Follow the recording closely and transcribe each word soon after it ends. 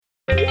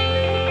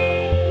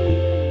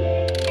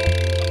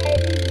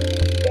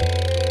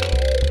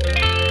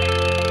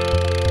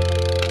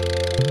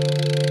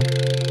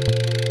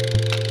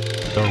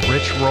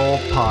Roll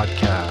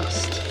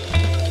Podcast.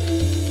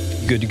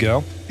 Good to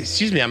go?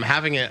 Excuse me, I'm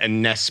having a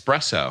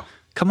Nespresso.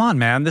 Come on,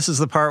 man. This is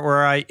the part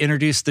where I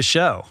introduce the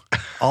show.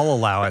 I'll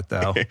allow it,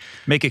 though.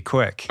 Make it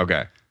quick.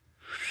 Okay.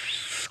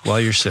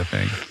 While you're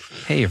sipping.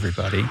 Hey,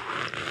 everybody.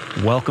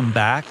 Welcome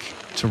back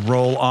to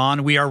Roll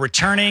On. We are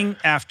returning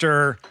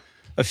after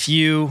a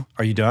few...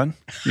 Are you done?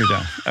 You're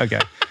done.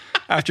 Okay.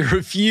 After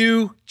a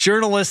few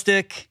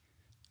journalistic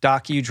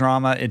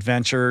docudrama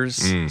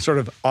adventures, sort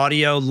of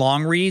audio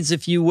long reads,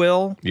 if you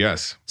will.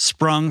 Yes.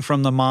 Sprung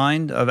from the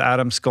mind of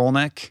Adam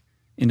Skolnick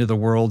into the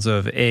worlds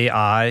of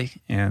AI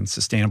and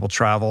sustainable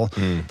travel.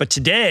 But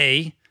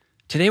today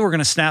we're going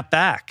to snap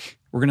back.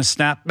 We're going to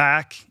snap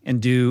back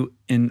and do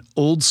an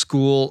old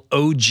school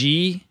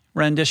OG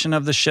rendition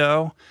of the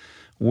show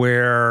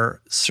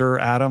where Sir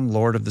Adam,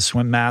 Lord of the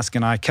Swim Mask,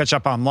 and I catch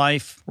up on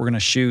life. We're going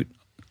to shoot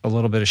a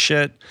little bit of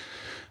shit,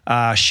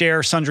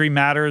 share sundry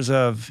matters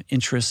of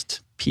interest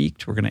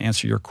peaked. We're going to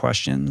answer your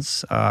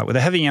questions with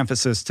a heavy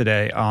emphasis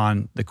today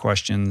on the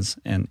questions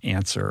and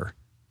answer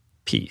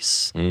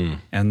piece.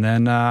 And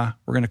then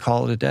we're going to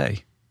call it a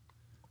day.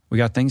 We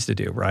got things to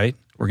do, right?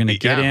 We're going to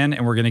get in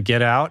and we're going to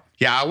get out.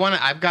 Yeah,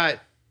 I've got,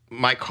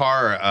 my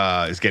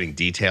car is getting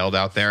detailed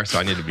out there, so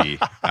I need to be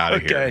out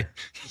of here. Okay.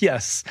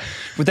 Yes.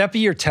 Would that be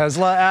your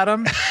Tesla,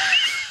 Adam?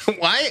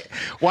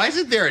 Why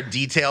isn't there a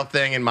detail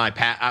thing in my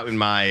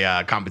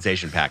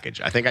compensation package?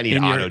 I think I need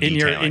auto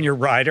detailing. In your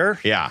rider?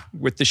 Yeah.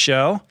 With the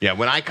show? Yeah,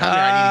 when I come here,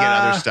 I need to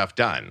get other stuff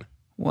done.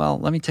 Well,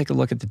 let me take a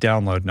look at the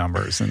download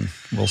numbers and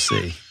we'll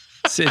see.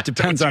 It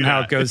depends on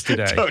how it goes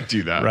today. Don't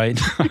do that. Right?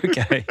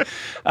 Okay.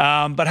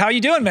 But how you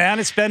doing, man?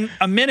 It's been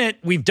a minute.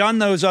 We've done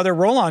those other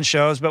roll-on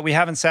shows, but we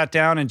haven't sat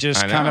down and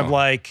just kind of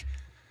like,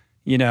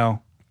 did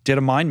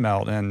a mind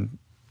melt and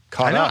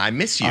caught up. I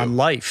miss you. On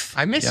life.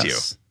 I miss you.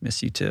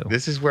 Miss you too.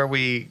 This is where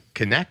we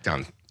connect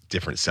on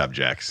different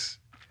subjects.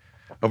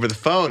 Over the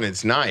phone,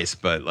 it's nice,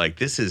 but I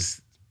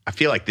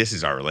feel like this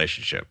is our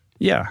relationship.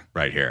 Yeah.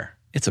 Right here.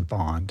 It's a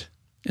bond.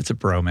 It's a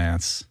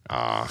bromance.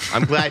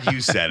 I'm glad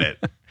you said it.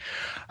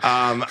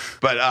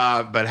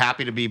 But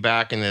happy to be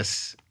back in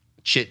this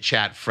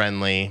chit-chat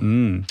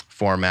friendly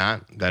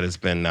format that has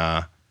been,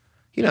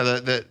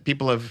 the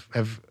people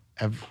have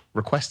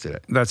requested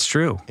it. That's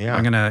true. Yeah.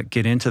 I'm going to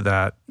get into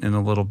that in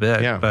a little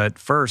bit. Yeah. But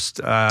first,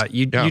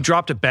 you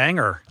dropped a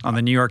banger on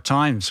the New York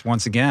Times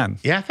once again.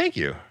 Yeah, thank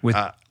you. With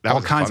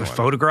all kinds of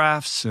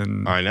photographs.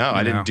 And I know.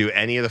 I didn't do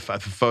any of the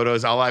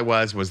photos. All I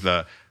was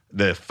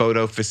the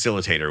photo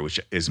facilitator, which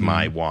is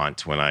my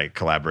want when I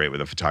collaborate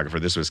with a photographer.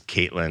 This was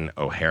Caitlin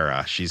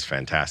O'Hara. She's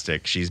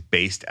fantastic. She's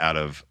based out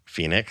of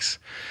Phoenix.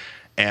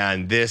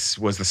 And this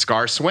was the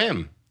Scar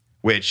Swim,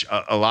 which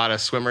a lot of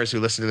swimmers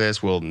who listen to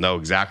this will know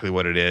exactly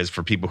what it is.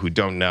 For people who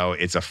don't know,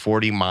 it's a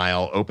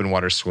 40-mile open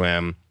water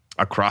swim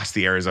across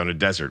the Arizona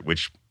desert,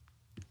 which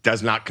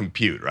does not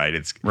compute, right?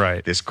 It's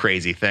this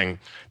crazy thing.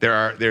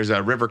 There's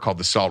a river called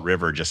the Salt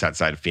River just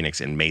outside of Phoenix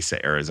in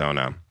Mesa,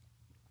 Arizona.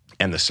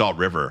 And the Salt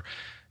River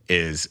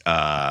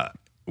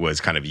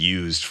was kind of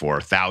used for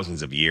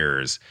thousands of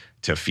years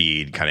to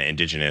feed kind of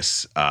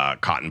indigenous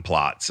cotton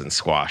plots and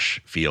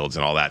squash fields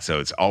and all that. So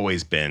it's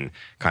always been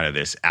kind of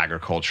this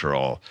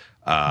agricultural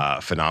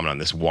phenomenon,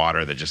 this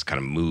water that just kind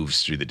of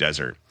moves through the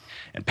desert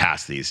and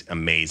past these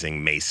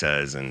amazing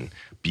mesas and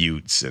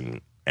buttes and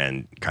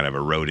kind of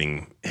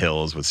eroding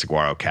hills with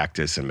saguaro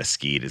cactus and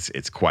mesquite.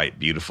 It's quite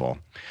beautiful.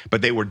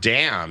 But they were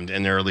dammed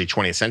in the early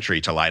 20th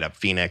century to light up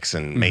Phoenix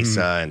and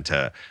Mesa and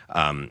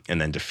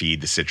then to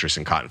feed the citrus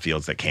and cotton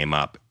fields that came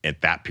up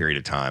at that period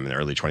of time in the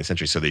early 20th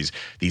century. So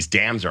these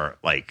dams are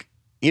like,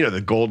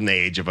 the golden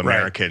age of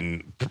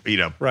American,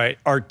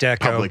 Art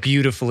Deco,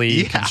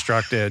 beautifully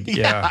constructed,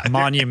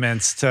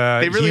 monuments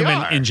to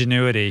human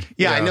ingenuity.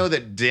 Yeah, I know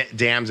that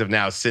dams have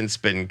now since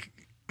been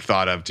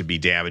thought of to be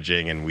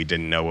damaging and we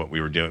didn't know what we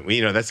were doing.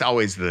 That's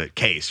always the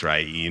case,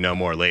 right?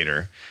 More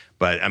later.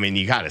 But I mean,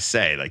 you got to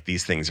say,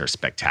 these things are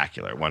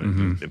spectacular.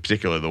 One, in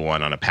particular, the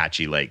one on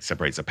Apache Lake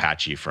separates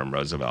Apache from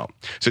Roosevelt.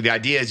 So the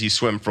idea is you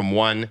swim from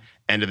one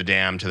end of the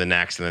dam to the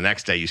next, and the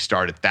next day you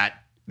start at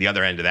the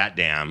other end of that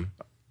dam,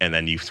 and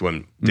then you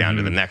swim down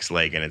to the next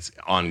lake, and it's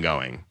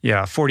ongoing.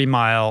 Yeah,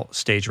 40-mile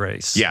stage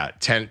race. Yeah,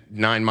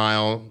 9.5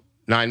 mile,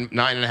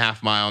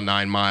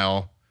 9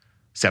 mile,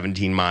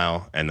 17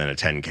 mile, and then a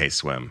 10K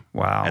swim.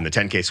 Wow. And the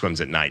 10K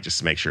swims at night just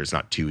to make sure it's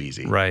not too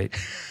easy. Right.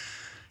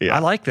 I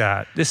like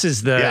that. This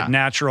is the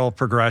natural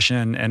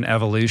progression and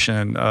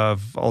evolution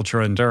of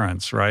ultra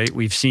endurance, right?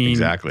 We've seen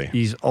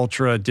these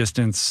ultra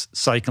distance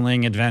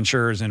cycling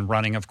adventures and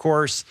running, of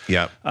course,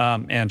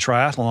 and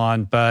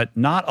triathlon, but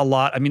not a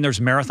lot. I mean, there's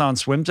marathon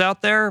swims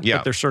out there,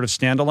 but they're sort of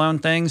standalone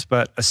things.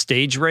 But a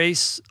stage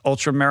race,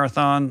 ultra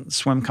marathon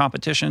swim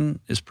competition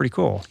is pretty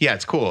cool. Yeah,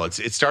 it's cool.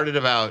 It started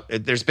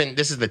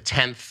this is the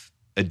 10th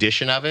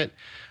edition of it.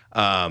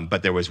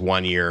 But there was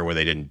 1 year where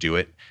they didn't do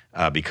it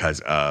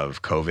because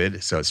of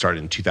COVID. So it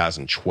started in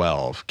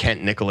 2012.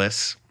 Kent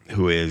Nicholas,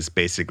 who is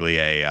basically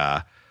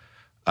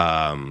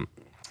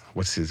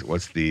what's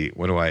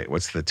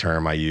the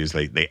term I use?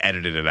 They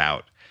edited it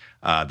out.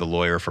 the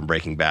lawyer from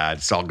Breaking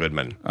Bad, Saul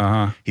Goodman.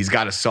 Uh-huh. He's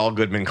got a Saul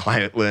Goodman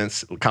client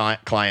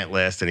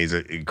list, and he's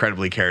an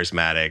incredibly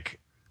charismatic,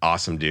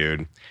 awesome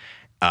dude,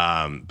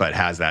 but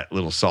has that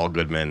little Saul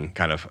Goodman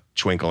kind of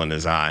twinkle in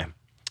his eye.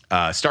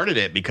 Started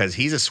it because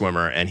he's a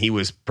swimmer and he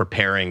was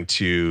preparing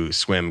to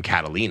swim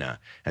Catalina.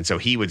 And so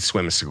he would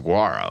swim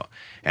Saguaro.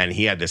 And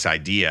he had this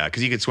idea,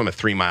 because you could swim a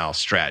 3-mile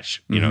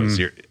stretch, you know,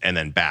 and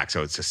then back.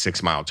 So it's a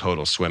 6-mile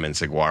total swim in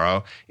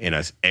Saguaro in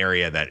an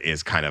area that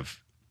is kind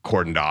of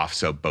cordoned off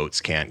so boats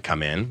can't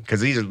come in.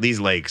 Because these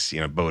lakes, you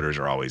know, boaters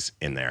are always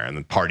in there. And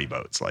then party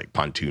boats, like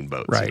pontoon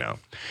boats, right. You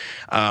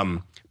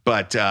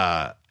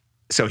know.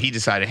 So he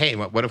decided, hey,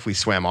 what if we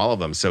swam all of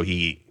them? So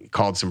he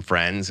called some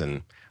friends,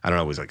 and I don't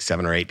know, it was like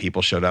 7 or 8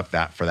 people showed up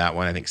for that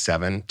one. I think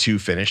 7, 2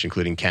 finished,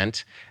 including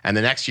Kent. And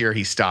the next year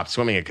he stopped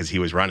swimming it because he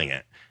was running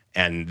it.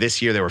 And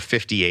this year there were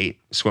 58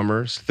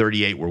 swimmers,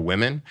 38 were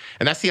women.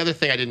 And that's the other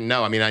thing I didn't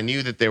know. I mean, I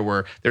knew that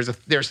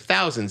there's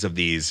thousands of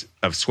these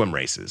of swim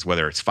races,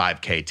 whether it's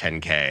 5K,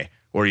 10K,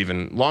 or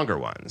even longer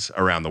ones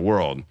around the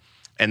world.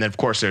 And then of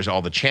course there's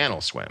all the channel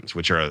swims,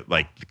 which are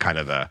like kind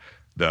of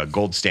the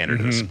gold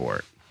standard of the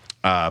sport.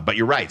 But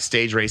you're right,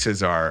 stage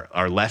races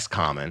are less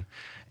common.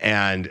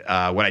 And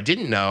what I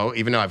didn't know,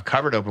 even though I've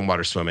covered open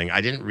water swimming,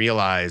 I didn't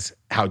realize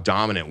how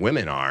dominant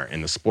women are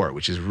in the sport,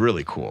 which is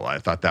really cool. I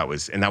thought that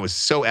was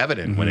so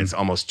evident when it's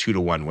almost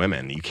 2-to-1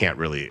 women. You can't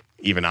really,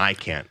 even I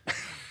can't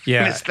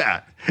miss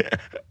that.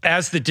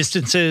 As the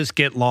distances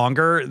get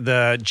longer,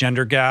 the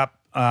gender gap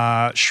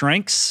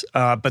shrinks,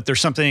 but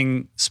there's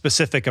something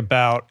specific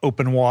about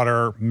open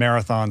water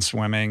marathon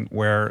swimming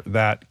where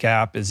that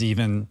gap is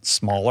even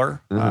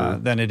smaller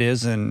than it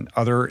is in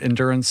other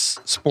endurance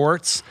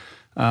sports.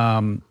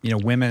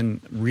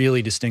 Women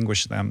really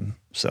distinguish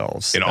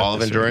themselves in all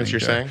of endurance. You're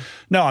saying?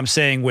 No, I'm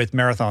saying with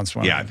marathon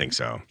swimming. Yeah, I think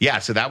so. Yeah,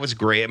 so that was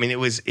great. I mean, it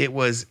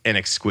was an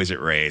exquisite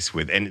race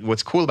and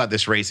what's cool about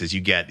this race is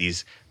you get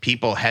these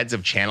people, heads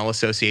of channel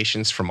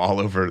associations from all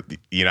over the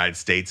United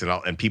States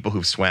and people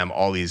who've swam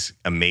all these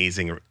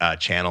amazing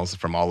channels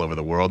from all over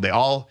the world. They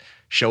all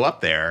show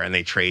up there and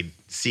they trade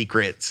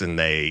secrets and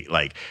they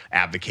like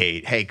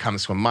advocate, hey, come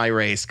swim my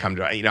race,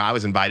 I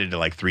was invited to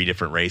like 3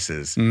 different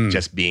races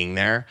just being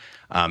there.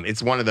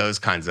 It's one of those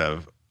kinds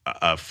of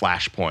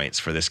flashpoints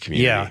for this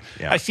community.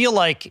 Yeah. I feel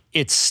like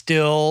it's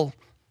still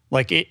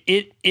like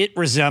it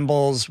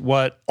resembles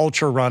what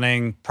ultra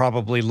running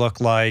probably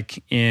looked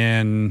like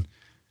in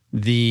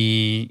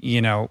the,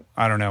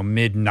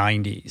 mid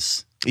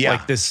 90s. Yeah.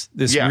 Like this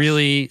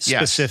really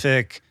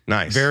specific,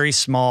 nice, very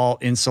small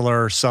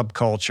insular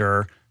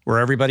subculture where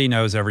everybody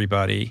knows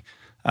everybody.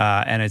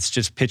 And it's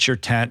just pitch your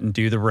tent and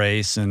do the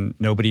race and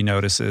nobody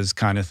notices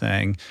kind of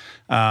thing.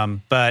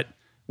 But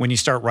when you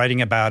start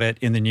writing about it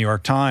in the New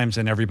York Times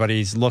and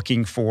everybody's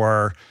looking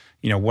for,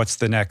 what's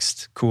the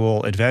next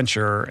cool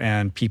adventure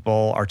and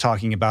people are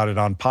talking about it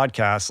on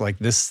podcasts like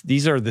this,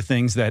 these are the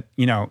things that,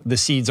 the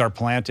seeds are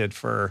planted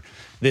for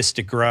this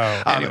to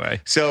grow. Anyway.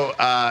 So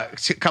a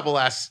couple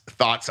last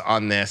thoughts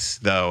on this,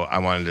 though. I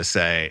wanted to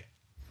say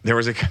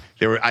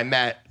I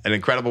met an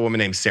incredible woman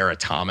named Sarah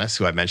Thomas,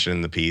 who I mentioned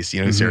in the piece. You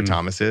know who Sarah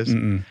Thomas is?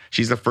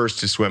 She's the first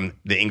to swim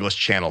the English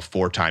Channel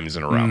 4 times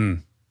in a row.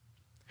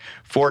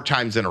 4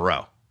 times in a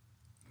row.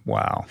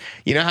 Wow.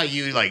 You know how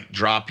you like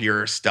drop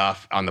your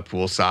stuff on the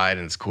pool side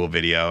and it's a cool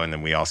video and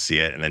then we all see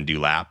it and then do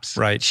laps?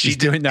 Right. She's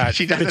doing that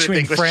she does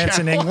between France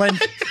and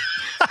England.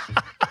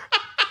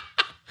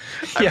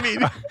 I mean,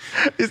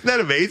 isn't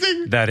that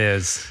amazing? That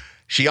is.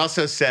 She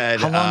also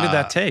said... How long did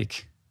that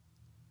take?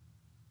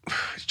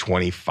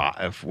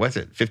 25, was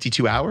it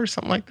 52 hours?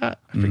 Something like that?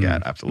 I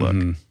forget. I have to look.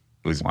 It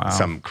was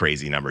some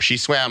crazy number. She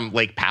swam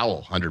Lake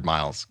Powell, 100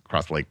 miles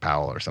across Lake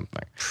Powell or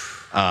something.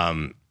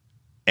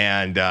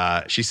 And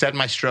she said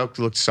my stroke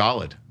looked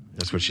solid.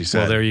 That's what she said.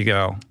 Well, there you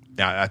go.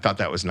 Yeah, I thought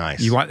that was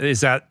nice.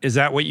 Is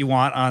that what you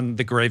want on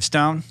the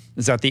gravestone?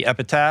 Is that the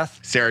epitaph?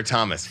 Sarah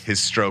Thomas,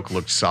 his stroke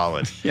looked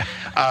solid. Yeah.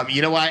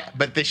 You know what?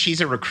 But she's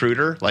a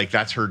recruiter. Like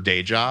that's her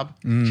day job.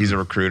 She's a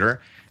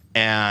recruiter.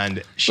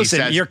 And she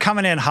says, you're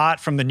coming in hot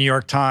from the New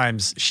York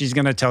Times. She's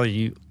going to tell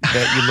you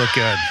that you look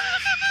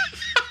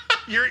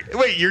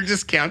good. You're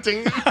just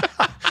counting?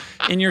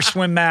 In your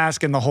swim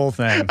mask and the whole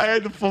thing. I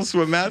had the full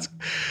swim mask.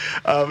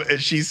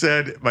 And she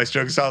said, my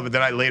stroke is solid. But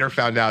then I later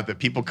found out that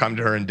people come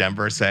to her in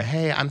Denver and say,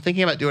 hey, I'm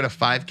thinking about doing a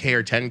 5K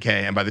or 10K.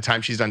 And by the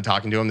time she's done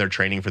talking to them, they're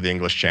training for the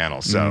English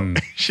Channel. So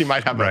she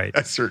might have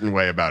a certain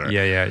way about her.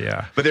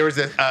 Yeah. But there was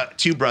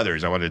 2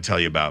 brothers I wanted to tell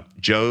you about,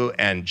 Joe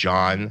and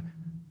John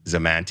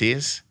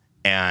Zamantes.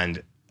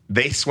 And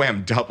they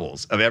swam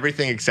doubles of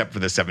everything except for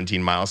the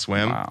 17-mile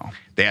swim. Wow.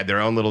 They had their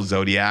own little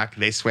Zodiac.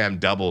 They swam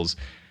doubles.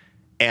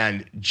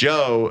 And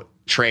Joe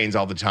trains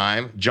all the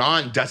time.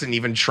 John doesn't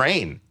even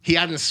train. He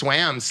hadn't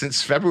swam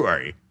since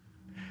February.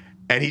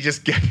 And he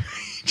just does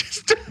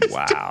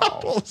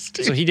doubles,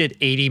 dude. So he did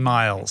 80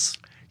 miles.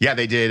 Yeah,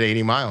 they did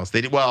 80 miles. They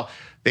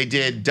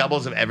did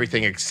doubles of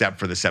everything except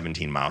for the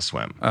 17-mile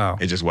swim. Oh.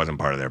 It just wasn't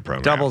part of their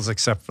program. Doubles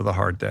except for the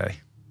hard day.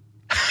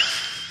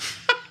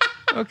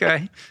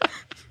 Okay.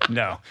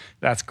 No,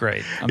 that's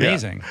great.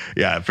 Amazing.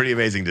 Yeah, pretty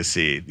amazing to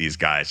see these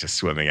guys just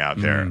swimming out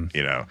there,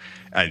 you know.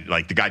 And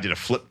like the guy did a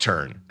flip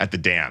turn at the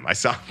dam. I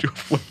saw him do a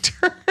flip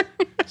turn.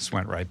 Just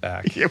went right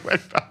back. He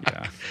went back.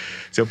 Yeah.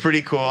 So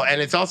pretty cool.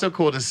 And it's also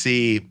cool to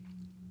see,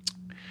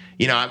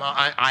 you know,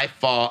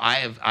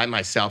 I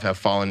myself have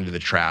fallen into the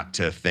trap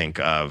to think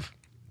of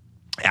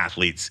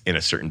athletes in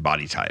a certain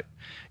body type.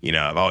 You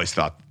know, I've always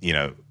thought, you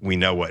know, we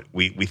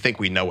think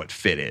we know what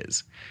fit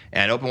is.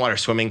 And open water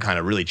swimming kind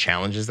of really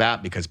challenges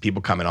that because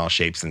people come in all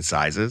shapes and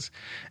sizes.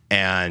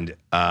 And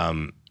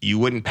you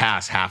wouldn't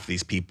pass half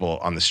these people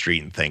on the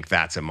street and think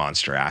that's a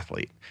monster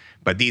athlete.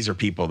 But these are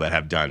people that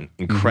have done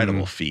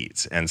incredible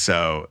feats. And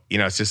so, you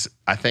know, it's just,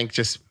 I think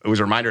just, it was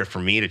a reminder for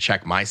me to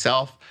check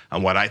myself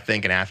on what I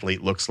think an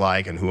athlete looks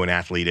like and who an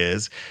athlete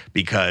is,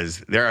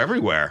 because they're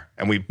everywhere.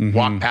 And we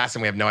walk past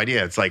and we have no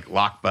idea. It's like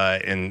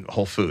Lakba in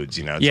Whole Foods,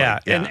 you know? It's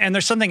like, and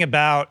there's something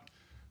about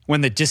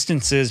when the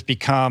distances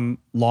become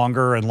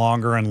longer and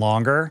longer and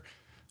longer,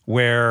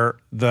 where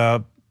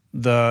the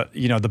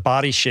you know, the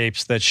body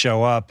shapes that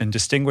show up and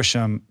distinguish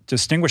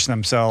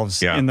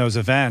themselves in those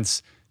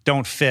events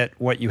don't fit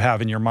what you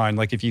have in your mind.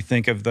 Like if you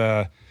think of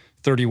the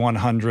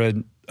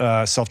 3100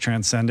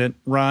 Self-Transcendent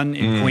run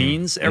in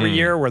Queens every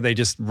year, where they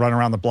just run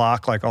around the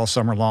block like all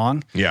summer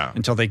long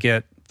until they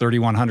get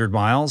 3,100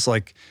 miles.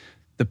 Like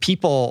the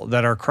people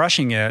that are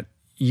crushing it,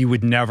 you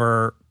would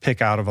never pick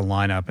out of a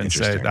lineup and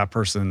say that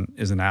person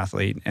is an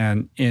athlete.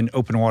 And in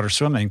open water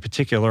swimming,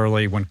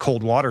 particularly when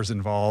cold water's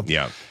involved, you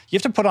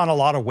have to put on a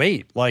lot of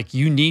weight. Like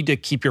you need to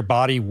keep your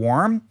body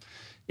warm.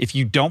 If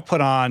you don't put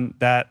on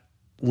that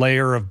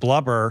layer of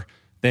blubber,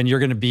 then you're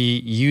going to be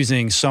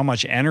using so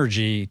much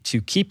energy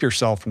to keep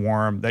yourself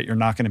warm that you're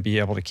not going to be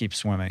able to keep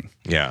swimming.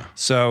 Yeah.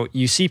 So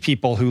you see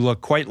people who look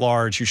quite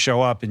large who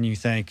show up and you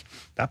think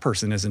that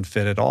person isn't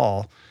fit at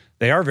all.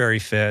 They are very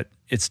fit.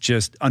 It's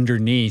just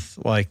underneath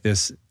like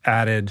this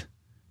added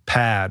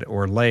pad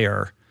or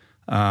layer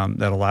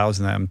that allows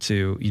them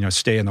to, you know,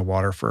 stay in the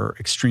water for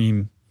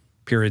extreme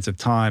periods of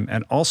time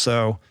and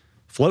also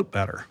float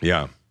better.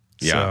 Yeah.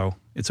 So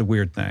it's a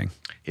weird thing.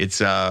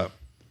 It's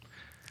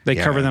they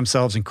cover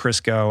themselves in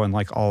Crisco and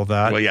like all of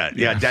that. Well,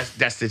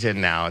 Desitin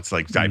now. It's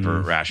like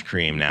diaper rash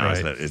cream now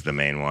is the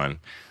main one.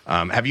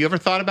 Have you ever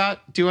thought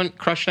about doing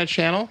Crushing That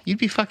Channel? You'd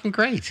be fucking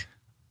great.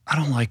 I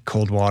don't like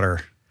cold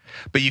water.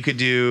 But you could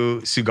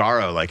do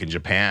Sugaro like in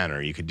Japan,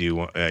 or you could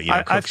do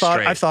I've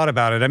thought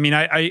about it. I mean,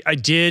 I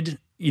did,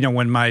 you know,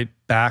 when my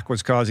back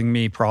was causing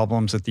me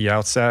problems at the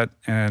outset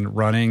and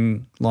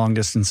running long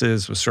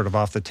distances was sort of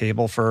off the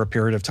table for a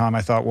period of time.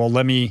 I thought, well,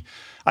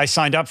 I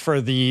signed up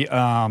for the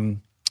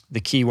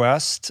Key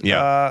West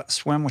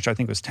swim, which I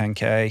think was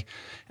 10K.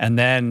 And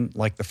then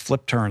like the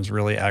flip turns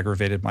really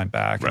aggravated my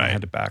back and I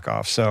had to back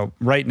off. So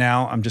right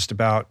now I'm just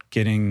about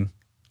getting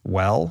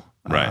well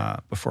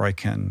before I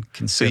can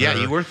consider. So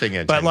you were thinking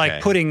 10K. But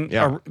like putting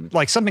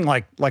like something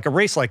like a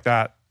race like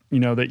that, you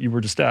know, that you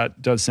were just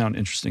at does sound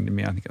interesting to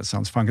me. I think that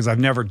sounds fun because I've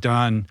never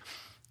done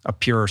a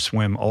pure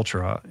swim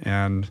ultra.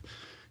 And,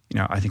 you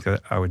know, I think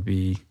that I would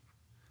be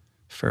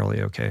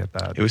fairly okay at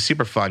that. It was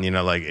super fun. You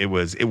know, like it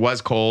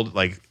was cold,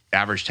 like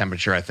average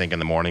temperature, I think in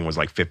the morning was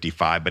like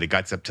 55, but it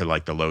got up to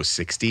like the low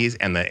 60s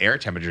and the air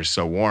temperature is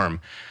so warm.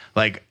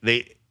 Like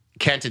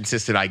Kent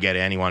insisted I get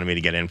in. He wanted me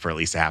to get in for at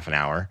least a half an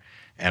hour.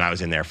 And I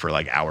was in there for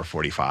like hour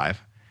 45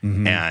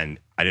 and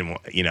I didn't,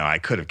 you know, I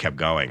could have kept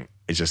going.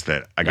 It's just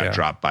that I got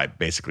dropped by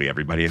basically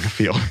everybody in the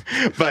field.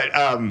 But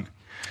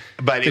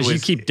because you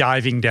keep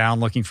diving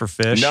down looking for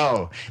fish.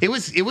 No, it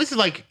was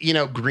like, you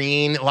know,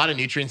 green, a lot of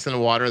nutrients in the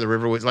water. The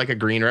river was like a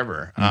green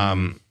river. I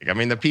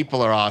mean, the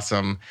people are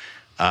awesome.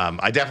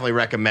 I definitely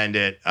recommend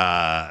it.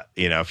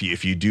 You know,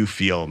 if you do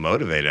feel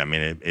motivated, I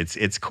mean,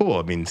 it's cool.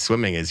 I mean,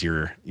 swimming is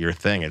your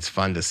thing. It's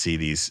fun to see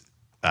these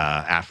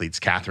athletes.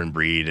 Catherine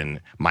Breed and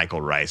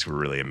Michael Rice were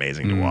really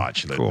amazing to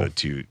watch.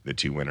 The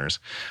two winners.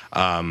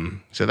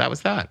 So that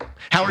was that.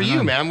 How are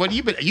you, man?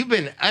 You've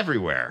been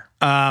everywhere.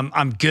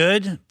 I'm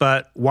good,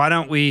 but why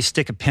don't we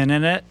stick a pin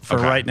in it for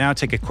right now?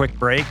 Take a quick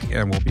break,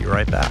 and we'll be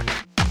right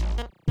back.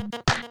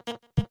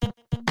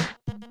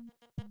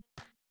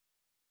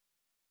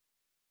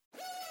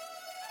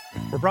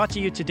 We're brought to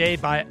you today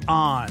by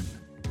On.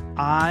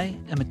 I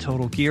am a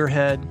total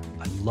gearhead.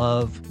 I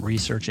love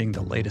researching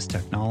the latest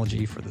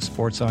technology for the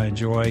sports I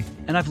enjoy.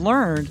 And I've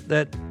learned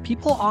that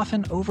people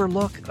often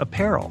overlook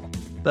apparel.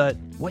 But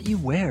what you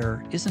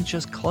wear isn't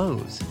just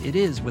clothes. It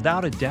is,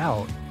 without a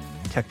doubt,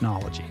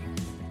 technology.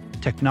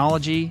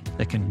 Technology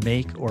that can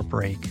make or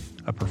break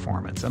a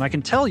performance. And I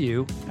can tell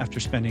you, after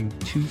spending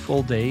 2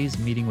 full days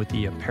meeting with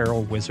the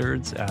apparel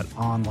wizards at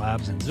On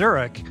Labs in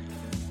Zurich,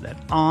 that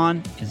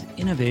On is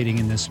innovating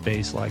in this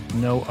space like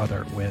no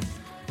other, with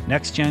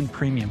next-gen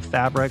premium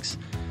fabrics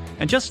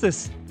and just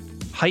this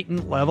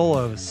heightened level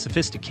of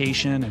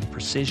sophistication and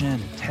precision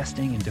and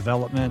testing and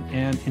development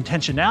and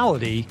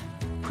intentionality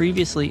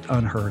previously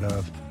unheard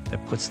of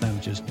that puts them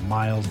just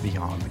miles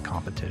beyond the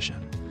competition.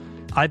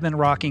 I've been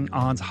rocking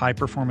On's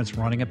high-performance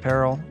running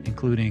apparel,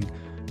 including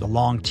the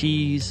long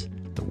tees,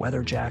 the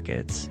weather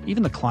jackets,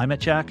 even the climate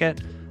jacket,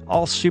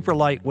 all super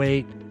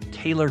lightweight,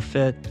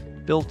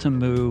 tailor-fit, built to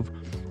move,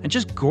 and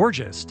just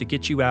gorgeous to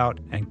get you out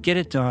and get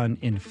it done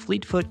in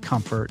fleet-foot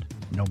comfort,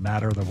 no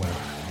matter the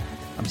weather.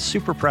 I'm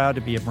super proud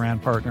to be a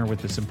brand partner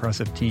with this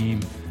impressive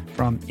team.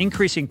 From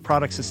increasing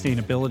product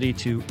sustainability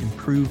to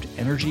improved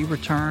energy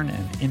return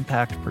and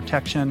impact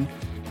protection,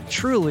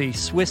 truly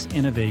Swiss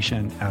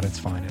innovation at its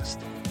finest.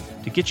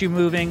 To get you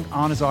moving,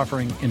 On is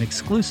offering an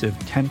exclusive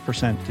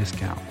 10%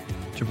 discount.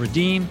 To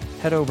redeem,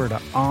 head over to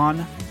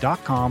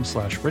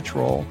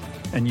on.com/richroll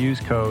and use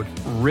code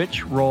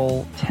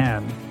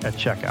RICHROLL10 at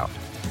checkout.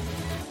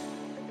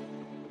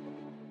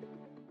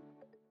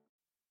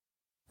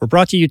 We're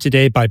brought to you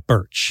today by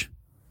Birch.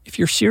 If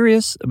you're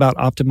serious about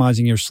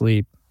optimizing your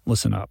sleep,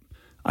 listen up.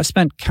 I've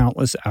spent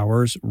countless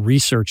hours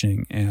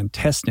researching and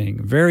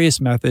testing various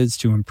methods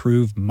to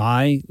improve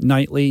my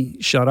nightly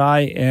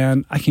shut-eye,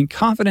 and I can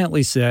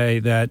confidently say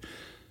that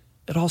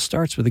it all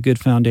starts with a good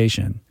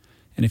foundation.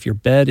 And if your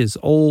bed is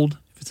old,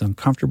 if it's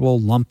uncomfortable,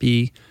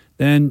 lumpy,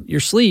 then your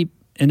sleep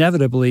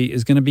inevitably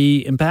is going to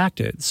be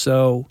impacted.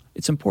 So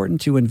it's important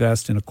to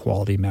invest in a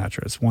quality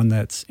mattress, one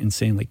that's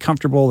insanely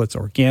comfortable, that's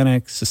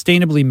organic,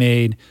 sustainably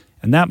made,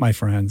 and that, my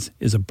friends,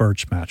 is a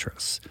Birch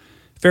mattress.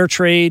 Fair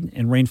Trade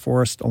and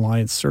Rainforest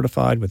Alliance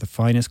certified with the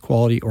finest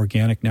quality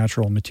organic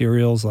natural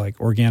materials like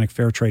organic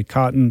fair trade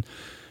cotton.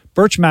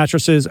 Birch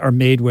mattresses are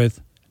made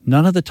with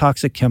none of the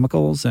toxic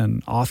chemicals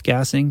and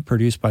off-gassing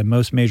produced by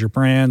most major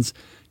brands.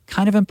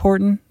 Kind of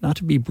important not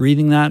to be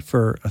breathing that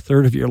for a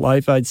third of your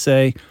life, I'd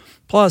say.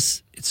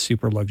 Plus, it's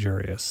super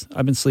luxurious.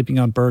 I've been sleeping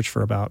on Birch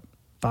for about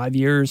 5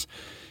 years,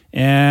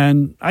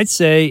 and I'd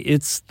say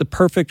it's the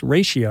perfect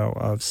ratio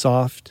of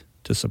soft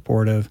to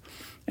supportive.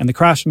 And the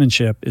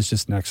craftsmanship is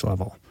just next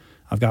level.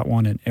 I've got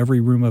one in every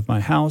room of my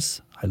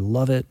house. I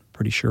love it.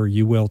 Pretty sure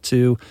you will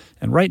too.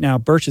 And right now,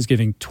 Birch is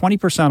giving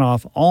 20%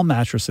 off all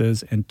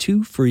mattresses and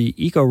 2 free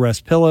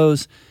EcoRest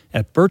pillows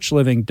at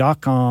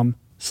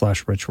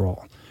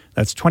birchliving.com/richroll.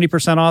 That's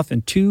 20% off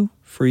and 2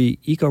 free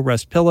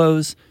EcoRest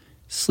pillows.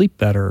 Sleep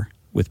better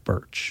with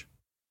Birch.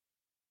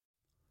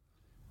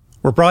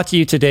 We're brought to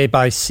you today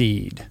by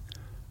Seed.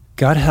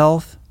 Gut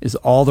health is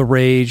all the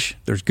rage.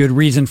 There's good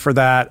reason for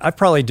that. I've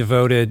probably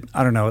devoted,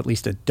 at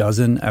least a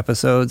dozen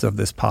episodes of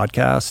this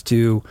podcast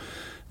to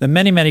the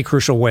many, many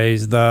crucial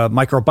ways the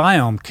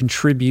microbiome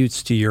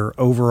contributes to your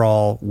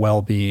overall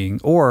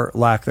well-being or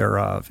lack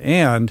thereof,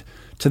 and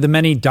to the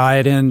many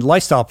diet and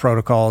lifestyle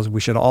protocols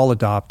we should all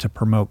adopt to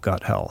promote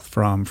gut health,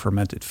 from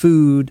fermented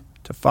food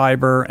to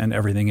fiber and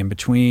everything in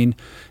between,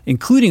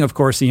 including, of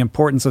course, the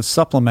importance of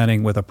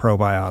supplementing with a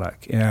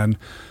probiotic. And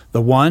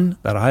the one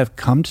that I have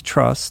come to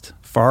trust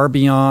far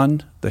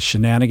beyond the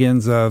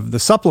shenanigans of the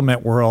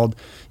supplement world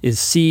is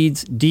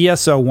Seed's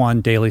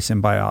DSO1 Daily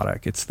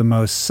Symbiotic. It's the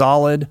most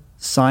solid,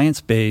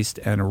 science-based,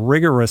 and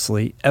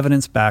rigorously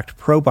evidence-backed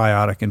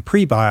probiotic and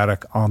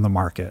prebiotic on the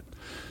market.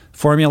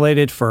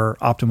 Formulated for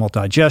optimal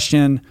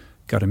digestion,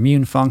 gut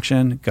immune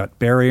function, gut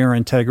barrier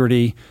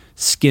integrity,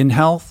 skin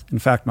health. In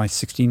fact, my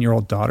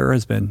 16-year-old daughter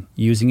has been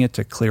using it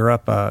to clear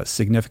up a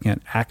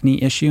significant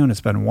acne issue, and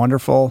it's been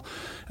wonderful,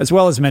 as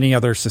well as many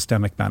other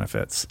systemic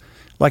benefits.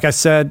 Like I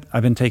said,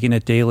 I've been taking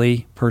it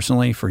daily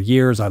personally for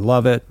years. I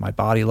love it. My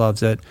body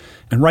loves it.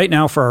 And right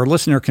now, for our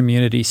listener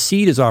community,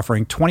 Seed is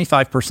offering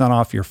 25%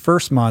 off your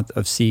first month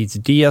of Seed's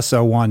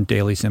DSO1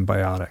 Daily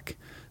Symbiotic.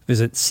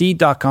 Visit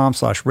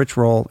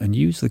seed.com/richroll and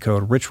use the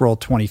code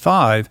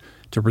richroll25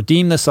 to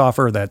redeem this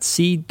offer. That's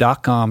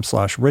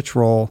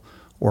seed.com/richroll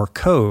or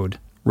code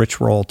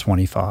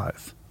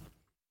richroll25.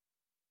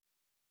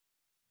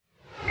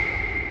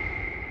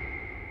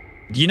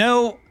 Do you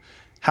know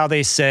how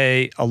they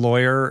say a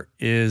lawyer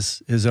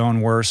is his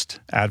own worst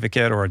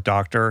advocate, or a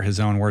doctor his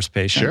own worst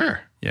patient? Sure.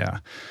 Yeah.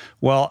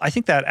 Well, I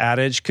think that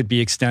adage could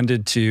be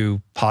extended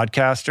to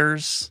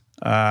podcasters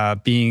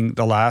being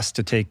the last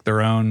to take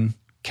their own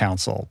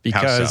counsel,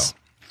 because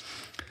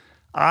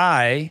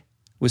I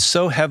was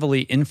so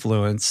heavily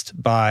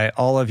influenced by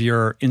all of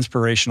your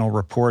inspirational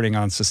reporting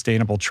on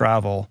sustainable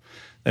travel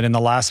that in the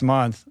last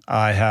month,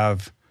 I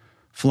have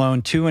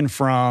flown to and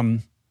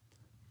from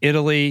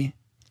Italy,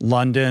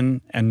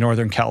 London, and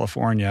Northern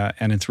California.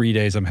 And in 3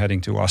 days, I'm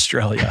heading to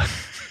Australia.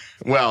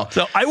 Well,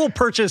 so I will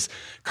purchase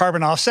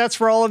carbon offsets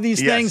for all of these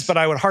things, but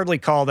I would hardly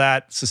call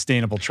that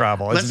sustainable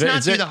travel. It's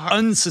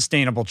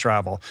unsustainable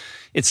travel.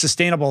 It's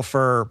sustainable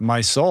for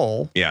my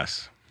soul.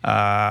 Yes.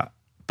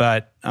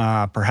 But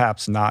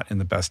perhaps not in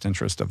the best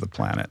interest of the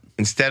planet.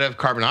 Instead of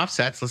carbon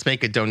offsets, let's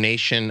make a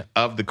donation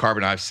of the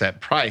carbon offset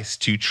price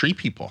to tree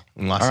people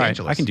in Los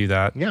Angeles. I can do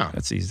that. Yeah.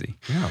 That's easy.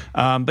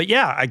 Yeah. But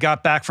yeah, I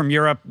got back from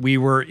Europe. We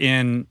were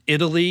in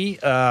Italy.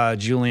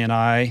 Julie and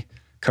I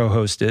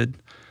co-hosted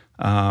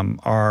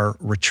our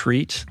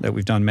retreat that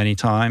we've done many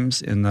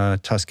times in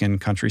the Tuscan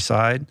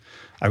countryside.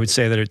 I would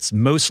say that it's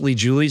mostly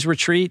Julie's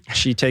retreat.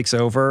 She takes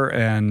over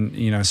and,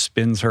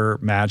 spins her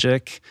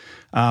magic.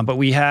 But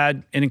we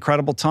had an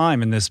incredible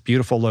time in this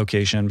beautiful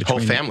location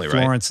between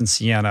Florence and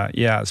Siena.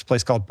 Yeah, it's a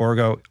place called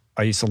Borgo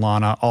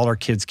Isolana. All our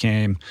kids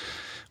came.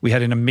 We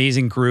had an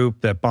amazing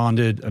group that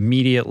bonded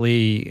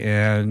immediately.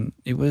 And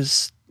it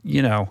was,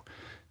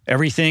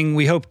 everything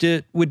we hoped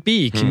it would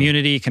be: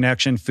 community,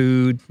 connection,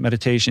 food,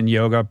 meditation,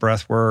 yoga,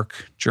 breath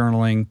work,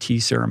 journaling, tea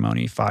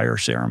ceremony, fire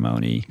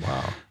ceremony.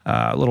 Wow.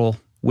 A little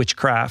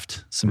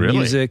witchcraft, some Really?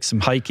 music, some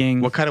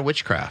hiking. What kind of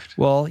witchcraft?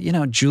 Well,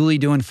 Julie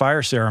doing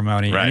fire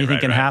ceremony. Right, Anything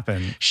right, can right.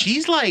 happen.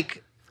 She's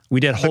like We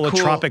did the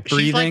holotropic cool,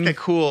 She's breathing. like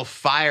the cool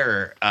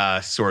fire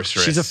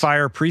sorceress. She's a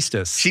fire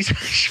priestess. She's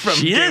from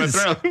She Game is.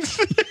 of Thrones.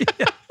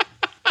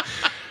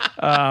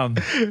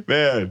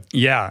 Man.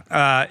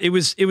 Yeah, it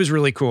was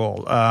really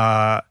cool.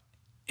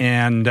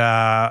 And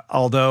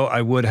although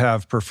I would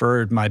have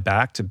preferred my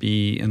back to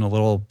be in a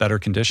little better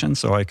condition,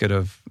 so I could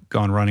have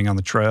gone running on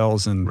the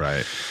trails and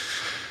Right.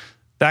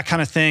 that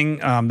kind of thing,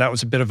 that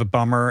was a bit of a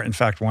bummer. In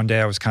fact, one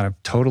day I was kind of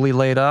totally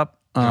laid up,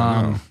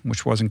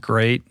 which wasn't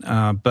great.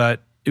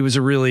 But it was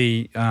a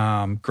really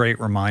great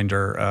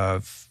reminder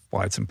of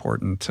why it's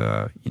important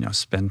to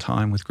spend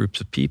time with groups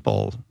of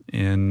people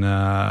in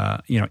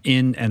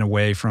and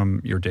away from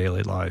your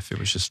daily life. It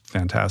was just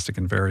fantastic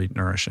and very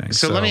nourishing.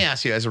 So let me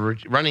ask you, as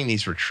running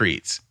these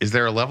retreats, is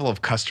there a level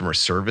of customer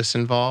service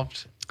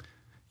involved?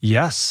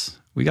 Yes,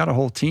 we got a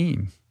whole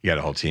team. You got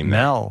a whole team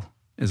there. Mel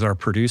is our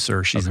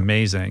producer. She's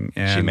amazing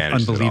and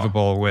managed it all.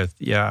 unbelievable with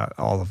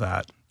all of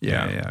that.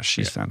 Yeah.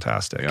 She's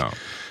fantastic. Yeah.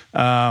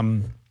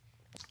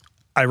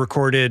 I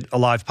recorded a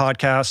live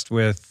podcast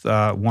with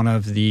one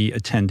of the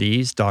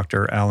attendees,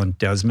 Dr. Alan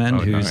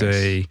Desmond, who's nice.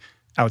 a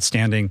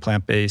outstanding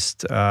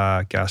plant-based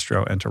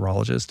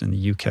gastroenterologist in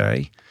the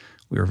UK.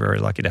 We were very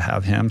lucky to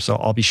have him, so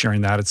I'll be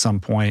sharing that at some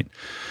point.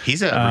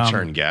 He's a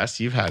return guest.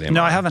 You've had him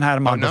No, on. I haven't had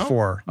him on no?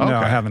 before. Okay. No,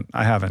 I haven't.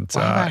 Well, have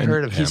I And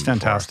heard of him He's before?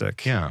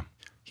 fantastic. Yeah.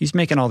 He's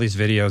making all these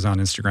videos on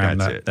Instagram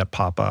That's that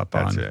pop up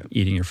That's on it.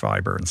 eating your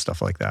fiber and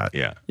stuff like that.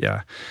 Yeah.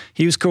 Yeah.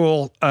 He was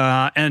cool.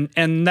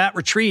 And that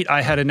retreat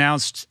I had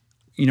announced,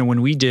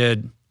 when we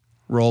did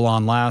Roll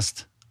On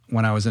last,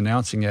 when I was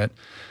announcing it,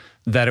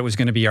 that it was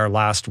going to be our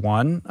last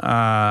one.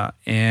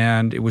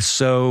 And it was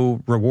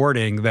so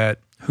rewarding that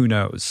who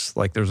knows?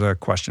 Like there's a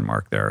question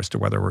mark there as to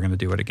whether we're going to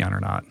do it again or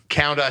not.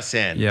 Count us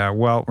in. Yeah.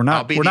 Well, we're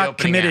I'll be not the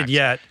opening committed act.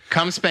 yet.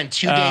 Come spend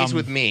 2 days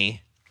with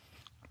me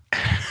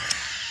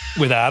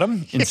With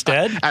Adam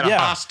instead. at a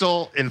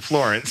hostel in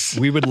Florence.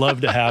 We would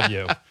love to have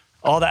you.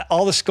 All the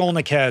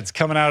Skolnick heads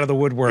coming out of the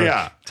woodwork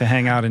to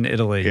hang out in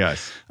Italy.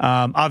 Yes.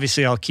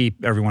 Obviously, I'll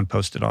keep everyone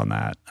posted on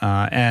that.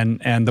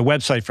 And the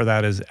website for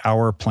that is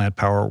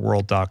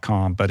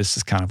ourplantpowerworld.com, but it's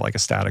just kind of like a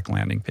static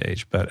landing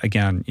page. But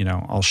again,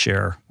 I'll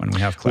share when we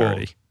have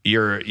clarity. Well,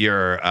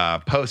 your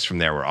posts from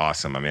there were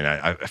awesome. I mean,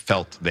 I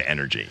felt the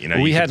energy.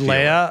 We you had could feel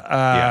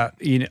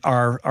Leia,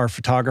 our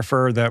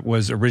photographer that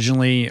was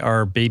originally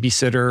our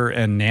babysitter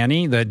and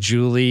nanny that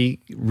Julie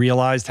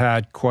realized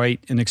had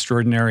quite an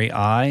extraordinary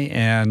eye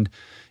and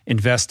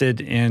invested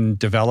in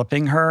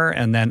developing her,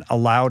 and then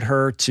allowed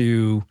her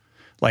to,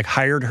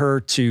 hired her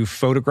to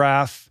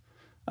photograph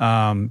 2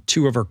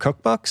 of her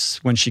cookbooks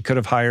when she could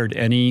have hired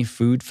any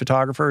food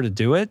photographer to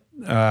do it.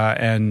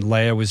 And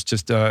Leia was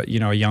just a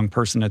young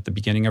person at the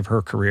beginning of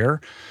her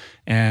career,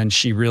 and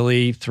she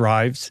really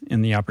thrived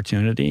in the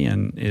opportunity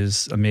and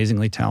is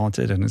amazingly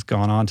talented and has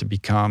gone on to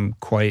become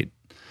quite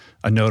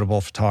a notable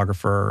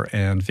photographer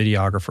and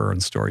videographer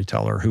and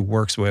storyteller who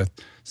works with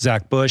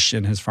Zach Bush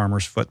and his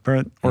Farmer's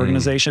Footprint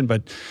organization.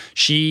 But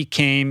she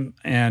came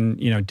and,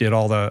 did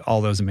all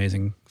those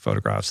amazing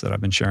photographs that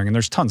I've been sharing. And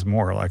there's tons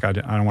more. I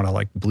don't want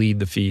to bleed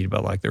the feed,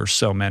 but there are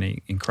so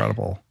many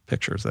incredible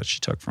pictures that she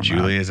took from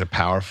Julie that. is a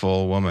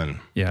powerful woman.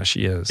 Yeah,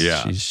 she is.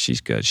 Yeah. She's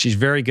good. She's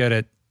very good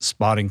at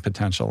spotting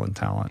potential and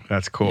talent.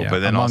 That's cool. Yeah, but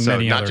then among also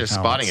many not other just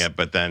talents. spotting it,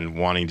 but then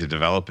wanting to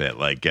develop it,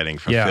 getting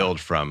fulfilled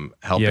from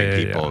helping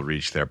people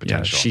reach their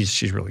potential. Yeah,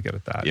 she's really good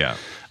at that. Yeah.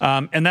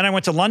 And then I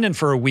went to London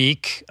for a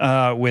week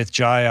with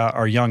Jaya,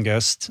 our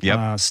youngest.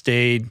 Yep.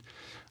 Stayed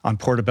on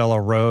Portobello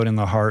Road in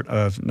the heart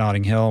of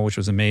Notting Hill, which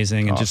was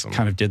amazing, and just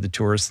kind of did the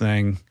tourist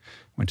thing.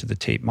 Went to the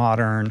Tate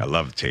Modern. I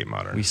love Tate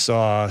Modern. We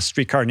saw a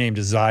Streetcar Named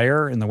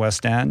Desire in the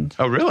West End.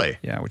 Oh, really?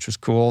 Yeah, which was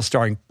cool,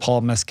 starring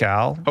Paul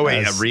Mescal. Oh,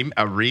 wait,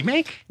 a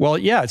remake? Well,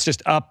 yeah, it's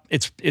just up.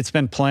 It's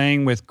been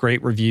playing with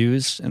great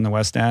reviews in the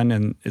West End,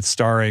 and it's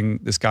starring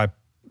this guy,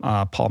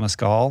 Paul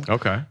Mescal,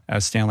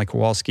 as Stanley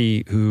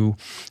Kowalski, who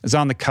is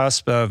on the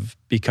cusp of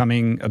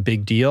becoming a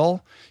big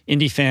deal.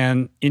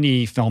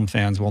 Indie film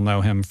fans will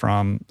know him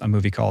from a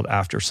movie called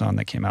After Sun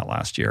that came out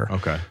last year,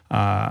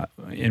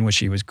 in which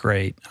he was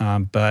great.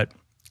 But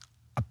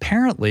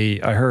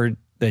apparently, I heard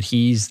that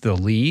he's the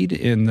lead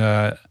in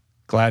the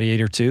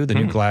Gladiator 2, the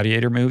new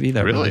Gladiator movie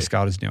that Ridley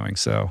Scott is doing.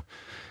 So,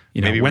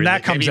 when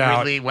that comes out,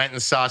 Ridley went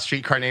and saw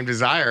Streetcar Named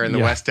Desire in the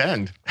West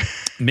End.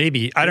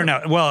 Maybe. I don't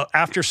know. Well,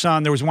 After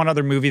Sun, there was one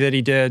other movie that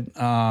he did.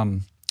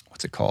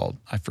 What's it called?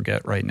 I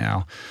forget right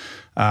now.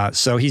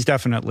 So he's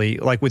definitely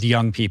with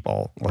young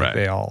people,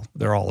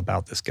 they're all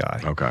about this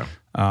guy. Okay.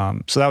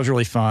 So that was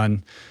really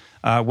fun.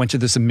 Went to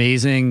this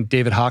amazing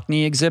David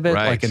Hockney exhibit,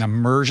 an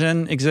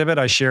immersion exhibit.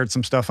 I shared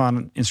some stuff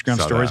on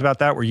Instagram stories about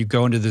that, where you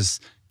go into this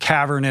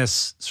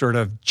cavernous sort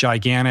of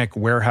gigantic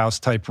warehouse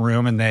type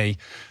room, and they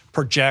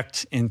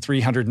project in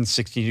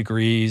 360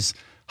 degrees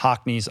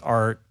Hockney's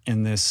art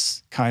in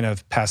this kind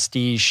of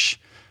pastiche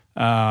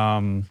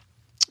kind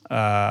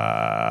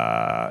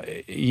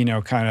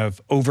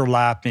of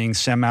overlapping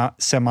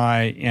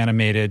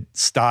semi-animated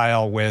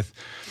style with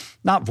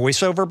not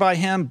voiceover by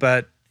him,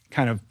 but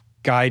kind of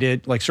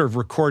guided, like sort of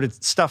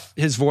recorded stuff,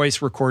 his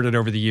voice recorded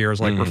over the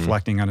years, like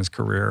reflecting on his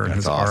career and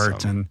his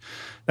art. And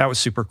that was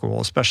super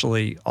cool,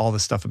 especially all the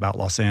stuff about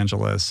Los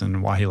Angeles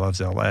and why he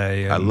loves LA.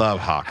 And I love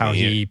Hockney. How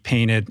he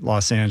painted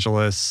Los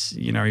Angeles.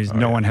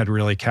 No one had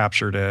really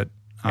captured it.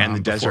 And the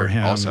desert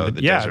him. also,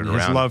 the desert his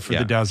around. love for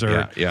the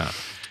desert. Yeah.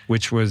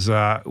 Which was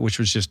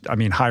just,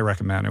 high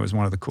recommend. It was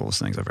one of the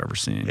coolest things I've ever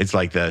seen. It's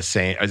like the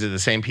same, is it the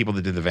same people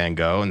that did the Van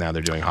Gogh and now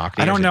they're doing Hockney?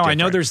 I don't know. I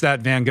know there's that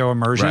Van Gogh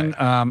immersion.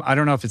 Right. I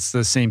don't know if it's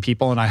the same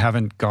people, and I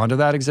haven't gone to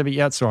that exhibit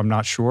yet, so I'm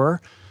not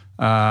sure.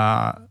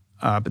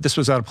 But this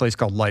was at a place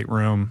called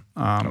Lightroom.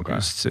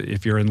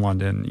 If you're in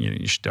London,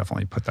 you should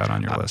definitely put that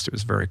on your list. It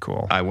was very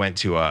cool. I went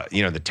to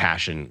the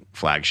Taschen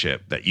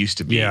flagship that used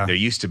to be, there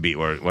used to be,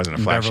 or it wasn't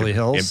a flagship. Beverly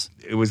Hills?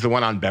 It was the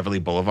one on Beverly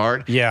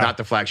Boulevard. Yeah. Not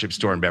the flagship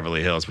store in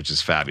Beverly Hills, which is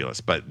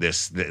fabulous. But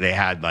they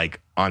had like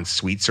on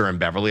Sweetser in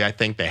Beverly, I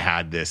think, they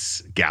had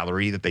this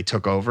gallery that they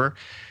took over.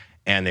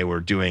 And they were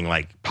doing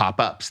like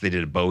pop-ups. They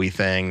did a Bowie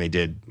thing. They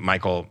did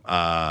Michael...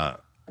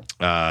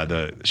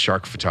 the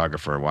shark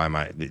photographer.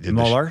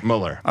 Muller?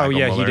 Muller. Oh Michael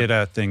yeah, Muller. he did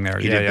a thing there.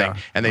 He did a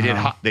thing. And they did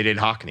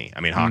Hockney.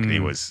 Hockney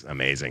was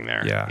amazing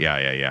there.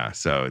 Yeah.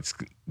 So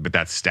but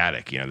that's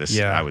static.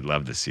 I would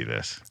love to see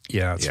this.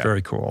 Yeah, it's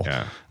very cool.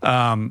 Yeah.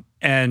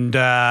 And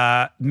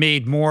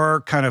made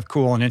more kind of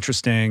cool and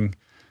interesting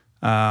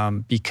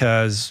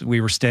because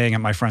we were staying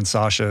at my friend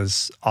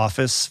Sasha's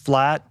office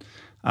flat,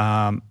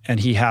 and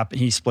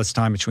he splits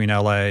time between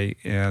LA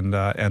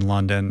and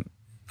London.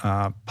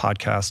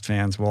 Podcast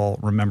fans will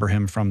remember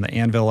him from the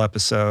Anvil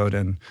episode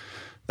and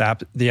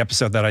the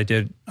episode that I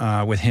did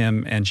with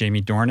him and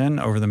Jamie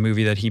Dornan over the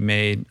movie that he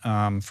made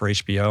for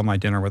HBO, My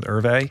Dinner with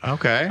Hervé.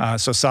 Okay.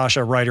 So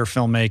Sasha, writer,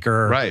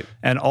 filmmaker. Right.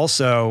 And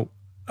also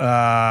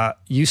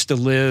used to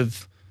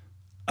live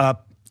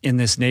up in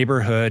this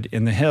neighborhood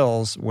in the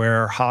hills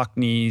where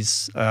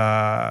Hockney's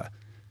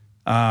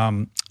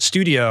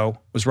studio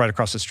was right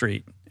across the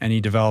street. And he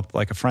developed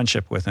like a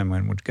friendship with him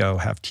and would go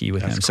have tea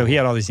with him. Cool. So he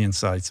had all these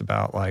insights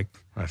about like,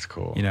 that's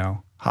cool.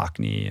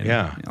 Hockney. And,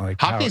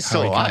 Hockney's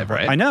still alive,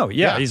 right? I know.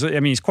 Yeah.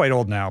 He's quite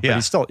old now, but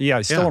he's still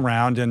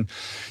around. And,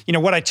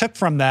 what I took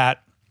from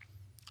that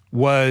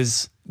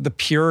was the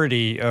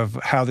purity of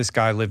how this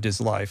guy lived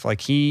his life.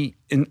 Like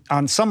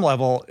on some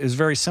level is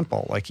very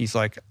simple. Like he's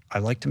like, I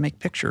like to make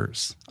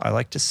pictures. I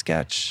like to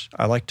sketch.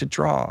 I like to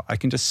draw. I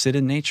can just sit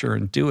in nature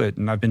and do it.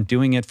 And I've been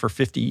doing it for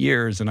 50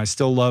 years and I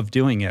still love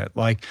doing it.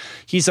 Like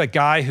he's a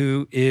guy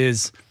who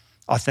is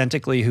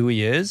authentically who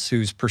he is,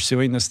 who's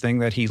pursuing this thing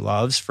that he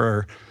loves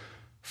for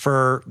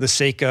the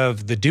sake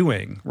of the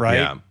doing, right?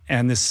 Yeah.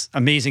 And this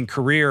amazing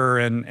career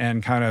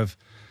and kind of,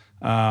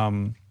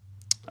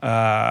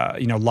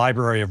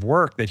 library of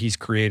work that he's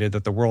created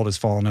that the world has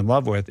fallen in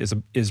love with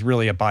is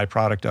really a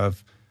byproduct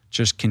of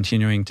just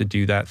continuing to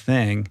do that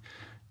thing.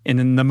 And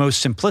in the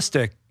most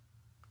simplistic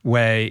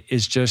way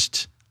is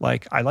just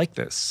like, I like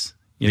this,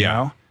 you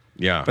know?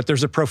 Yeah. But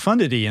there's a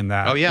profundity in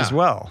that as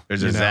well.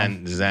 There's a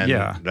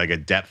zen, like a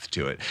depth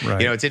to it.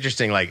 Right. It's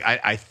interesting. Like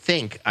I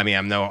think,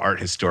 I'm no art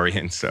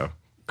historian, so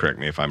correct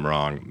me if I'm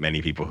wrong.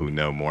 Many people who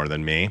know more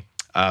than me.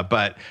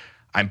 But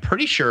I'm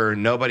pretty sure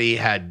nobody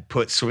had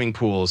put swimming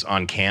pools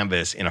on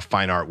canvas in a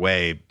fine art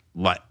way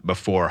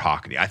before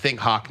Hockney. I think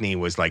Hockney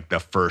was like the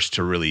first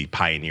to really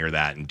pioneer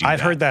that and do that.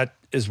 I've heard that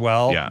as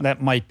well. Yeah.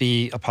 That might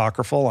be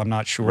apocryphal. I'm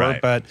not sure.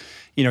 Right. But,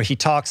 he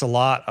talks a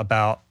lot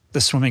about the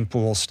swimming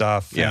pool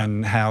stuff Yeah.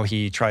 and how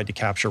he tried to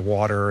capture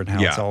water and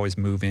how it's always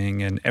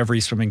moving. And every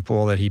swimming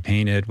pool that he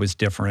painted was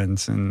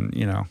different. And,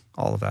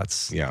 all of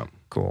that's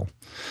cool.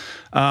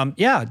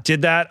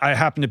 Did that. I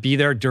happened to be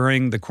there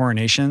during the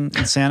coronation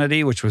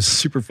insanity, which was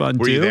super fun too.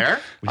 Were you there?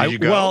 Did you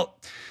go? Well,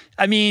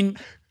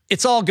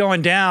 it's all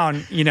going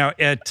down,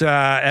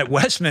 at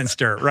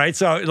Westminster, right?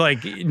 So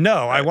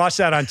no, I watched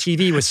that on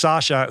TV with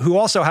Sasha, who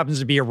also happens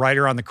to be a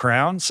writer on The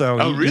Crown.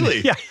 So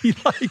really? Yeah.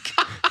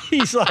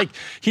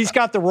 He's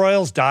got the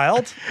royals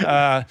dialed.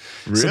 Really?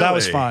 So that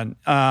was fun.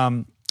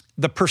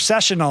 The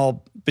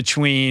processional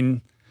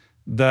between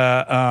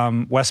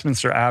the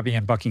Westminster Abbey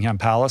and Buckingham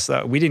Palace,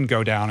 we didn't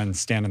go down and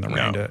stand in the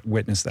rain to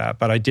witness that,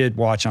 but I did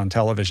watch on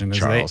television as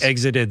Charles. they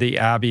exited the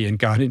Abbey and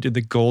got into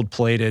the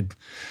gold-plated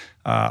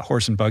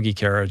horse and buggy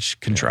carriage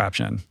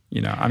contraption.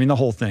 The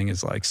whole thing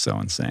is so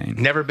insane.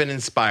 Never been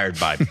inspired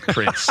by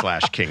Prince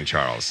 / King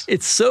Charles.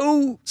 It's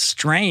so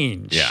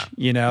strange. Yeah.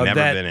 Never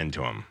been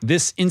into him.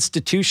 This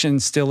institution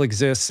still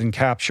exists and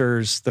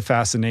captures the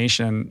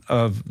fascination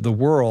of the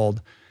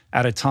world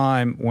at a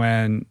time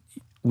when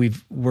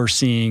we're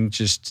seeing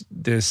just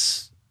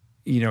this,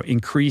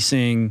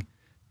 increasing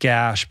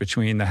gash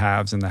between the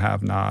haves and the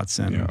have-nots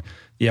and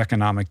the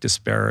economic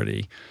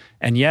disparity.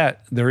 And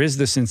yet there is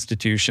this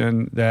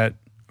institution that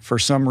for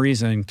some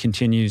reason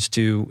continues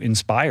to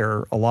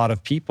inspire a lot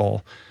of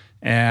people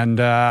and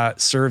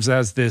serves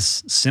as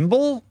this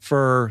symbol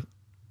for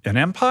an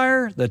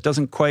empire that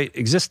doesn't quite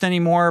exist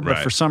anymore, but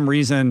for some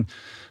reason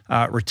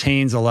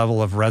retains a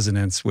level of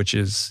resonance, which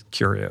is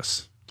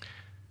curious.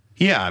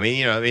 Yeah,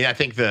 I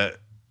think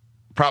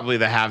probably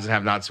the haves and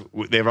have-nots,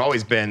 they've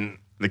always been,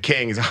 the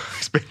King's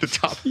always been the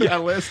top of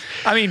that list.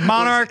 I mean,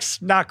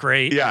 monarchs, not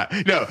great. Yeah,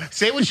 no,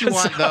 say what you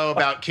want, though,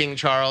 about King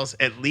Charles.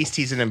 At least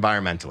he's an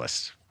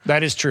environmentalist.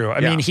 That is true.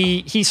 I mean,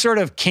 he sort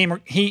of came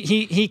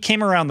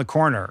around the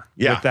corner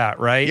with that,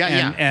 right?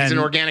 Yeah, and he's an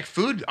organic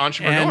food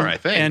entrepreneur, I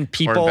think, and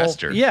people, or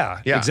investor.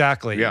 Yeah,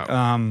 exactly.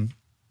 Yeah.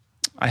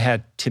 I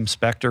had Tim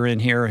Spector in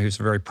here, who's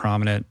a very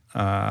prominent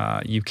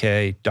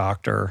UK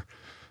doctor,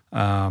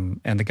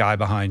 and the guy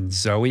behind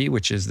Zoe,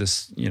 which is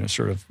this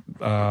sort of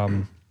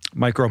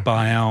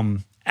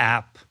microbiome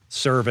app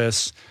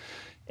service,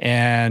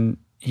 and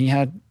he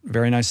had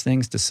very nice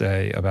things to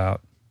say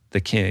about the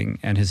King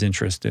and his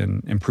interest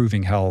in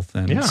improving health.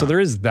 And so there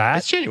is that.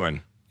 It's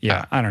genuine.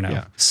 Yeah, I don't know.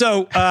 Yeah.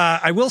 So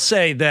I will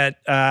say that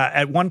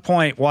at one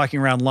point walking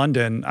around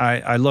London,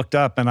 I looked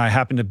up and I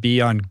happened to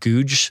be on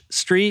Goodge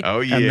Street. Oh,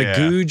 yeah. And the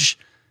Goodge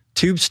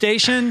tube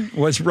station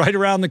was right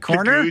around the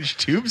corner. The Goodge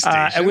tube station?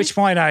 At which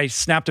point I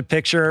snapped a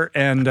picture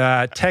and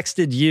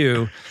texted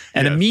you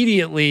and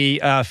immediately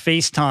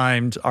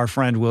FaceTimed our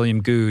friend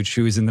William Goodge,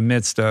 who is in the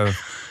midst of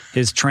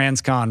his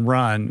Transcon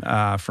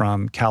run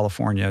from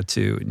California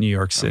to New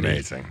York City.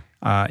 Amazing.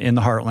 In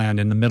the heartland,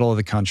 in the middle of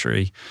the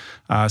country.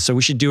 So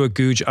we should do a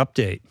Goodge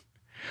update.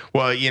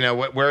 Well,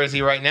 where is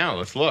he right now?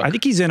 Let's look. I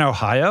think he's in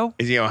Ohio.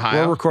 Is he in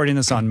Ohio? We're recording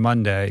this on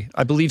Monday.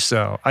 I believe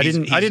so. I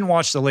didn't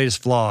watch the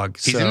latest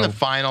vlog. He's in the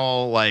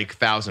final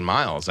 1,000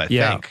 miles, I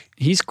think.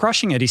 He's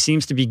crushing it. He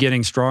seems to be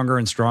getting stronger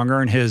and stronger,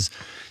 and his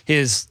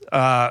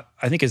I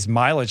think his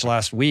mileage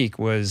last week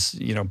was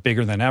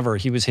bigger than ever.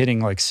 He was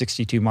hitting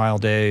 62-mile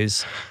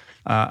days.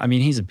 I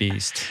mean, he's a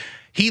beast.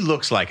 He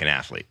looks like an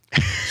athlete.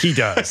 He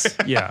does,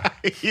 yeah.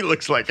 He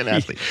looks like an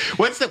athlete.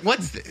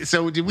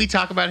 So did we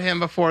talk about him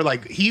before?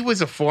 He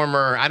was a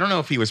former, I don't know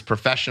if he was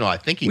professional. I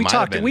think he might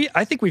have been.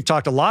 I think we've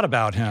talked a lot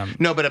about him.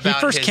 No, but he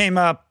first came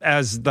up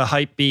as the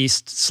hype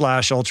beast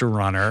 / ultra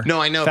runner.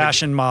 No, I know.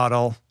 Fashion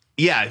model.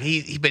 Yeah,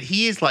 but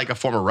he is like a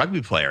former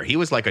rugby player. He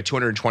was like a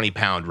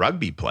 220-pound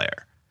rugby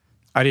player.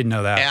 I didn't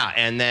know that. Yeah,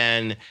 and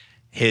then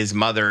his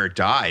mother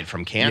died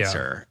from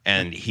cancer,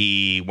 and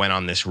he went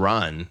on this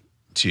run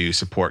to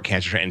support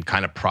cancer and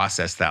kind of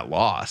process that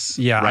loss.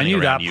 Yeah, I knew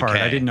that part.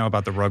 I didn't know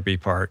about the rugby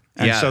part.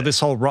 And so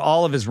this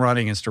all of his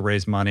running is to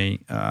raise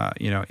money,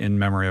 in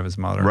memory of his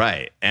mother.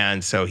 Right.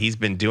 And so he's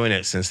been doing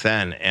it since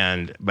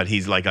then. But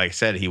he's like I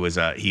said, he was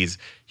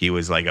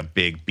like a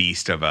big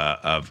beast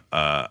of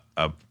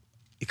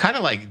kind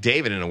of like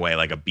David in a way,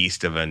 like a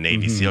beast of a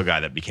Navy SEAL guy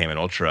that became an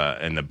ultra,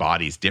 and the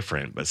body's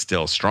different but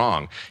still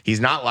strong.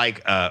 He's not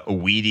like a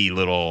weedy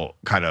little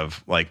kind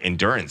of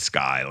endurance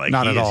guy.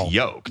 Not he at is all.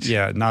 Yoked.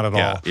 Yeah, not at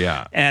all.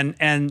 Yeah.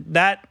 And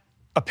that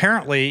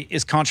apparently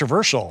is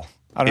controversial.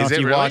 I don't know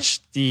if you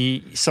watched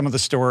some of the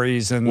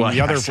stories and the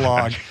other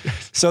vlog.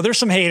 So there's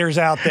some haters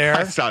out there.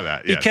 I saw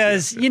that.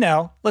 Yes,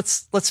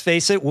 because, let's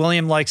face it,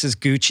 William likes his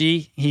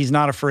Gucci. He's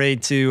not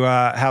afraid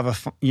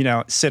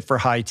to sit for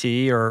high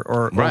tea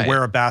or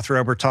wear a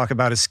bathrobe or talk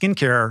about his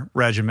skincare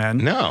regimen.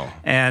 No.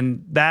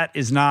 And that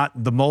is not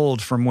the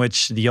mold from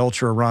which the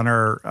ultra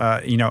runner,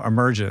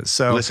 emerges.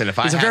 So listen,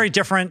 he's a very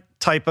different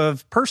type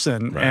of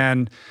person. Right.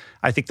 And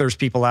I think there's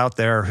people out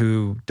there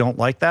who don't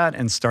like that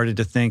and started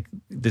to think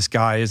this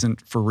guy isn't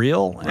for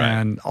real. Right.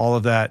 And all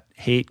of that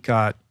hate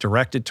got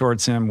directed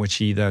towards him, which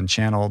he then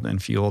channeled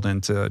and fueled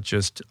into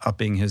just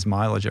upping his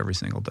mileage every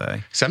single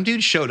day. Some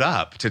dude showed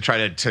up to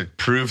try to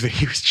prove that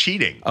he was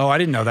cheating. Oh, I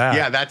didn't know that.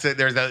 Yeah, that's it.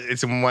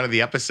 It's in one of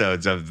the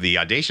episodes of the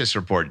Audacious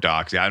Report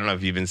docs. I don't know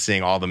if you've been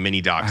seeing all the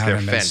mini docs. They're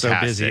fantastic. So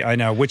busy. I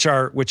know, which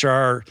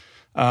are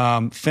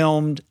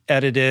filmed,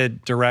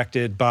 edited,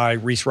 directed by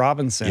Reese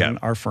Robinson,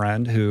 our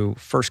friend, who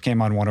first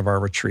came on one of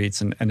our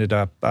retreats and ended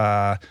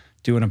up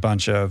doing a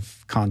bunch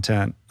of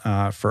content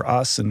for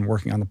us and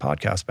working on the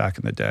podcast back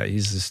in the day.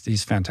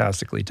 He's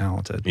fantastically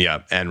talented.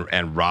 Yeah,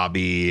 and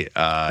Robbie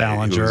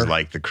Ballinger, who's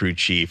like the crew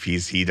chief.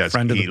 He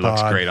Friend of the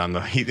looks pod. great on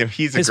the. He's a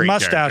his great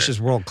mustache character. is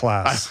world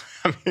class.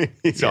 I mean,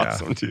 he's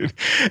awesome, dude.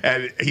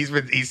 And he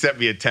sent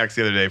me a text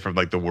the other day from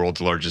the world's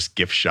largest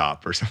gift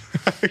shop or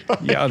something.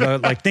 Yeah,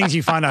 things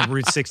you find on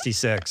Route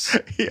 66.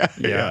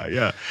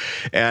 Yeah.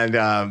 And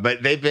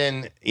but they've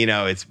been,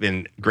 it's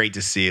been great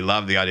to see.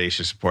 Love the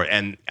Audacious Report,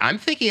 and I'm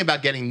thinking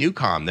about getting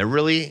Newcom.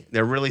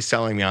 They're really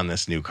selling me on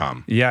this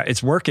Newcom. Yeah,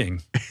 it's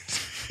working.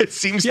 It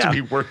seems to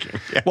be working.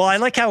 Yes. Well, I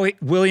like how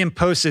William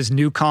posts his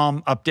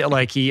Newcom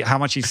update, how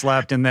much he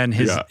slept, and then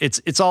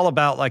it's all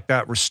about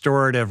that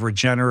restorative,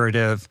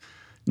 regenerative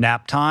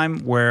nap time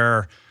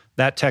where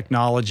that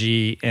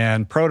technology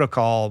and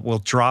protocol will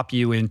drop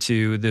you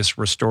into this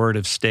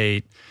restorative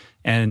state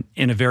and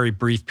in a very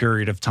brief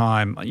period of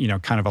time,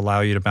 kind of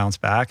allow you to bounce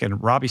back.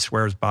 And Robbie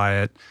swears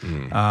by it.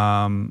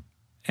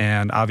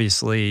 And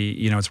obviously,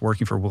 it's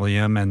working for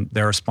William, and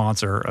they're a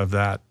sponsor of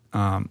that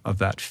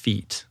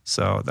feat.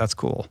 So that's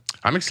cool.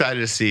 I'm excited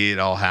to see it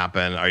all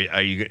happen.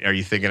 Are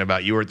you thinking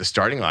about, you were at the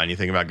starting line, you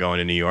thinking about going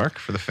to New York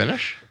for the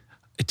finish?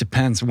 It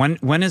depends.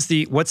 What's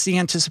the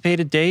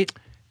anticipated date?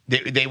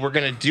 They were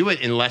going to do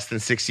it in less than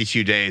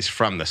 62 days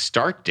from the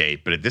start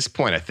date, but at this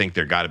point, I think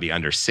they're got to be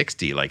under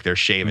 60. Like they're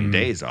shaving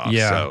days off.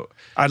 Yeah, So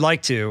I'd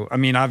like to. I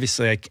mean,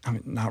 obviously,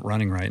 I'm not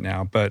running right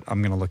now, but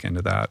I'm going to look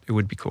into that. It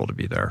would be cool to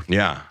be there.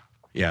 yeah,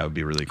 it would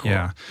be really cool.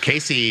 Yeah.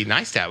 Casey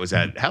Neistat was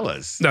at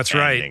Hella's. That's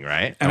ending, right.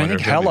 right? And I wonder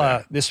think if he'll be Hella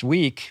there. this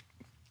week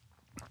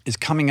is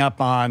coming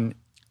up on.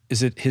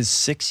 Is it his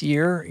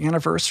 6-year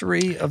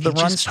anniversary of the He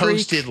run just streak?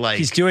 posted, like-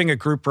 He's doing a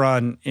group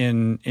run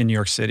in New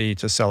York City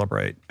to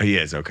celebrate. He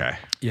is okay.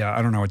 Yeah,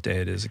 I don't know what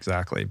day it is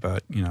exactly,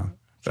 but that's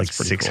Like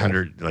pretty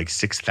 600, like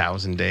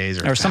 6,000 days,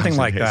 cool. Or something 1,000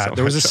 like days, that. something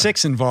There was a like that.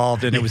 6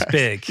 involved, and it was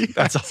big.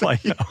 That's all I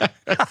know.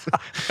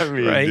 I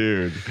mean, Right?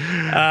 dude.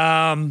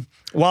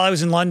 While I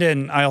was in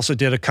London, I also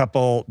did a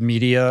couple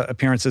media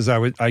appearances.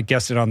 I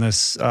guested on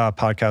this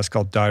podcast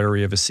called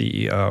Diary of a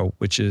CEO,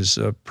 which is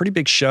a pretty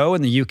big show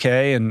in the UK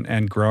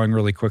and growing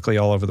really quickly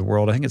all over the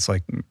world. I think it's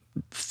like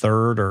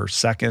third or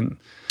second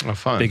Oh,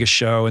 fun. biggest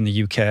show in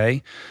the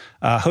UK.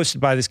 Hosted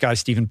by this guy,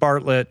 Stephen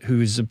Bartlett,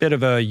 who's a bit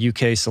of a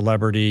UK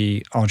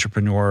celebrity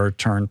entrepreneur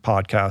turned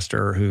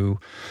podcaster who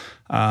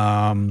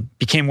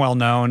became well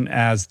known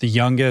as the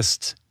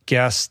youngest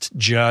guest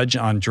judge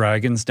on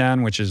Dragon's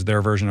Den, which is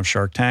their version of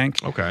Shark Tank.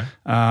 Okay.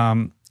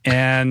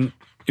 And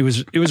it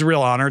was a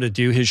real honor to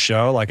do his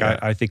show. Like Yeah.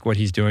 I think what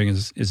he's doing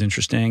is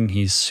interesting.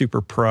 He's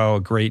super pro,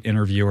 a great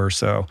interviewer.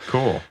 So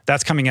Cool.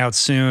 that's coming out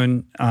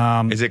soon.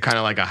 Is it kind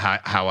of like a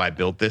how I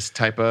built this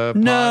type of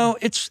pod? No,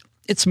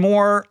 it's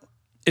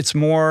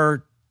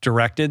more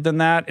directed than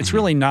that. It's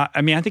really not.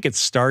 I mean, I think it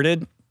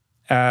started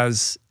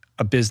as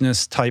a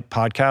business type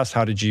podcast.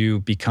 How did you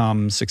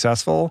become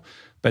successful?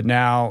 But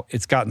now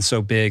it's gotten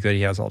so big that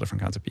he has all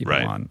different kinds of people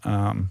Right.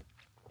 on.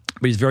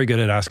 But he's very good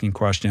at asking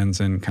questions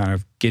and kind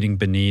of getting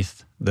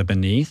beneath the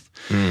beneath.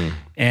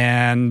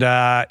 And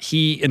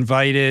he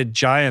invited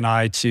Jai and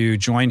I to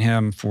join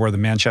him for the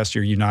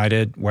Manchester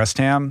United West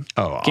Ham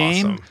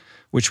game, awesome.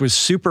 which was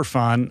super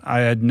fun. I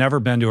had never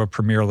been to a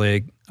Premier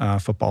League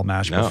football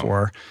match No.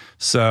 before.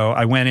 So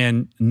I went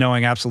in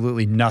knowing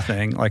absolutely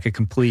nothing, like a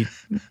complete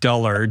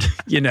dullard,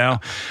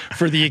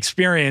 for the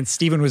experience.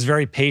 Stephen was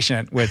very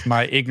patient with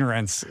my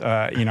ignorance,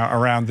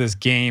 around this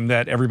game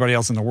that everybody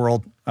else in the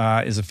world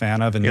is a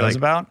fan of and knows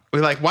about.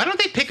 We're like, why don't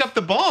they pick up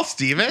the ball,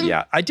 Steven?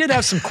 Yeah, I did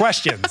have some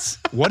questions.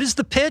 What is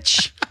the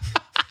pitch?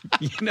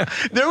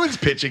 No one's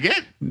pitching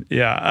it.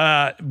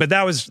 Yeah, but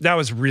that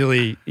was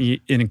really an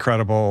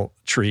incredible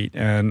treat,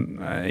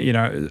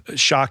 and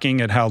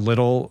shocking at how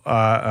little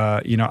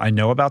I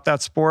know about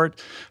that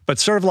sport. But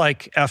sort of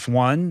like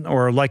F1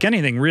 or like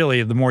anything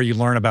really, the more you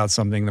learn about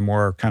something, the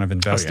more kind of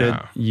invested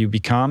you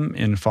become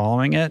in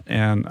following it.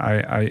 And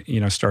I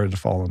started to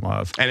fall in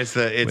love. And it's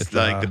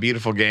the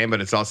beautiful game,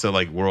 but it's also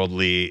like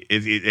worldly.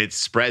 It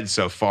spreads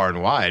so far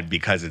and wide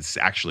because it's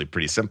actually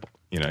pretty simple.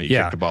 You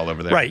kick the ball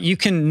over there. Right. You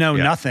can know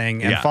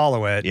nothing and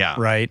follow it. Yeah.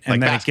 Right. And Like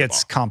then basketball. it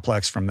gets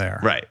complex from there.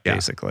 Right. Yeah.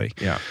 Basically.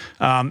 Yeah.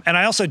 And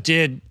I also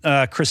did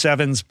Chris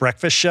Evans'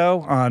 breakfast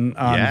show on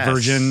Yes.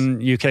 Virgin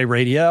UK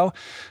Radio.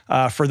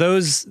 For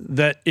those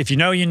that, if you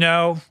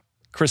know,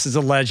 Chris is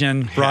a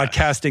legend,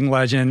 broadcasting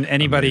legend.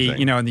 Anybody,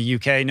 Amazing. in the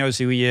UK knows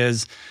who he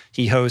is.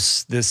 He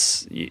hosts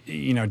this,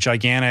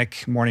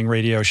 gigantic morning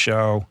radio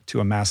show to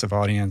a massive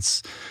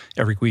audience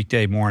every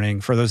weekday morning.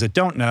 For those that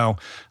don't know,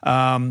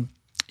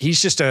 he's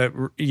just a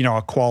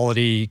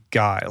quality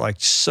guy, like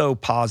so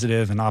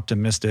positive and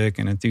optimistic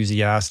and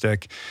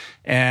enthusiastic,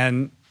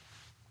 and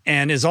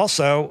is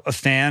also a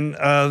fan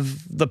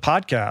of the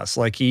podcast.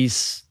 Like he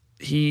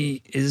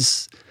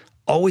is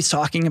always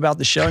talking about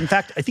the show. In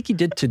fact, I think he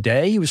did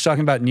today. He was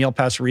talking about Neil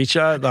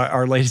Pasricha,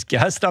 our latest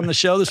guest on the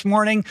show this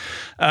morning,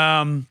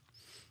 and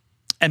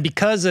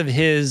because of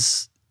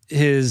his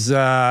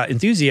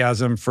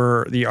enthusiasm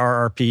for the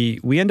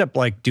RRP, we end up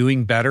like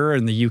doing better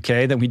in the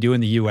UK than we do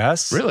in the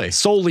US. Really?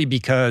 Solely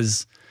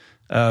because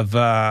of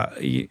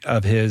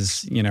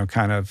his,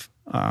 kind of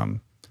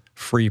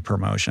free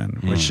promotion,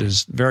 which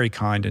is very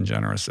kind and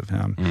generous of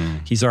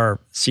him. He's our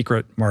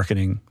secret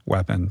marketing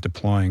weapon,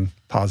 deploying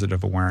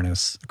positive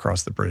awareness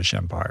across the British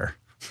Empire.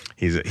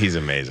 He's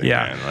amazing.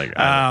 Yeah. Man.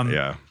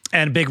 Like,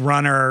 And a big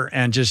runner,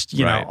 and just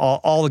Right.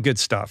 all the good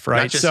stuff,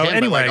 right? Not just so him,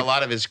 anyway, but like a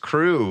lot of his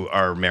crew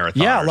are marathoners.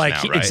 yeah, like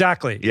now, right?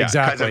 exactly, Yeah, 'cause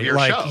exactly. of your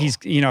Like show. he's,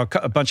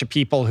 a bunch of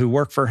people who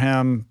work for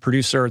him,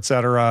 producer, et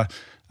cetera,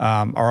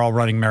 are all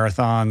running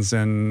marathons,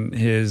 and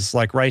his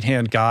like right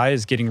hand guy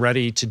is getting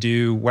ready to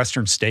do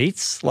Western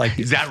States. Like,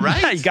 Is that right?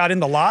 Yeah, he got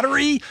in the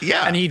lottery.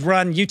 Yeah. and he'd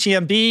run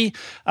UTMB.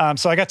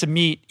 So I got to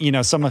meet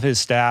some of his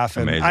staff,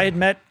 and Amazing. I had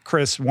met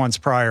Chris once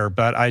prior,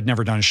 but I'd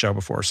never done a show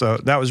before. So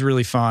that was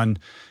really fun.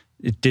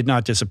 It did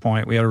not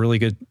disappoint. We had a really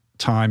good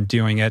time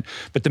doing it.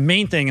 But the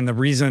main thing, and the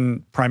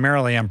reason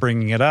primarily I'm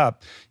bringing it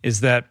up, is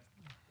that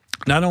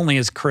not only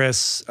is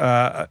Chris,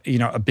 a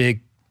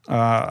big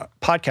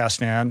podcast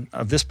fan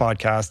of this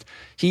podcast,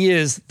 he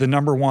is the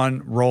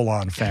 #1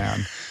 Roll-On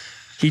fan.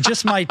 He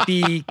just might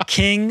be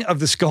king of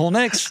the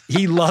Skolnicks.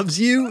 He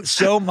loves you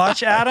so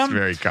much, Adam. That's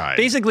very kind.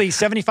 Basically,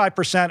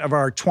 75% of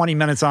our 20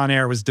 minutes on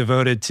air was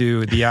devoted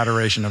to the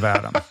adoration of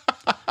Adam.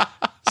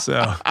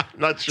 So I'm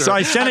not sure. So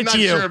I sent I'm it not to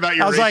you. Sure about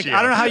your I was like, ratio.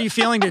 I don't know how you're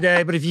feeling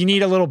today, but if you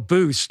need a little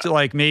boost,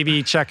 like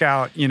maybe check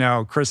out,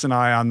 Chris and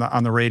I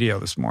on the radio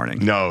this morning.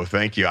 No,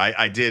 thank you.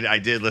 I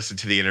did listen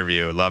to the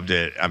interview. Loved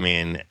it. I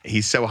mean,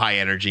 he's so high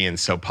energy and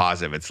so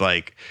positive. It's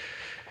like,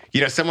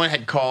 someone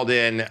had called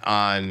in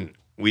on,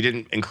 we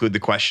didn't include the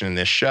question in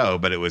this show,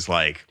 but it was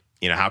like,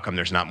 how come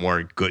there's not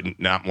more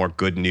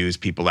good news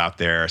people out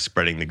there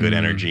spreading the good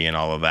energy and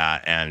all of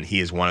that? And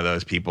he is one of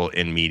those people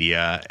in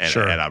media and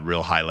Sure. at a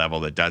real high level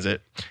that does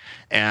it.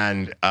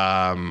 And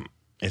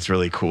it's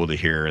really cool to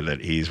hear that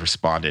he's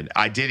responded.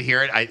 I did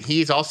hear it.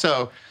 He's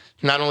also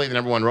not only the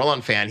 #1 Roll-On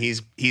fan,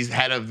 he's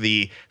head of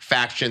the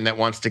faction that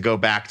wants to go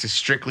back to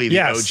strictly the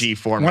OG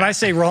format. When I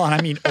say Roll-On,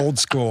 I mean old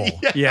school.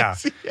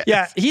 Yes.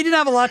 Yeah. He didn't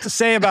have a lot to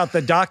say about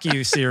the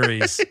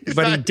docu-series,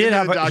 but he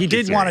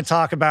did want to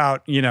talk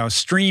about,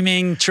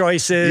 streaming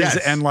choices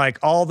and like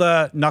all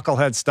the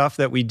knucklehead stuff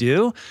that we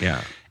do.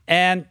 Yeah.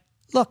 And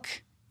look,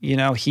 he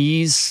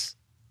knows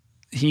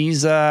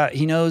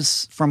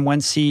from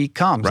whence he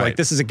comes. Right. Like,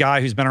 this is a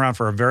guy who's been around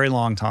for a very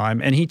long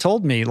time. And he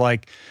told me,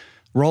 like,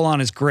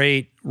 Roll-On is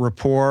great.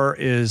 Rapport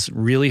is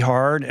really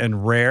hard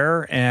and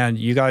rare, and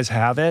you guys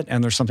have it.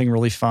 And there's something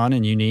really fun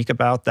and unique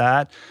about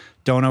that.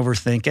 Don't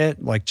overthink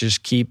it. Like,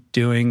 just keep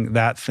doing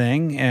that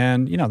thing.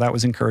 And, that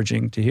was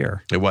encouraging to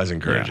hear. It was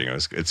encouraging. Yeah.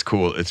 It's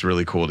cool. It's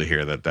really cool to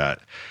hear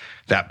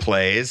that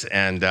plays.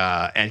 And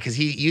because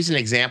he used an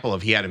example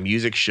of, he had a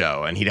music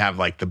show and he'd have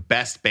like the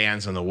best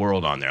bands in the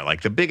world on there,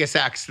 like the biggest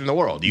acts in the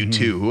world,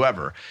 U2,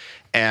 whoever.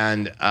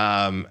 And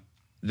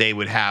they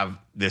would have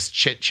this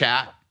chit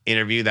chat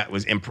interview that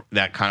was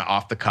that kind of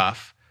off the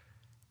cuff,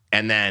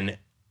 and then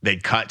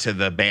they'd cut to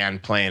the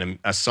band playing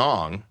a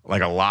song,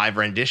 like a live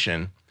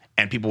rendition,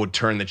 and people would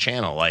turn the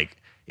channel. Like,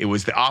 it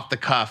was the off the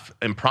cuff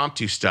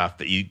impromptu stuff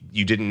that you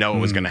didn't know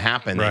was going to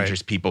happen. Right. And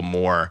just people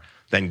more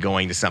than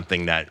going to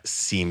something that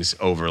seems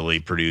overly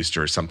produced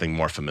or something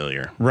more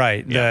familiar.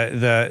 Right. Yeah.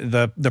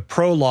 The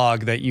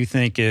prologue that you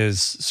think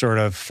is sort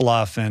of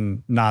fluff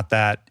and not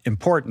that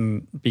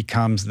important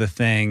becomes the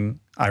thing,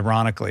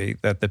 ironically,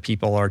 that the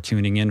people are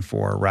tuning in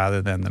for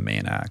rather than the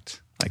main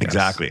act. I guess.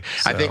 Exactly.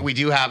 So, I think we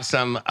do have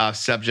some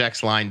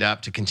subjects lined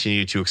up to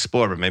continue to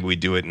explore, but maybe we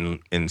do it in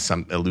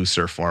a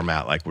looser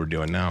format like we're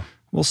doing now.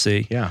 we'll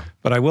see. Yeah.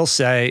 But I will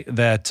say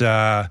that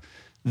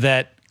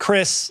that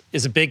Chris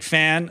is a big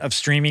fan of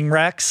Streaming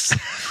Rex.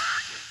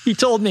 He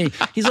told me,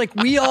 he's like,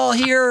 we all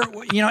here,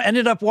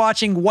 ended up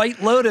watching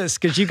White Lotus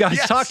because you guys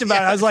talked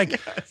about it. I was like,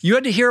 you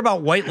had to hear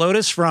about White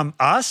Lotus from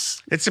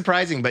us? It's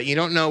surprising, but you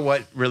don't know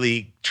what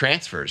really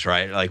transfers,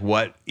 right? Like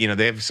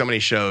they have so many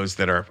shows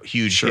that are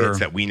huge hits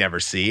that we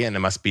never see, and it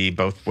must be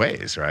both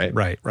ways, right?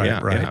 Right.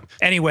 Yeah.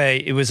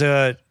 Anyway, it was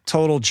a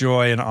total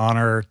joy and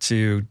honor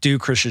to do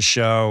Chris's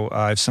show.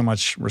 I have so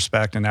much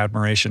respect and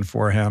admiration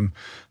for him.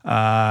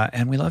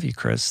 And we love you,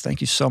 Chris.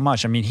 Thank you so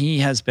much. I mean, he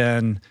has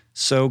been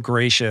so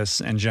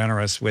gracious and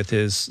generous with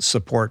his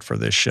support for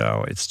this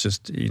show. It's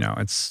just,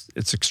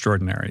 it's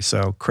extraordinary.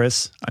 So,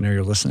 Chris, I know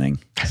you're listening.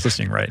 He's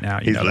listening right now.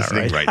 He's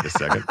listening right this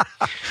second.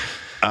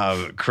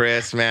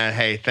 Chris, man,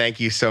 hey, thank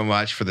you so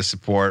much for the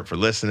support, for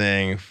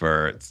listening,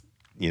 for,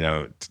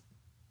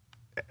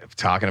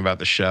 talking about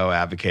the show,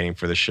 advocating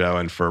for the show,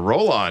 and for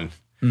Roll-On.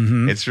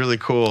 Mm-hmm. It's really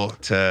cool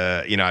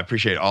to, I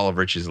appreciate all of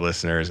Rich's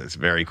listeners. It's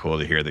very cool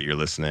to hear that you're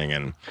listening,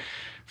 and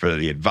for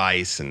the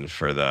advice and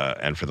for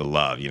the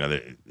love,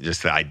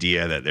 just the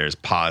idea that there's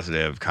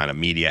positive kind of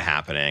media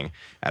happening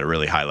at a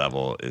really high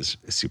level is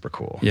super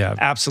cool. Yeah,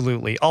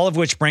 absolutely. All of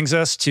which brings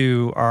us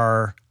to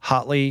our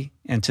hotly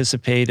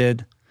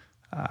anticipated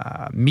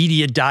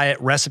media diet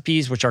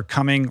recipes, which are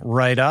coming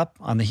right up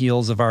on the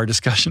heels of our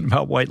discussion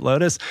about White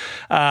Lotus.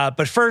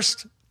 But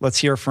first, let's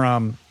hear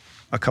from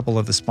a couple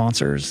of the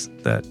sponsors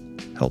that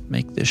help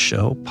make this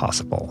show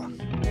possible.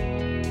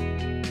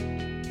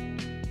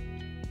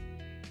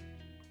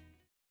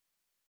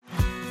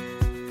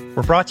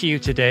 We're brought to you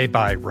today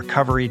by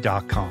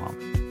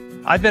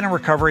Recovery.com. I've been in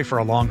recovery for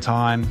a long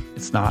time.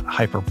 It's not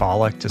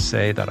hyperbolic to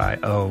say that I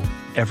owe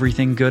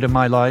everything good in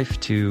my life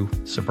to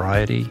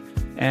sobriety.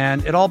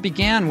 And it all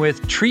began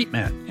with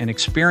treatment, an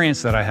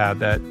experience that I had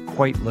that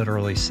quite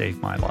literally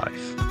saved my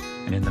life.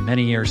 And in the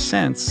many years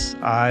since,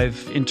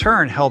 I've in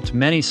turn helped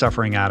many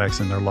suffering addicts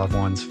and their loved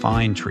ones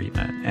find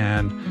treatment.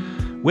 And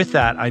with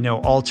that, I know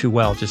all too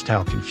well just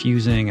how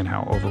confusing and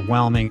how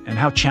overwhelming and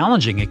how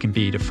challenging it can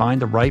be to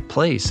find the right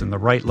place and the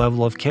right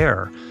level of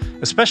care,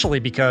 especially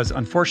because,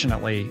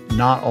 unfortunately,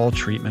 not all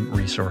treatment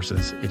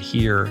resources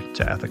adhere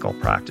to ethical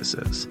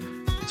practices.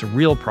 It's a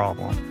real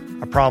problem,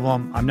 a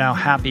problem I'm now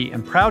happy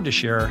and proud to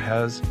share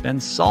has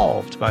been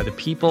solved by the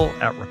people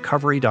at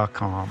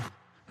Recovery.com,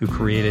 who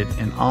created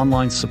an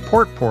online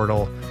support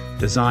portal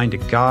designed to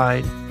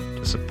guide,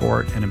 to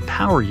support, and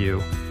empower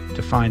you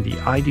to find the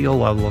ideal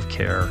level of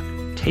care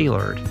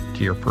tailored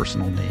to your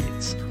personal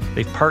needs.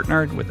 They've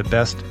partnered with the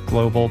best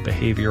global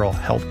behavioral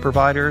health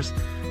providers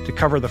to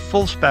cover the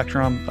full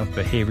spectrum of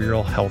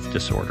behavioral health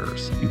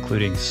disorders,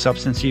 including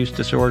substance use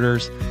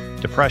disorders,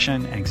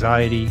 depression,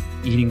 anxiety,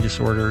 eating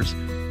disorders,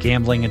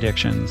 gambling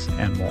addictions,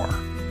 and more.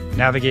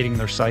 Navigating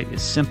their site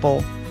is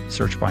simple,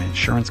 Search by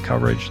insurance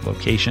coverage,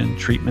 location,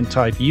 treatment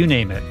type, you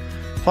name it.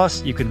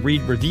 Plus, you can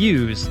read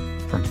reviews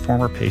from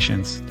former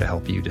patients to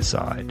help you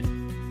decide.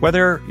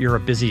 Whether you're a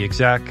busy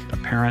exec, a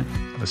parent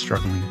of a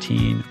struggling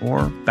teen,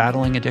 or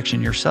battling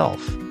addiction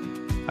yourself,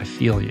 I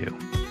feel you.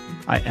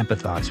 I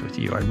empathize with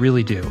you. I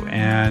really do.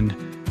 And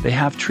they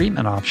have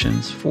treatment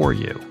options for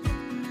you.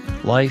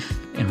 Life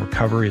in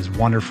recovery is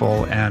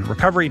wonderful, and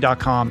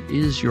Recovery.com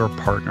is your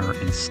partner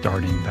in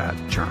starting that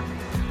journey.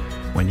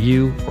 When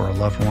you or a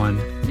loved one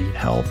need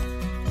help,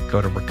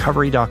 go to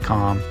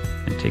Recovery.com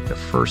and take the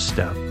first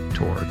step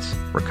towards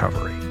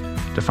recovery.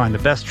 To find the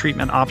best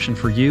treatment option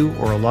for you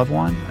or a loved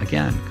one,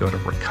 again, go to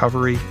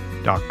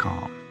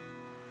Recovery.com.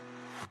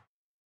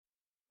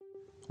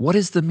 What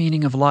is the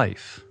meaning of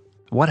life?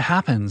 What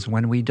happens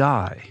when we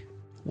die?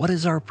 What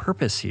is our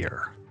purpose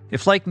here?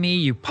 If, like me,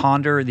 you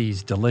ponder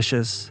these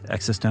delicious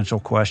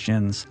existential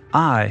questions,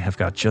 I have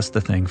got just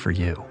the thing for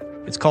you.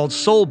 It's called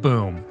Soul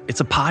Boom.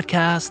 It's a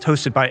podcast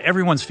hosted by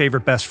everyone's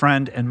favorite best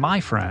friend and my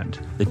friend,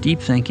 the deep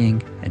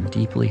thinking and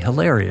deeply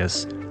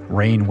hilarious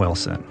Rainn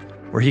Wilson,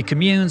 where he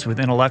communes with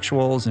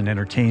intellectuals and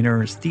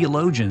entertainers,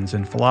 theologians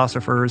and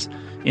philosophers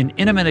in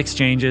intimate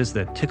exchanges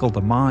that tickle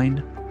the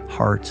mind,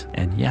 heart,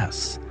 and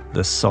yes,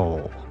 the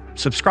soul.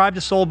 Subscribe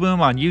to Soul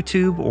Boom on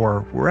YouTube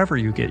or wherever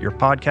you get your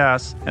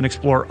podcasts, and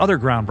explore other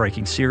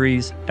groundbreaking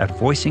series at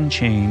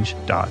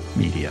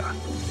voicingchange.media.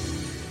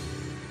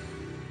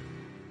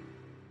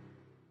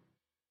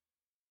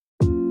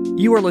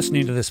 You are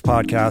listening to this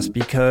podcast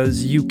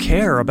because you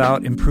care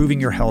about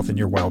improving your health and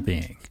your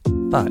well-being.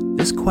 But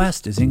this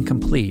quest is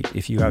incomplete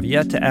if you have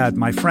yet to add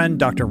my friend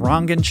Dr.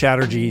 Rangan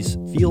Chatterjee's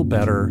Feel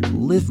Better,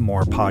 Live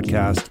More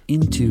podcast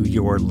into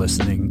your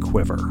listening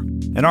quiver.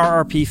 An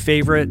RRP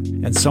favorite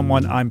and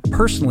someone I'm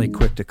personally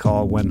quick to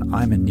call when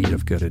I'm in need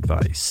of good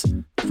advice.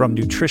 From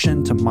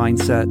nutrition to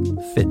mindset,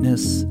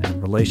 fitness,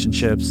 and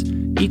relationships,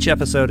 each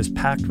episode is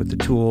packed with the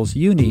tools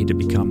you need to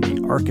become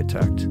the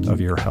architect of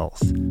your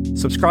health.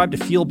 Subscribe to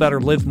Feel Better,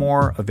 Live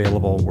More,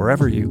 available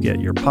wherever you get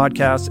your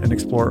podcasts, and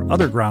explore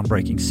other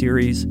groundbreaking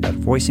series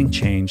at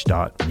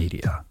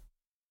voicingchange.media.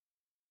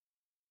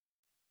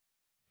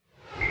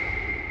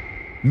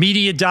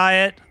 Media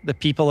diet, the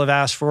people have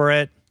asked for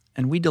it,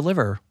 and we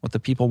deliver what the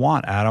people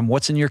want. Adam,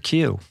 what's in your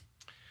queue?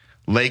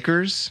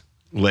 Lakers,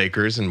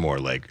 and more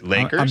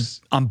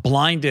Lakers. I'm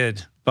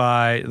blinded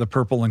by the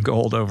purple and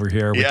gold over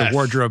here with the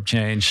wardrobe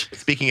change.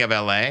 Speaking of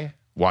LA,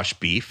 wash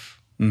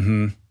beef.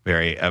 Mm-hmm.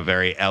 A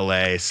very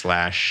LA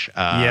slash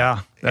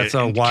that's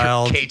a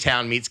wild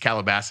K-Town meets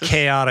Calabasas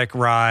chaotic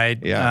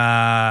ride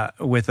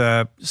with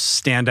a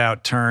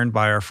standout turn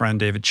by our friend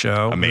David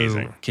Cho,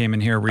 who came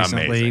in here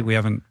recently. Amazing. We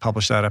haven't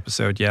published that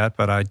episode yet,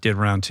 but I did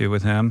round 2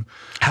 with him.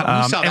 Who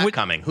saw that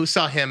coming? Who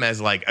saw him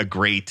as like a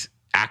great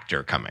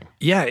actor coming?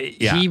 Yeah,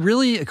 he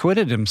really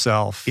acquitted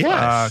himself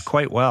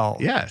quite well.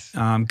 Yes.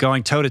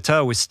 Going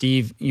toe-to-toe with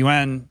Steve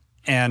Yuen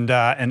and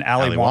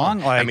Ali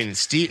Wong. I mean,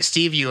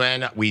 Steve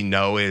Yuen, we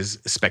know, is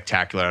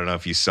spectacular. I don't know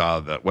if you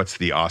saw what's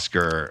the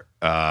Oscar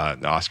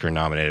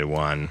nominated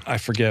one. I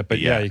forget, but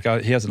he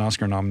has an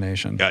Oscar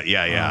nomination.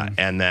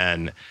 And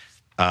then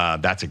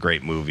that's a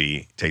great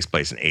movie. Takes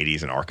place in the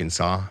 80s in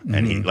Arkansas,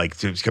 and he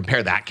to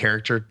compare that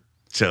character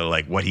to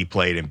like what he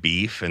played in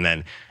Beef, and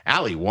then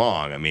Ali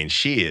Wong. I mean,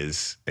 she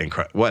is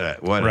what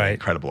an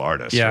incredible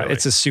artist. Yeah, really.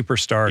 It's a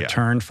superstar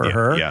turn for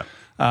her. Yeah,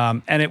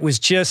 and it was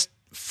just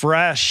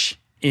fresh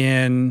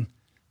in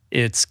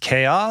its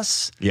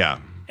chaos. Yeah.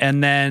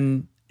 And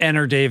then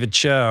enter David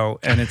Cho,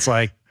 and it's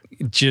like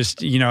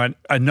just, a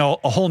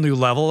whole new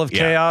level of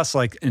chaos,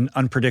 like in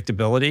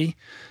unpredictability.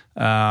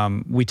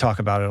 We talk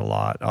about it a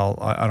lot.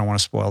 I don't want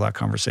to spoil that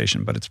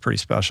conversation, but it's pretty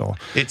special.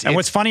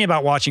 What's funny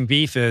about watching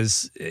Beef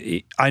is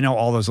I know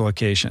all those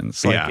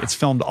locations. Like it's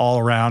filmed all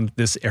around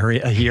this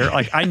area here.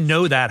 Like I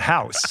know that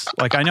house.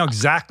 Like I know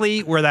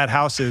exactly where that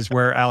house is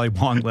where Ali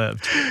Wong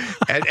lived.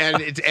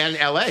 and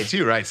LA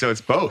too, right? So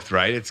it's both,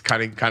 right? It's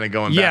kind of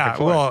going back and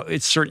forth. Well,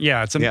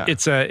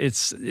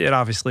 it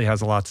obviously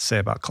has a lot to say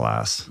about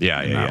class in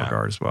that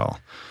regard as well.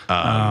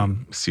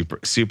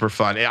 Super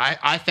fun.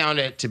 I found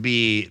it to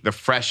be the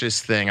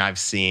freshest thing I've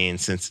seen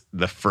since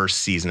the first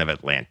season of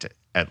Atlanta.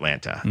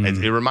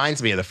 It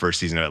reminds me of the first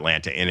season of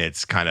Atlanta in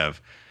its kind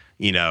of,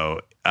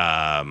 not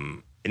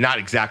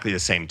exactly the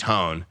same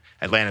tone.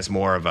 Atlanta's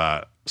more of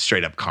a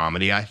straight up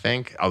comedy, I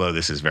think, although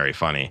this is very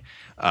funny.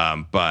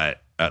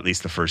 But at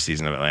least the first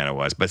season of Atlanta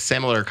was. But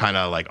similar kind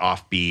of like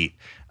offbeat,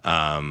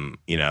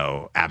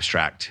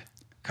 abstract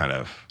kind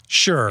of.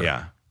 Sure.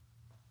 Yeah.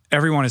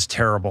 Everyone is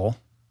terrible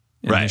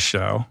in this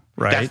show.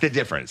 Right. That's the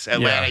difference.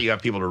 Atlanta, you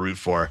have people to root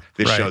for.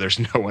 This show, there's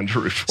no one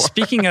to root for.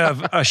 Speaking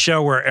of a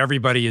show where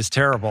everybody is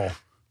terrible.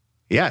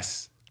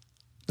 Yes.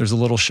 There's a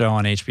little show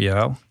on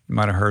HBO. You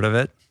might have heard of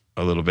it.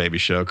 A little baby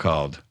show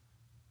called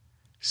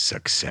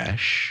Succession.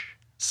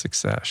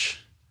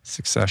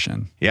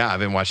 Yeah, I've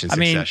been watching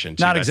Succession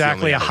too. Not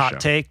exactly a hot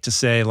take to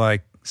say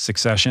like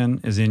Succession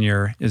is in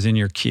your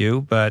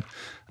queue, but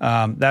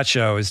That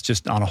show is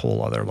just on a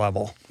whole other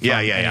level. From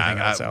anything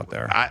else out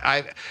there.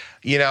 I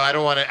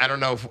don't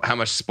know how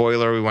much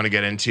spoiler we want to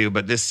get into,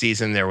 but this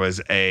season there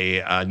was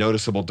a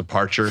noticeable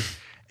departure,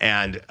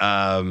 and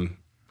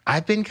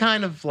I've been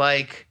kind of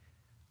like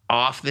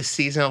off this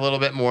season a little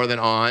bit more than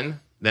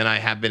I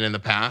have been in the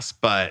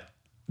past, but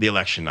the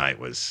election night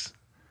was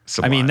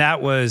sublime. I mean,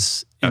 that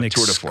was an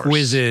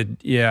exquisite,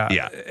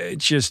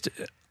 just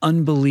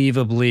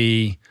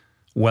unbelievably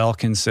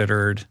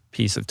well-considered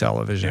piece of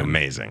television.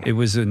 Amazing. It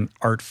was an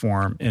art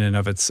form in and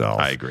of itself.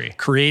 I agree.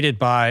 Created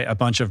by a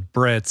bunch of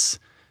Brits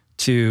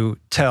to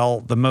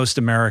tell the most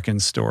American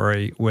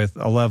story with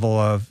a level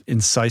of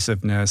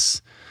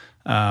incisiveness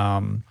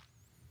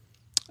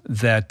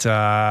that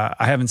I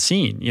haven't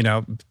seen. You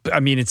know, I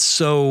mean, it's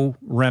so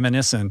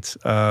reminiscent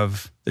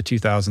of the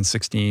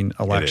 2016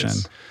 election,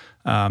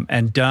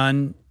 and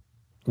done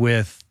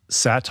with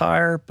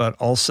satire, but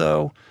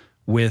also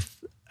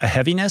with a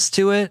heaviness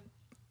to it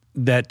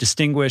that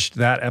distinguished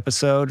that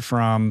episode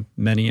from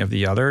many of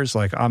the others.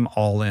 Like, I'm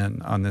all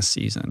in on this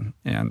season,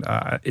 and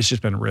it's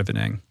just been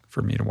riveting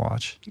for me to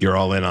watch. You're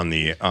all in on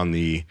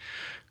the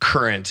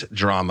current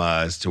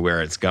drama as to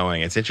where it's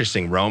going. It's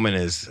interesting. Roman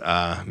is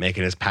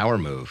making his power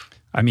move.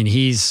 I mean,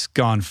 he's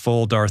gone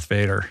full Darth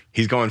Vader.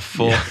 He's going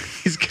full. Yeah.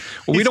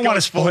 We don't want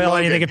to spoil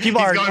anything. If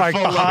people are like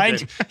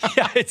behind,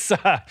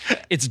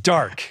 it's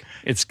dark.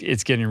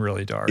 It's getting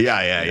really dark.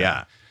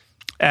 Yeah.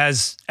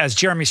 As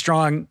Jeremy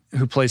Strong,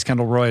 who plays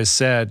Kendall Roy, has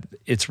said,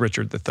 it's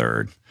Richard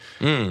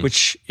III,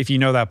 which, if you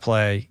know that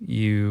play,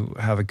 you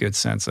have a good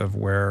sense of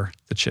where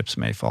the chips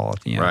may fall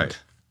at the end. Right.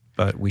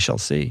 But we shall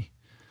see.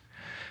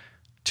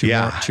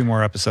 Two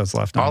more episodes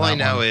left. All I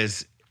know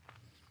is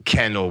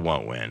Kendall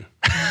won't win.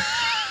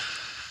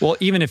 Well,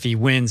 even if he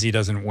wins, he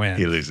doesn't win.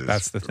 He loses.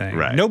 That's the thing.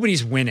 Right.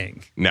 Nobody's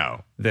winning.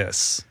 No.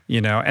 This,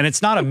 and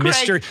it's not a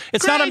mystery.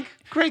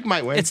 Greg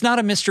might win. It's not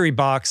a mystery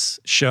box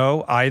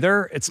show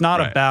either. It's not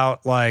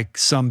about like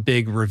some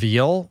big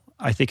reveal.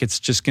 I think it's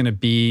just going to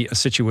be a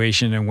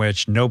situation in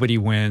which nobody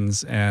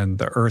wins and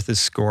the earth is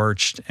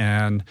scorched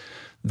and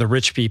the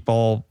rich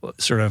people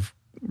sort of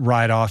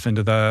ride off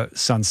into the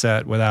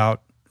sunset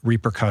without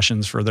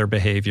repercussions for their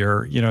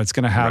behavior. It's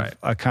going to have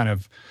a kind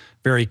of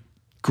very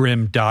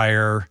grim,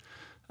 dire,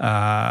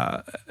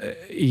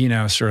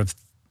 sort of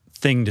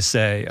thing to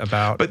say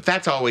about. But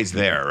that's always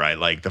there, right?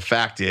 Like, the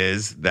fact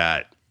is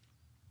that's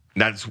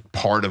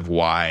part of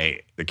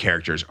why the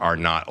characters are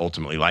not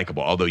ultimately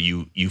likable. Although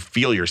you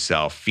feel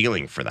yourself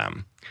feeling for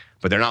them,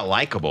 but they're not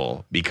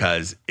likable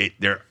because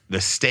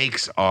the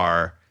stakes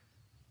are,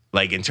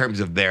 like, in terms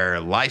of their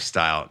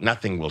lifestyle,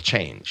 nothing will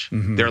change.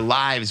 Mm-hmm. Their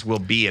lives will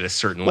be at a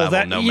certain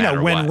level, no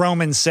matter what. When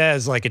Roman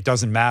says, like, it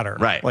doesn't matter.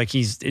 Right.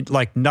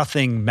 Like,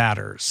 nothing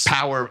matters.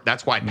 Power,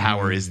 that's why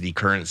power is the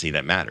currency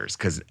that matters,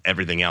 because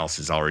everything else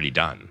is already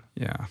done.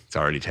 Yeah. It's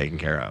already taken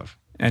care of.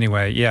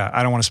 Anyway,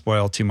 I don't want to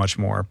spoil too much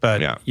more,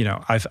 but,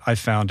 I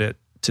found it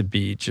to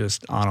be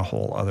just on a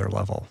whole other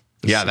level.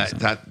 Yeah,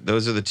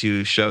 those are the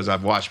two shows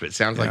I've watched, but it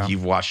sounds like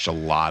you've watched a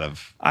lot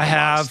of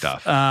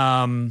stuff.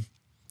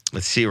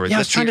 Let's see. I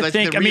was trying to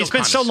think. I mean, it's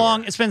been so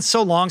long. It's been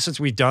so long since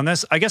we've done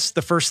this. I guess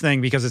the first thing,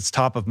 because it's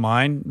top of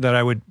mind, that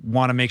I would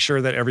want to make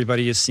sure that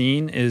everybody has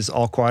seen is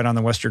All Quiet on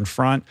the Western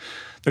Front.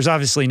 There's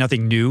obviously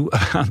nothing new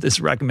about this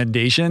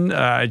recommendation.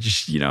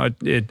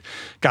 It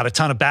got a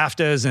ton of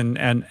BAFTAs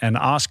and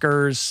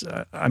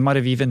Oscars. I might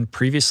have even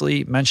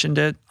previously mentioned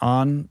it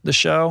on the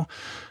show.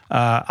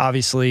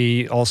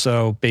 Obviously,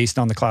 also based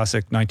on the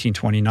classic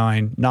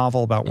 1929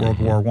 novel about World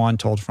War I,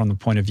 told from the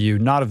point of view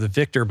not of the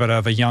victor, but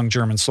of a young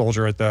German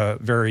soldier at the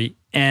very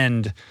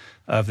end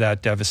of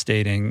that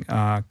devastating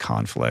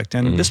conflict.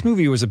 And this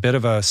movie was a bit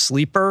of a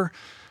sleeper.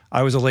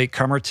 I was a late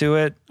comer to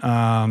it,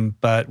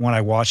 but when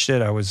I watched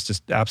it, I was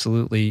just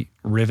absolutely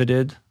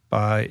riveted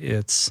by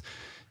its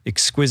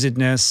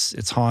exquisiteness.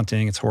 It's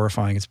haunting, it's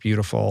horrifying, it's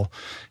beautiful.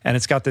 And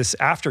it's got this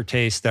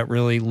aftertaste that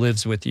really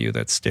lives with you,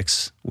 that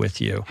sticks with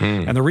you.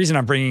 And the reason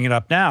I'm bringing it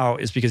up now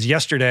is because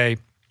yesterday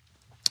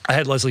I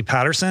had Leslie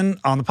Patterson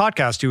on the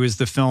podcast, who is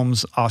the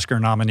film's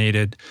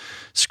Oscar-nominated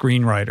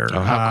screenwriter,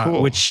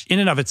 cool. Which in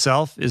and of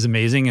itself is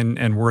amazing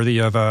and worthy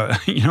of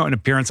an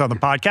appearance on the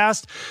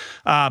podcast.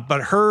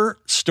 But her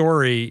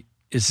story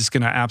is just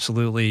going to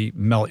absolutely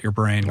melt your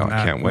brain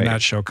when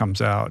that show comes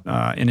out.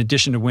 In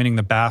addition to winning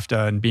the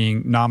BAFTA and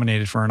being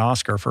nominated for an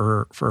Oscar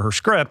for her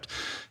script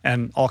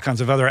and all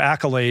kinds of other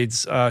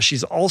accolades,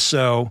 she's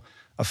also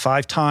a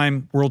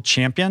 5-time world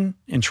champion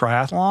in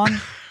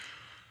triathlon.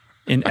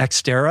 In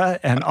Xterra,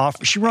 and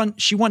she won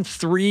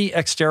 3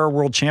 Xterra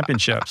World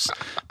Championships,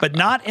 but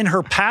not in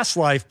her past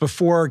life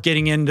before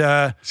getting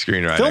into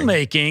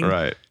filmmaking.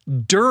 Right.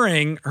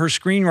 During her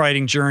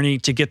screenwriting journey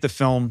to get the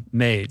film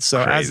made.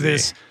 So Crazy. As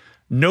this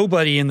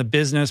nobody in the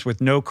business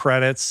with no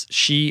credits,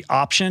 she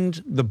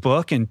optioned the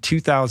book in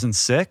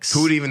 2006.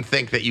 Who would even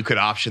think that you could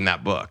option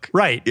that book?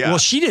 Right. Yeah. Well,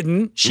 she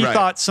didn't. She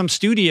thought some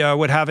studio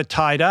would have it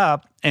tied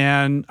up,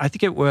 and I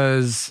think it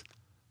was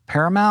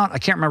Paramount. I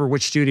can't remember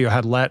which studio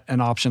had let an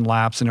option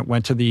lapse, and it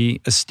went to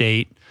the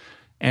estate,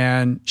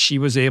 and she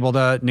was able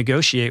to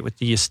negotiate with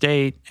the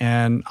estate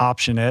and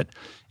option it.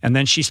 And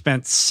then she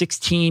spent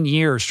 16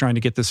 years trying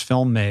to get this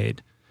film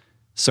made.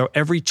 So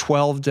every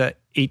 12 to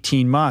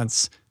 18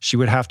 months, she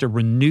would have to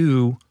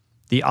renew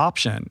the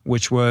option,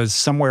 which was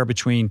somewhere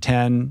between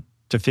 10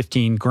 to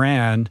 15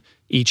 grand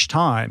each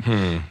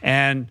time.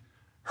 And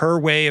her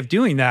way of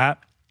doing that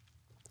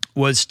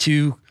was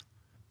to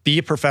be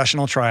a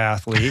professional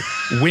triathlete,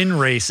 win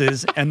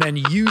races, and then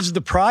use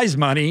the prize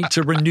money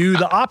to renew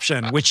the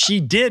option, which she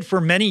did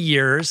for many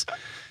years.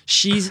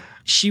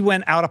 She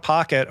went out of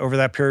pocket over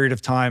that period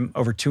of time,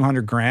 over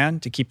 200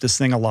 grand to keep this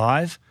thing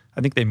alive.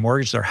 I think they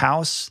mortgaged their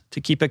house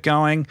to keep it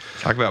going.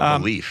 Talk about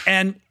belief.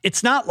 And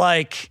it's not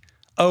like,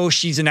 oh,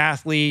 she's an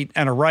athlete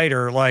and a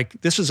writer.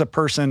 Like, this was a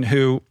person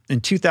who,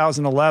 in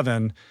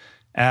 2011,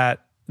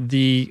 at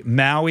the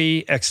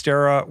Maui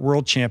Xterra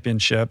World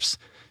Championships,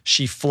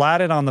 she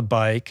flatted on the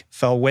bike,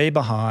 fell way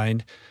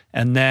behind,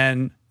 and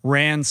then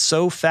ran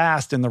so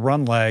fast in the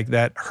run leg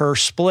that her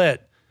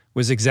split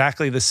was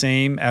exactly the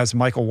same as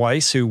Michael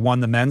Weiss, who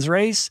won the men's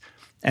race,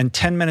 and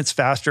 10 minutes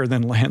faster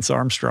than Lance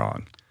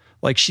Armstrong.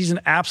 Like, she's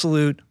an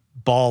absolute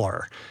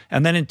baller.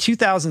 And then in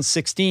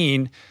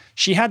 2016,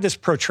 she had this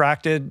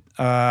protracted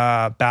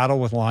battle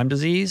with Lyme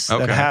disease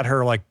that had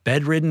her like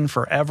bedridden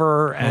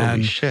forever. And,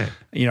 holy shit.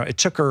 You know, it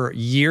took her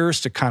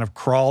years to kind of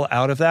crawl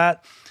out of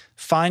that.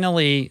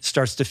 Finally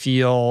starts to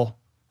feel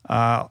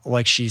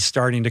like she's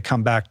starting to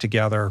come back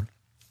together.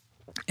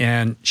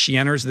 And she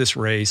enters this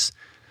race,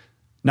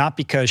 not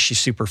because she's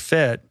super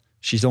fit,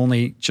 she's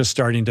only just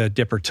starting to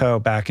dip her toe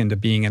back into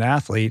being an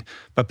athlete,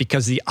 but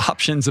because the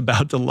option's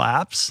about to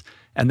lapse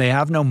and they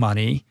have no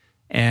money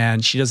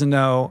and she doesn't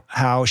know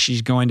how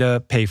she's going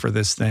to pay for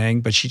this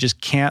thing, but she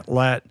just can't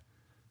let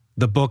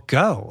the book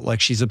go.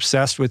 Like, she's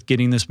obsessed with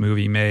getting this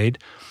movie made.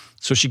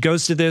 So she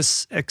goes to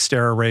this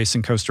Xterra race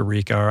in Costa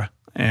Rica.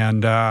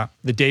 And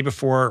the day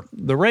before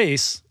the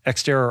race,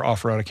 Xterra or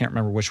off-road, I can't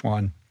remember which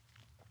one,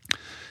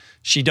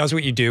 she does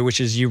what you do, which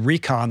is you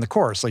recon the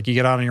course. Like, you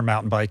get out on your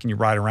mountain bike and you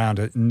ride around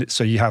it, and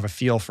so you have a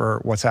feel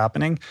for what's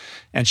happening.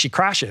 And she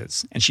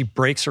crashes, and she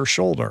breaks her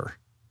shoulder.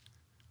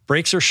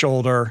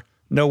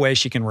 No way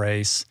she can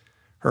race.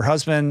 Her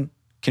husband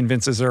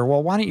convinces her,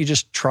 well, why don't you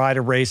just try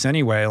to race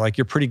anyway? Like,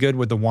 you're pretty good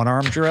with the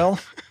one-arm drill.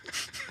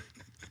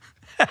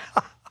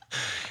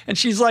 And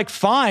she's like,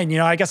 fine,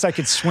 I guess I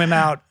could swim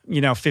out,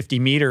 50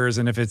 meters.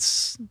 And if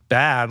it's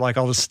bad, like,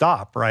 I'll just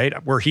stop, right?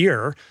 We're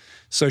here.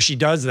 So she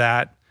does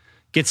that,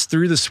 gets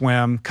through the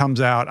swim, comes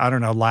out,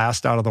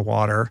 last out of the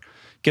water,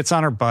 gets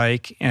on her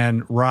bike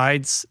and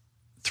rides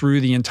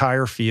through the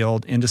entire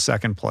field into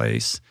second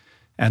place,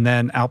 and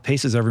then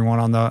outpaces everyone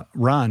on the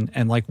run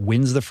and like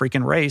wins the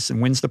freaking race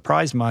and wins the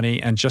prize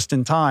money. And just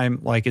in time,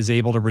 like, is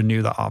able to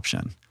renew the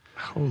option.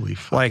 Holy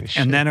fucking shit.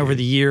 And then over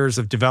the years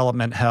of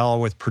development hell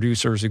with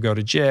producers who go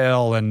to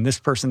jail and this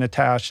person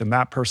attached and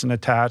that person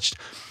attached,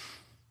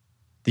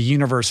 the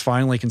universe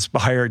finally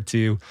conspired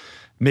to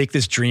make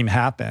this dream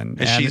happen.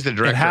 And she's the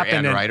director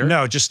and writer?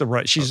 No, just the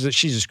right. She's a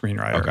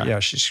screenwriter. Okay. Yeah,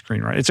 she's a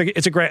screenwriter.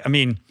 It's a great,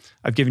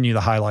 I've given you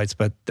the highlights,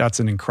 but that's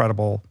an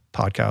incredible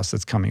podcast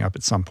that's coming up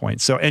at some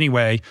point. So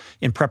anyway,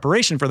 in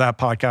preparation for that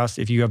podcast,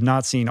 if you have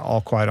not seen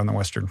All Quiet on the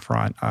Western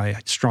Front, I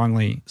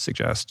strongly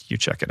suggest you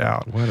check it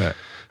out.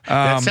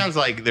 That sounds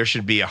like there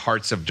should be a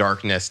Hearts of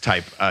Darkness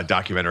type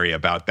documentary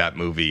about that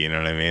movie. You know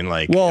what I mean?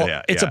 Like,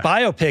 it's a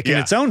biopic in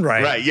its own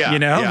right. Right.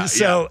 Yeah.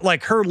 So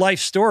like, her life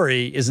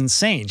story is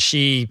insane.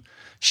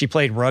 She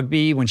played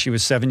rugby when she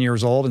was 7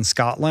 years old in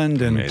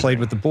Scotland and played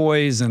with the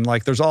boys. And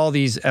like, there's all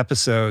these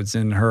episodes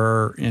in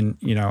her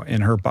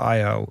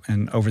bio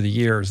and over the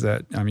years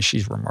that,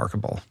 she's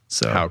remarkable.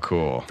 So how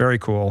cool. Very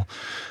cool.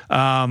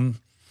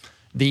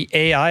 The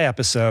AI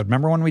episode,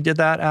 remember when we did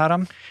that,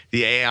 Adam?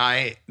 The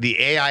AI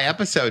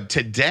episode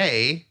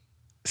today,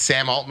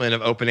 Sam Altman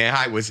of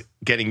OpenAI was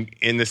getting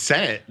in the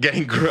Senate,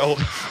 getting grilled.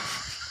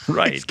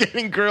 Right. He's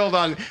getting grilled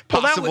on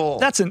possible.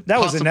 That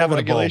was inevitable.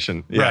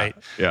 Regulation. Yeah. Right.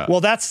 Yeah.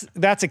 Well, that's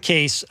a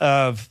case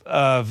of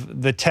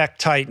the tech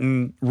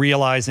titan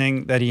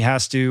realizing that he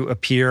has to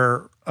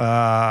appear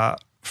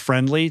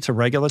friendly to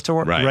regulators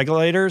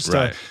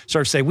to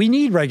sort of say, we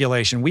need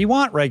regulation. We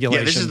want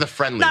regulation. Yeah, this is the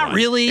friendly Not one.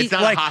 really. It's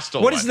not like, a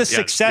hostile what one. is the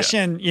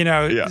Succession,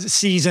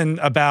 season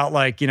about,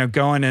 like,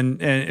 going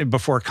and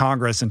before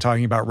Congress and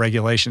talking about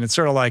regulation? It's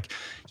sort of like,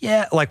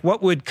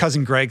 what would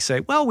Cousin Greg say?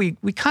 Well, we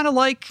kind of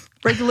like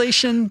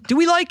regulation. Do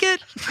we like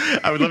it?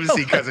 I would love to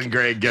see Cousin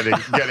Greg getting in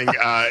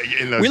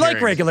those. We like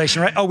hearings.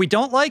 Regulation, right? Oh, we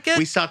don't like it?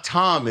 We saw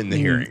Tom in the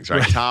hearings,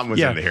 right? Tom was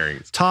in the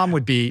hearings. Tom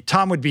would be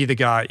the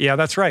guy. Yeah,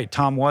 that's right.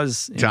 Tom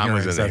was in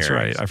hearings. Was in the that's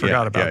hearings. Right. I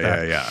forgot about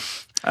that.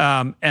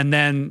 Yeah. And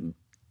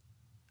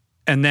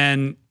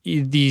then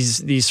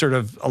these sort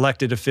of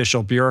elected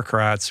official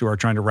bureaucrats who are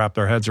trying to wrap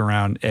their heads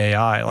around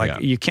AI,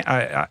 you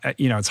can't.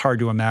 It's hard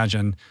to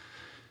imagine.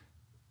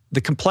 The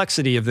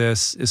complexity of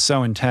this is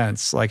so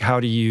intense. Like, how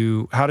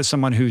does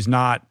someone who's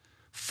not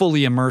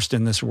fully immersed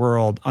in this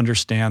world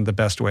understand the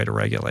best way to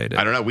regulate it?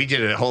 I don't know. We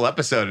did a whole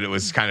episode. It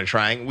was kind of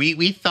trying.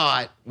 We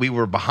thought we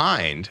were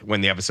behind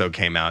when the episode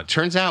came out.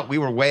 Turns out we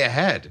were way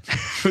ahead.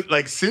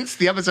 Like, since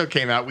the episode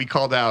came out, we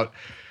called out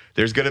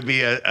There's going to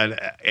be an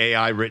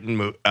AI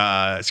written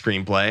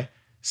screenplay.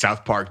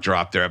 South Park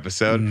dropped their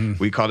episode.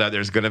 We called out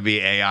there's going to be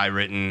AI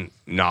written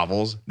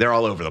novels. They're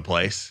all over the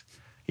place.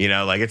 You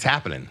know, like it's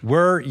happening.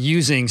 We're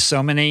using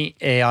so many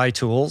AI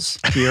tools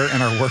here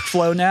in our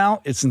workflow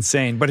now. It's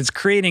insane, but it's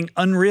creating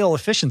unreal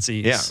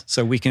efficiencies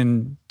so we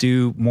can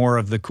do more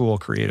of the cool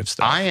creative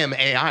stuff. I am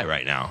AI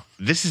right now.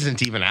 This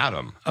isn't even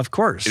Adam. Of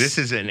course. This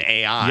is an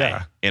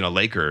AI in a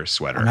Laker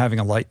sweater. I'm having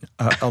a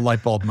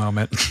light bulb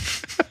moment.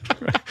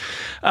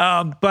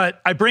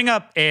 But I bring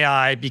up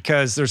AI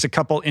because there's a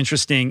couple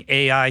interesting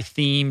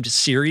AI-themed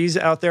series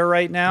out there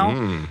right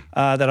now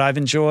that I've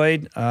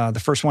enjoyed.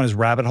 The first one is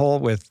Rabbit Hole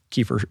with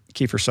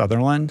Kiefer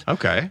Sutherland.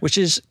 Okay. Which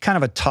is kind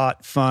of a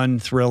taut, fun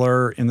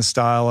thriller in the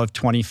style of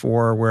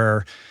 24,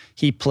 where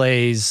he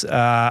plays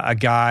a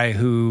guy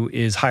who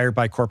is hired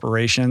by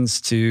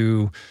corporations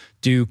to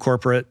do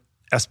corporate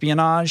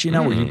espionage, you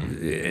know, where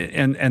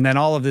and then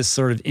all of this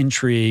sort of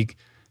intrigue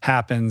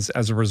happens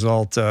as a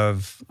result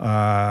of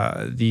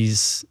of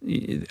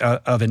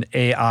an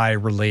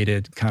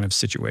AI-related kind of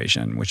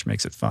situation, which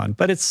makes it fun.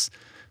 But it's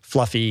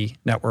fluffy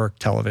network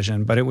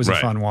television, but it was a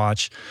fun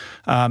watch.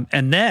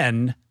 And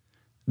then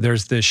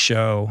there's this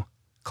show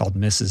called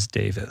Mrs.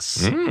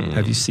 Davis.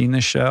 Have you seen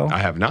this show? I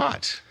have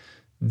not.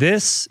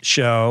 This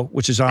show,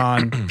 which is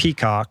on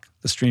Peacock,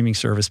 the streaming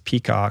service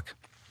Peacock,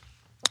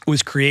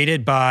 was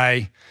created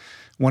by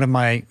one of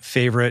my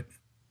favorite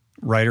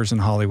writers in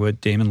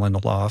Hollywood, Damon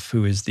Lindelof,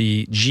 who is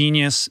the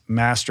genius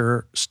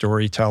master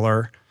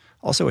storyteller,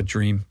 also a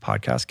dream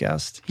podcast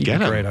guest. He'd be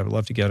great. I would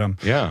love to get him.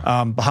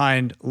 Yeah.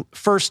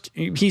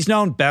 He's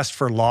known best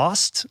for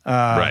Lost.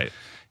 And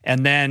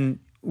then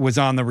was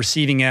on the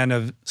receiving end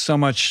of so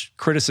much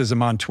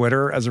criticism on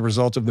Twitter as a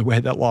result of the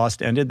way that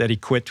Lost ended that he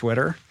quit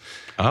Twitter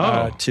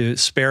to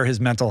spare his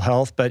mental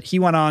health. But he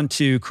went on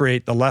to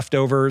create The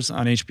Leftovers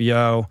on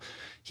HBO.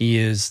 He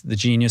is the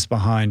genius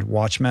behind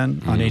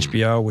Watchmen on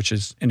HBO, which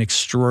is an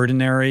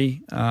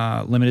extraordinary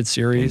limited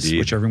series,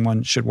 which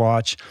everyone should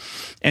watch.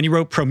 And he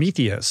wrote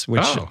Prometheus,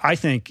 which I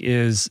think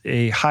is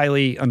a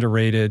highly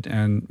underrated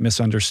and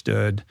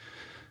misunderstood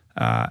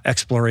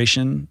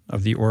exploration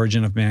of the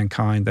origin of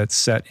mankind that's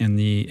set in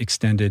the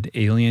extended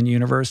Alien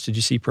universe. Did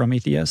you see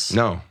Prometheus?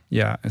 No.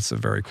 Yeah, it's a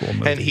very cool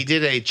movie. And he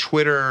did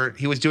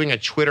he was doing a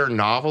Twitter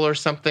novel or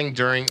something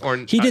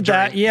He did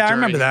that. Yeah, I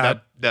remember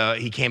that.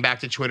 He came back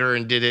to Twitter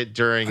and did it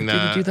during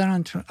Did he do that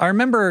on Twitter? I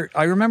remember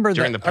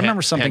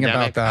something pandemic.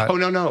 about that. Oh,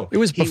 no. It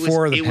was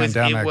before the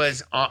pandemic. It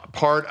was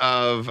part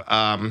of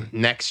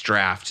Next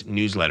Draft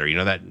newsletter. You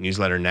know that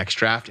newsletter Next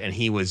Draft? And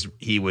he was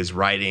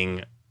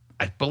writing,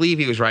 I believe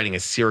he was writing a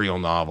serial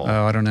novel.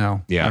 Oh, I don't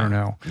know. Yeah. I don't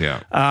know.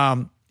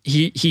 Yeah.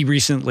 He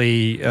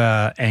recently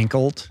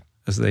ankled,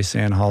 as they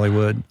say in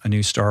Hollywood, a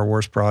new Star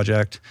Wars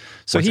project.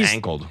 So What's he's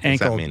ankled? What's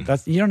that mean?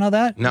 You don't know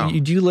that? No.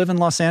 Do you live in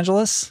Los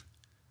Angeles?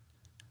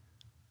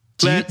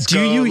 Let's go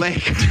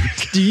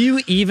Lakers. Do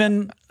you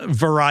even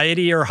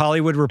Variety or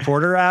Hollywood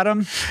Reporter,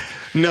 Adam?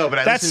 No,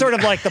 but that's sort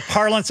of like the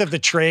parlance of the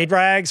trade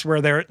rags, where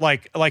they're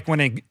like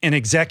when an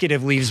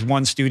executive leaves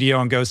one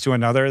studio and goes to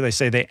another, they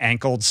say they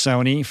ankled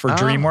Sony for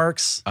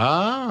DreamWorks.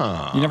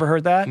 Oh. You never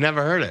heard that?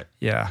 Never heard it.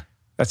 Yeah.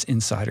 That's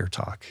insider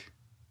talk.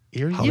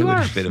 You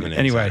are a bit of an insider.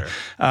 Anyway,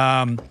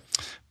 I'm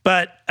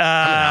an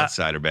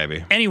outsider,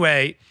 baby.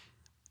 Anyway,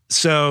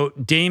 so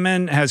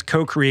Damon has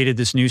co-created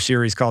this new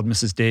series called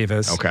Mrs.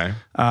 Davis. Okay.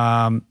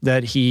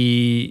 That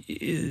he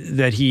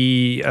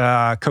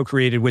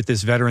co-created with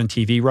this veteran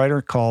TV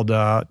writer called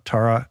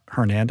Tara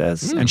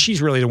Hernandez. And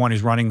she's really the one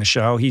who's running the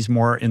show. He's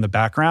more in the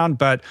background,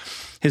 but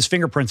his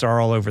fingerprints are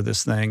all over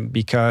this thing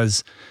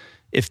because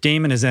if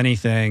Damon is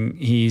anything,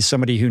 he's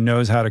somebody who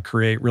knows how to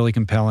create really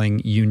compelling,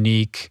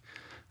 unique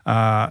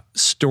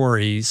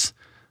stories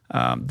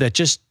that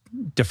just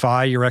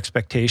defy your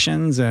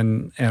expectations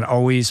and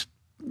always,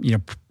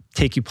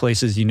 take you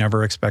places you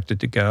never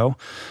expected to go.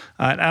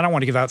 I don't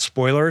want to give out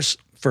spoilers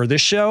for this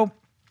show,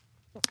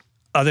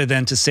 other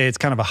than to say it's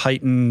kind of a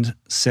heightened,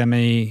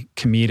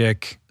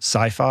 semi-comedic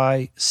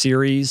sci-fi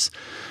series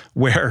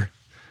where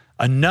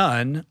a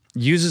nun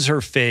uses her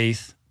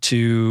faith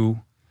to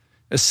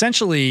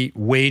essentially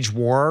wage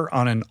war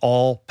on an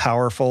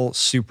all-powerful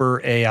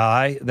super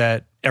AI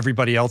that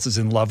everybody else is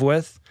in love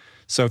with.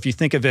 So if you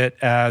think of it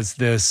as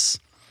this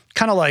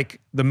kind of like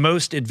the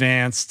most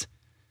advanced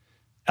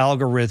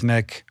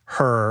algorithmic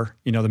Her,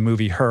 the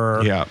movie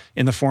Her,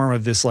 in the form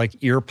of this like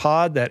ear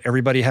pod that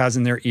everybody has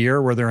in their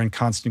ear where they're in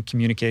constant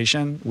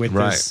communication with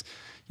this,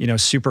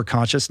 super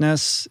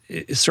consciousness.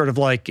 It's sort of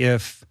like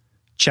if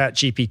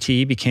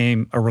ChatGPT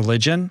became a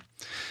religion,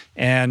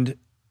 and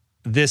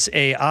this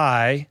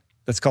AI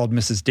that's called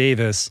Mrs.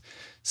 Davis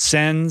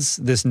sends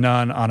this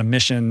nun on a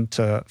mission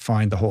to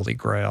find the Holy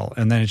Grail.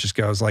 And then it just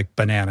goes like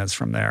bananas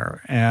from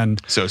there.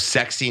 And so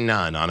sexy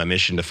nun on a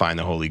mission to find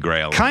the Holy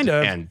Grail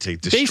and to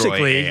destroy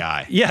basically,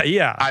 AI.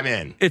 Yeah. I'm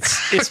in.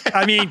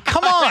 I mean,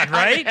 come on,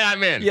 right?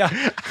 I'm in.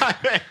 Yeah.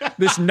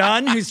 This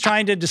nun who's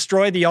trying to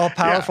destroy the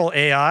all-powerful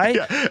AI.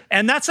 Yeah.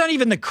 And that's not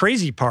even the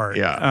crazy part.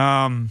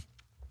 Yeah.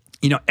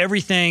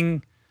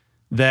 Everything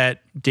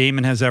that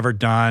Damon has ever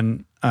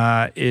done,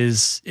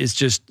 is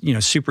just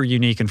super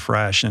unique and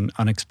fresh and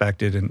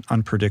unexpected and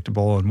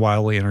unpredictable and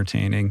wildly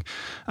entertaining.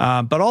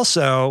 But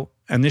also,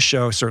 and this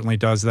show certainly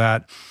does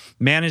that,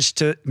 manages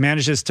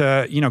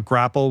to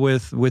grapple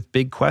with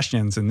big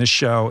questions. And this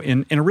show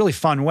in a really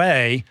fun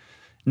way,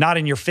 not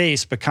in your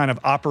face, but kind of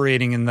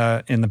operating in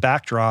the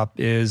backdrop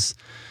is,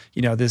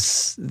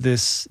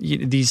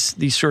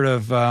 these sort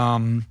of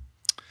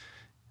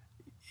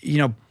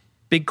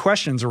big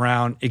questions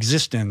around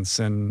existence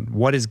and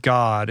what is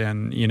God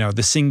and,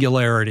 the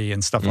singularity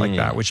and stuff like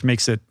that, which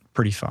makes it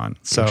pretty fun.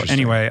 So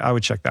anyway, I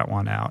would check that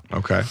one out.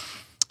 Okay.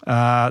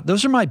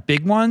 Those are my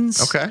big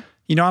ones. Okay.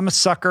 I'm a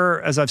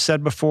sucker, as I've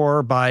said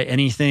before, by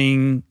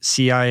anything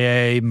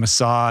CIA,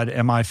 Mossad,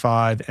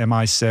 MI5,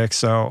 MI6.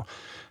 So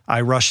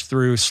I rushed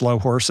through Slow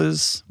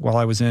Horses while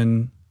I was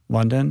in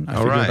London. I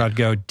figured I'd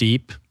go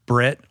deep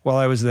Brit while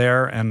I was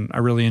there, and I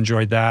really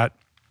enjoyed that.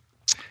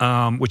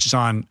 Which is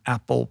on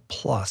Apple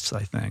Plus,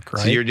 I think,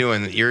 right? So you're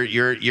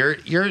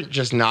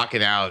just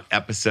knocking out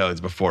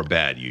episodes before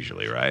bed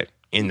usually, right?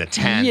 In the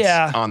tent,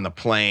 on the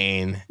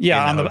plane.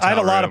 Yeah, I had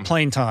a lot of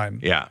plane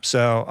time. Yeah.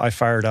 So I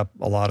fired up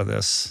a lot of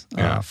this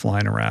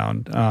flying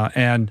around.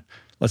 And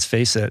let's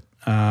face it,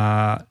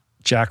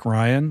 Jack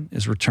Ryan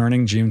is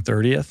returning June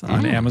 30th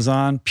on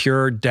Amazon.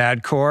 Pure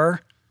dadcore.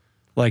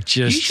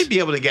 You should be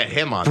able to get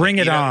him on. Bring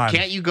it on.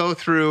 Can't you go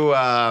through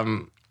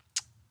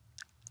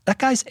that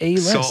guy's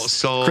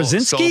A-list.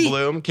 Krasinski? Soul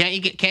Bloom. Can't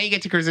you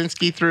get to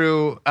Krasinski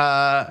through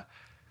I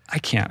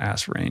can't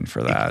ask Rain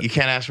for that. You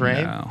can't ask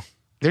Rain? No.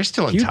 They're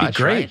still in He'd touch,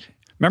 be great. right?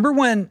 Remember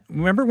when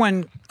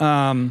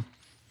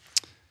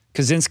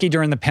Kaczynski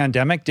during the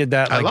pandemic did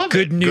that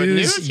Good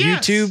News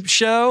YouTube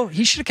show?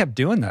 He should have kept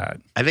doing that.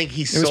 I think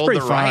he sold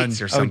the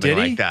rights or something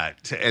like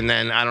that. And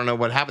then I don't know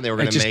what happened. They were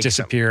going to make it just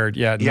disappeared.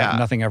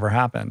 Nothing ever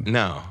happened.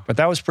 No. But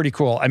that was pretty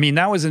cool. I mean,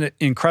 that was an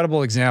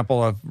incredible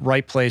example of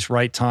right place,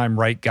 right time,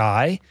 right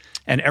guy.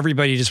 And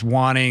everybody just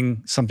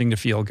wanting something to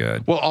feel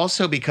good. Well,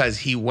 also because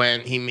he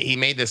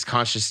made this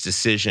conscious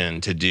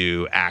decision to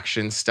do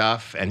action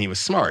stuff, and he was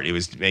smart. He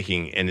was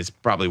making, and it's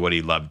probably what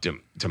he loved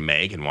to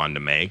make and wanted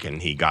to make,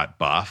 and he got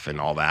buff and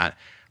all that.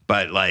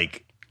 But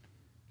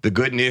the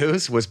Good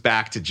News was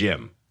back to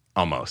Jim.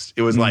 Almost.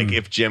 It was like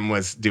if Jim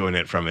was doing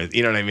it from his,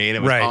 you know what I mean?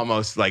 It was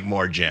almost like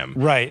more Jim.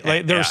 Right.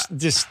 There's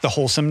just the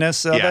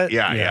wholesomeness of it.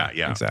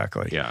 Yeah.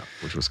 Exactly. Yeah,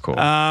 which was cool.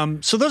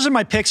 So those are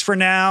my picks for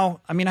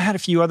now. I mean, I had a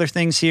few other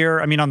things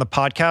here. I mean, on the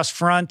podcast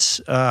front,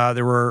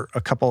 there were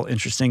a couple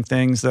interesting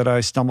things that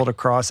I stumbled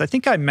across. I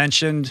think I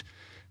mentioned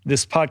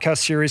this podcast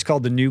series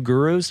called The New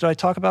Gurus. Did I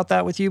talk about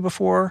that with you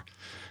before?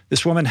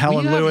 This woman,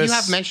 Helen Lewis. You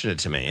have mentioned it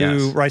to me,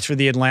 who writes for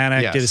The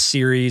Atlantic, did a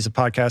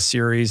podcast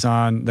series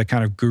on the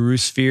kind of guru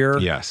sphere.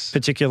 Yes.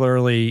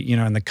 Particularly,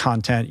 in the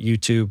content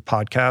YouTube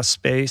podcast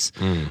space.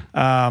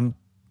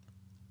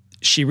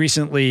 She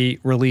recently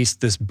released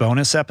this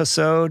bonus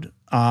episode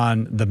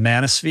on the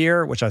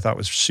manosphere, which I thought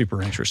was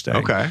super interesting.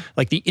 Okay.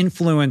 The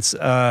influence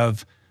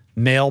of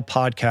male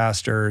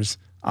podcasters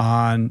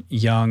on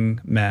young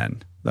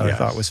men. That I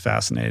thought was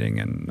fascinating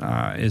and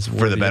is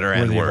worthy, for the better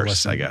and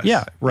worse, I guess.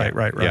 Yeah, right.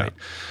 Yeah.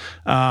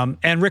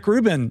 And Rick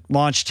Rubin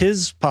launched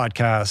his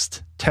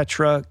podcast,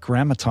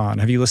 Tetragrammaton.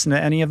 Have you listened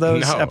to any of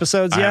those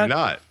episodes yet? I have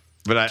not.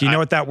 But do you know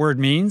what that word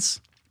means?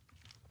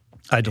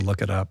 I had to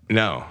look it up.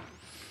 No.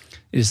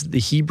 It is the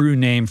Hebrew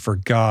name for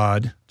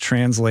God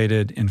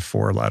translated in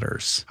 4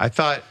 letters. I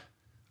thought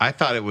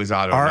it was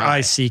Adonai.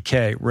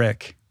 R-I-C-K,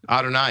 Rick.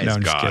 Adonai is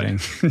God. I'm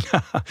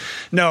just kidding.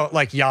 No,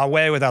 like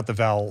Yahweh without the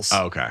vowels.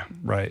 Oh, okay.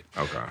 Right.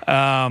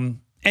 Okay.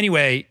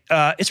 Anyway,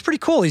 it's pretty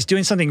cool. He's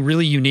doing something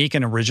really unique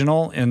and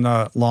original in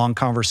the long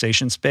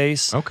conversation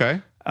space. Okay.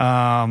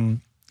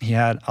 He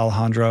had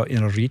Alejandro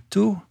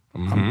Inarritu.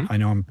 I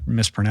know I'm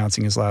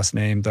mispronouncing his last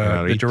name.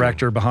 The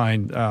director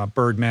behind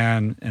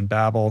Birdman and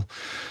Babel.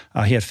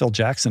 He had Phil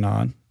Jackson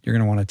on. You're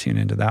going to want to tune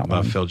into that one.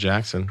 Love Phil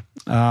Jackson.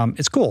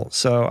 It's cool.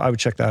 So I would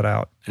check that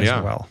out as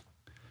well.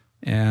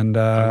 And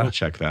I will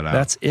check that out.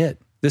 That's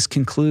it. This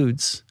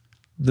concludes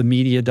the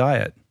media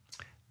diet.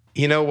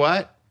 You know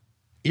what?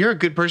 You're a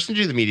good person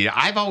to do the media.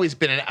 I've always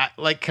been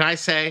can I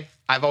say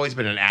I've always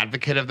been an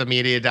advocate of the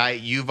media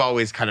diet. You've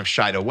always kind of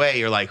shied away.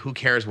 You're like, who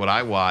cares what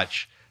I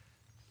watch?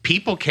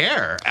 People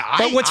care.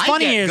 But what's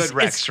funny is, good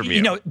recs from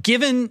you.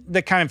 Given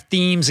the kind of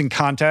themes and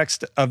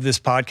context of this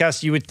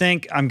podcast, you would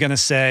think I'm going to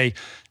say,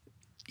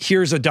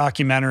 here's a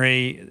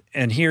documentary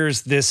and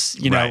here's this,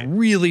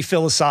 really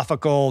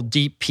philosophical,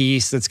 deep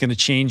piece that's going to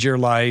change your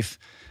life.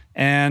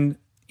 And,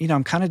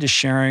 I'm kind of just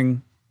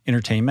sharing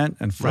entertainment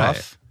and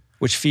fluff,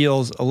 which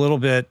feels a little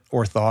bit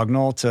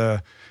orthogonal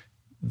to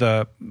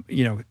the,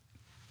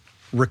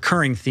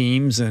 recurring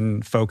themes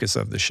and focus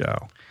of the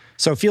show.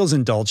 So it feels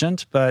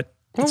indulgent, but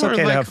it's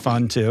okay to have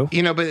fun too.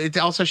 But it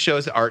also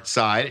shows the art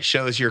side. It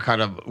shows your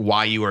kind of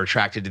why you were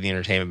attracted to the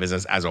entertainment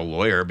business as a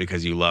lawyer,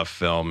 because you love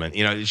film, and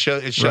it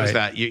shows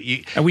that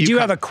you. And we do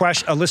have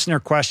a listener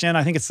question.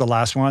 I think it's the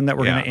last one that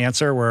we're going to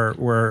answer,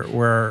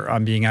 where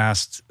I'm being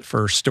asked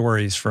for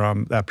stories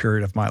from that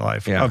period of my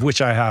life, of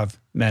which I have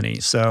many.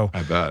 So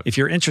I bet. if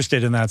you're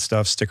interested in that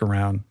stuff, stick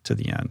around to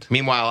the end.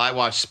 Meanwhile, I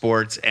watch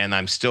sports, and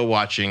I'm still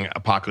watching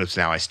Apocalypse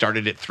Now. I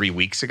started it 3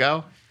 weeks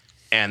ago,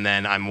 and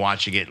then I'm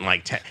watching it in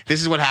like 10.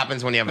 This is what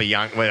happens when you have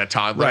a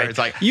toddler. Right. It's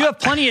like you have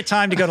plenty of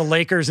time to go to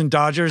Lakers and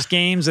Dodgers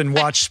games and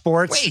watch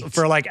sports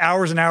for like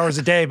hours and hours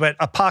a day, but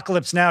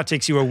Apocalypse Now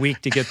takes you a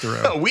week to get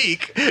through. A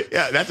week?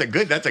 Yeah, that's a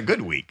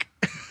good week.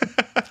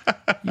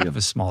 You have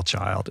a small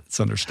child. It's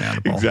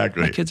understandable.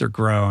 Exactly. My kids are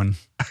grown.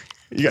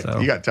 You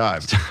got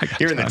time.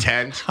 You're in the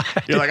tent.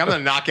 You're like, I'm going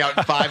to knock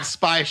out 5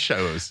 spy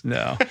shows.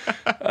 No.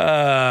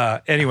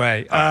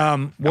 Anyway,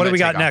 what do we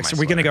got next? Are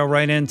we going to go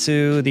right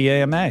into the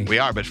AMA? We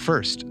are, but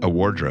first, a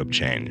wardrobe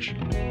change.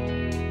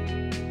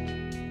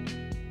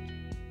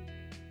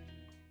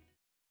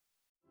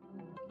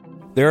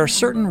 There are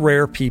certain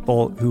rare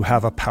people who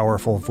have a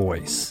powerful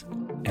voice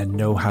and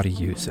know how to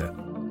use it.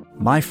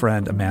 My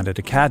friend Amanda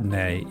de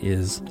Cadenet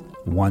is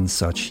one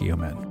such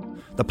human.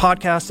 The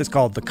podcast is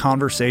called The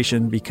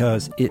Conversation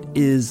because it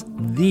is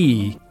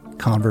the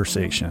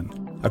conversation,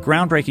 a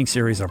groundbreaking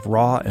series of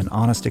raw and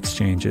honest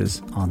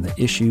exchanges on the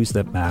issues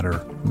that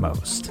matter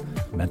most: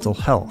 mental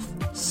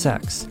health,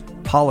 sex,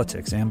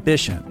 politics,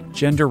 ambition,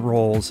 gender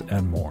roles,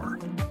 and more.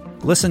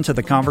 Listen to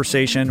The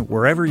Conversation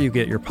wherever you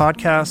get your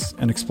podcasts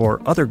and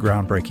explore other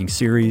groundbreaking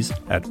series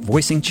at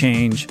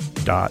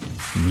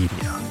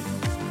voicingchange.media.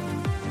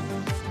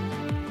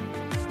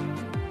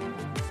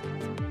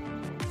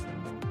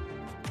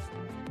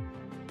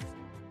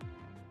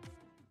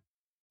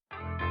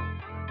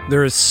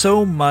 There is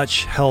so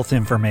much health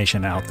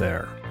information out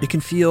there. It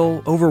can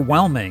feel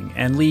overwhelming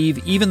and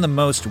leave even the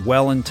most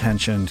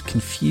well-intentioned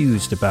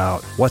confused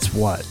about what's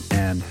what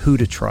and who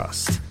to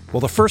trust.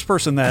 Well, the first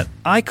person that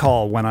I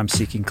call when I'm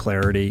seeking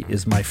clarity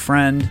is my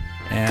friend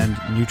and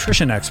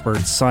nutrition expert,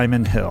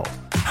 Simon Hill,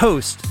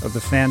 host of the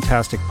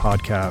fantastic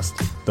podcast,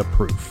 The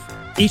Proof.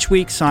 Each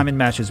week, Simon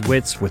matches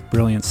wits with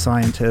brilliant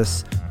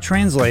scientists,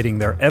 translating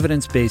their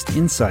evidence-based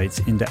insights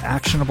into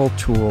actionable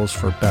tools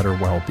for better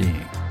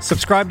well-being.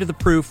 Subscribe to The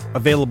Proof,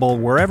 available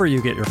wherever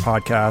you get your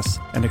podcasts,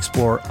 and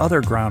explore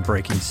other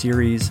groundbreaking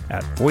series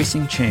at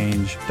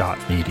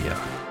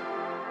voicingchange.media.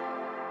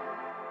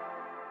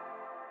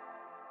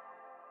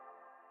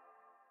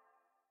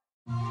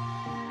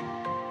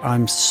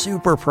 I'm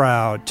super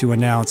proud to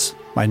announce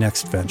my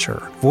next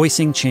venture,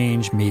 Voicing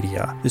Change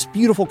Media. This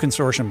beautiful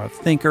consortium of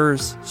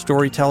thinkers,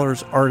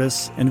 storytellers,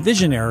 artists, and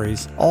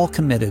visionaries, all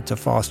committed to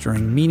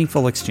fostering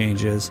meaningful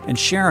exchanges and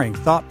sharing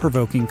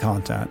thought-provoking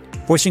content.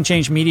 Voicing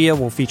Change Media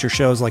will feature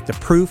shows like The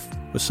Proof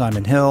with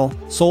Simon Hill,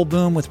 Soul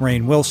Boom with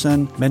Rainn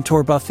Wilson,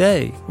 Mentor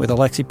Buffet with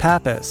Alexi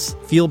Pappas,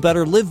 Feel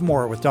Better, Live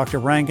More with Dr.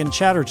 Rangan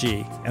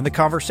Chatterjee, and The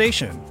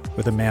Conversation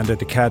with Amanda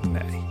de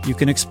Cadenet. You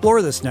can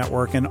explore this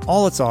network and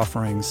all its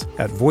offerings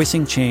at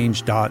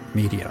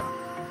voicingchange.media.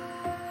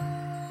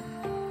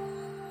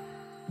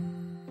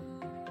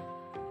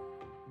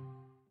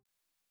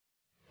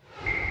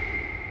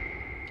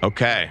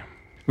 Okay.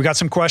 We got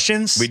some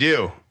questions? We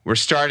do. We're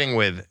starting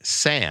with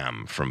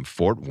Sam from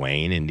Fort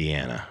Wayne,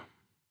 Indiana.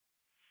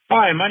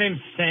 Hi, my name's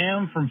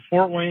Sam from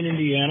Fort Wayne,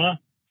 Indiana,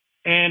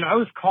 and I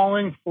was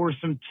calling for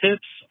some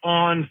tips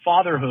on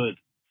fatherhood.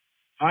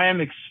 I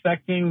am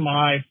expecting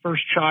my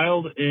first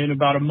child in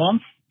about a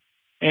month,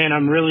 and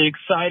I'm really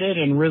excited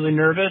and really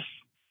nervous,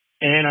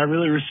 and I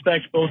really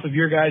respect both of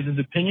your guys'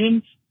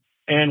 opinions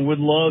and would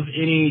love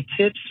any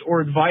tips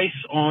or advice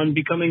on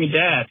becoming a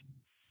dad.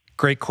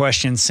 Great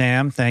question,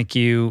 Sam. Thank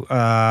you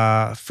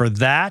for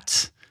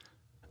that.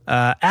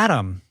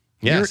 Adam,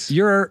 yes.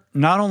 You're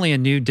not only a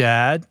new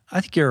dad,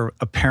 I think you're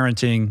a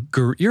parenting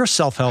guru. You're a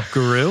self-help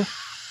guru.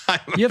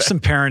 You have some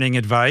parenting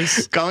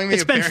advice.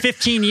 It's been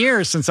 15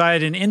 years since I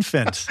had an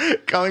infant.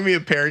 Calling me a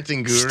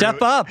parenting guru.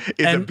 Step up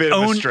is and a bit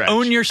of a stretch.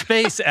 Own your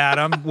space,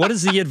 Adam. What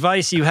is the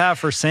advice you have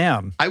for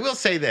Sam? I will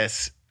say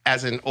this.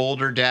 As an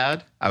older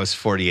dad, I was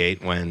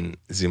 48 when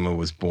Zuma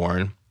was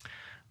born.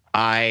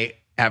 I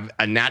have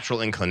a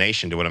natural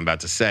inclination to what I'm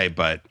about to say,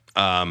 but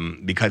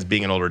because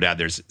being an older dad,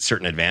 there's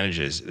certain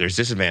advantages. There's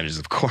disadvantages,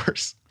 of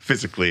course,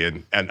 physically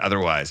and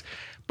otherwise.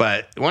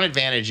 But one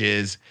advantage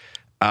is,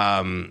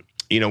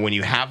 when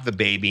you have the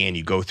baby and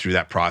you go through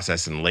that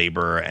process in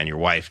labor and your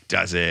wife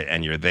does it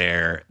and you're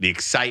there, the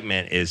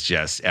excitement is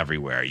just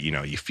everywhere.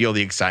 You feel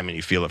the excitement.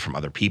 You feel it from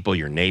other people,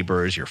 your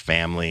neighbors, your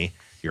family,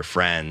 your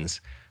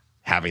friends,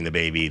 having the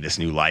baby, this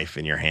new life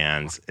in your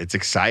hands. It's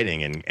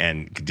exciting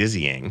and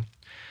dizzying.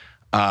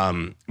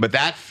 But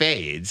that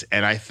fades.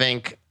 And I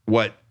think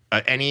what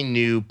any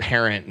new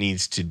parent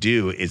needs to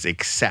do is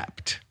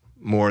accept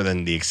more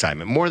than the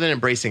excitement, more than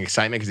embracing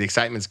excitement, because the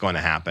excitement's going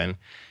to happen.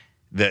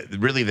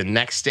 Really the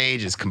next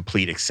stage is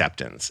complete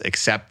acceptance.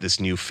 Accept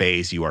this new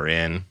phase you are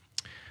in.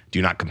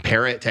 Do not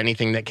compare it to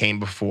anything that came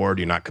before.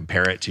 Do not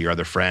compare it to your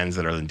other friends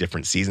that are in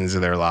different seasons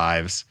of their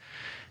lives.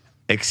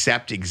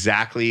 Accept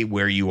exactly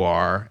where you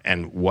are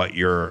and what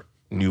your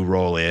new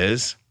role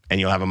is, and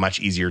you'll have a much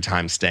easier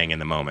time staying in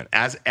the moment.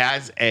 As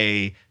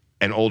an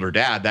older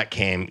dad, that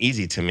came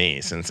easy to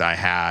me since I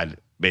had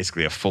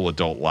basically a full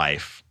adult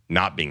life,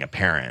 not being a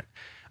parent.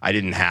 I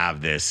didn't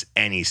have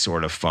any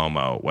sort of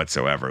FOMO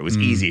whatsoever. It was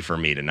easy for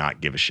me to not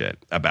give a shit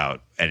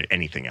about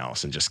anything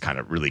else and just kind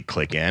of really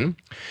click in.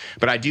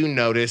 But I do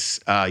notice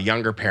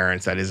younger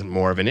parents, that isn't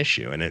more of an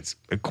issue. And it's,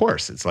 of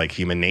course, it's like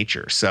human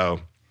nature. So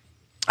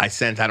I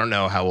don't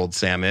know how old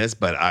Sam is,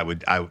 but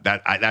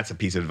that's a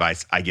piece of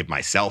advice I give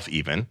myself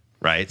even,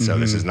 right? So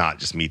this is not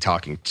just me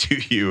talking to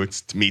you.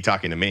 It's me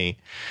talking to me.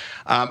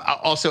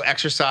 Also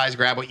exercise,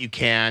 grab what you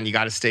can. You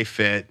got to stay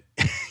fit.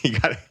 you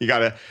got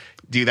to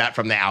do that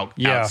from the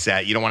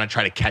outset. You don't want to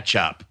try to catch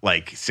up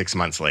like 6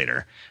 months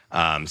later.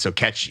 So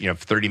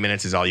 30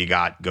 minutes is all you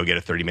got. Go get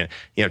a 30-minute.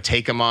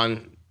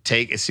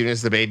 Take as soon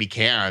as the baby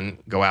can,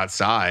 go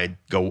outside,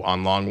 go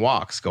on long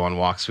walks, go on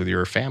walks with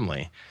your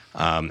family.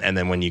 And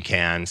then when you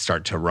can,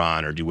 start to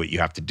run or do what you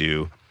have to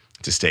do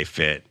to stay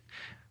fit.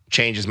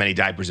 Change as many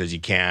diapers as you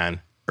can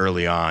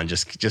early on.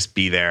 Just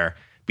be there.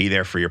 Be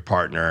there for your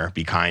partner.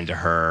 Be kind to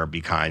her.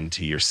 Be kind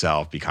to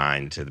yourself. Be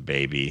kind to the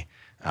baby.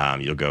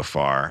 You'll go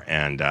far.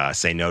 And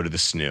say no to the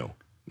snoo.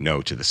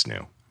 No to the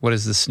snoo. What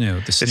is the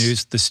snoo?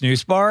 The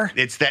snooze bar?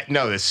 The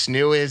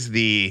snoo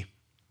is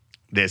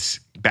this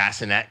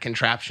bassinet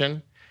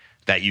contraption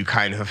that you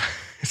kind of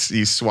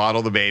you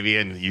swaddle the baby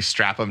and you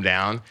strap them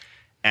down,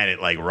 and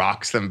it like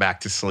rocks them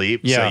back to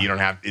sleep. Yeah. So you don't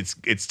have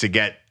it's to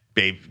get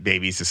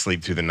babies to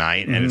sleep through the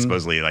night, and it's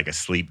supposedly like a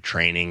sleep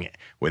training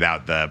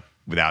without the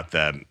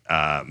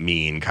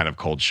mean kind of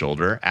cold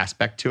shoulder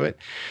aspect to it.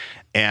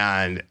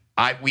 And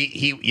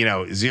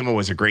Zuma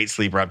was a great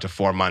sleeper up to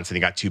 4 months, and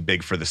he got too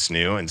big for the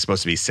snoo, and it's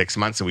supposed to be 6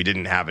 months, so we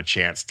didn't have a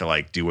chance to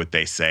like do what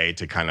they say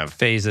to kind of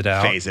phase it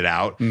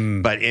out.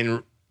 But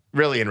in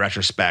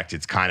retrospect,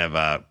 it's kind of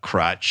a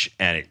crutch,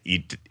 and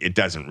it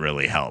doesn't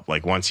really help.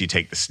 Like once you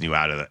take the snoo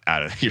out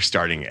of you're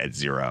starting at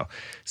zero.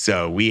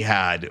 So we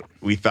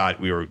thought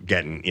we were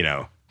getting,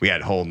 we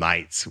had whole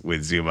nights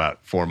with Zuma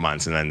 4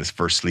 months, and then this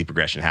first sleep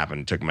regression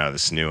happened, took him out of the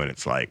snoo, and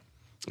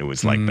it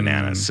was like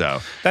bananas.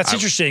 So that's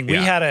interesting.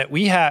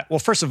 Well,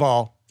 first of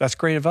all, that's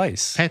great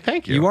advice. Hey,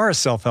 thank you. You are a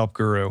self-help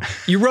guru.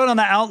 You wrote on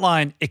the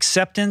outline,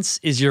 acceptance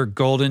is your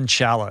golden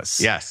chalice.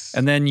 Yes.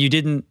 And then you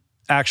didn't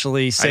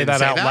actually say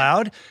that out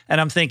loud.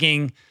 And I'm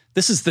thinking,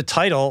 this is the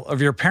title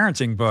of your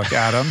parenting book,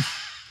 Adam.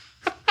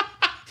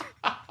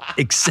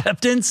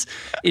 Acceptance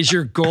is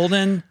your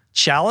golden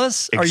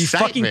chalice? Are you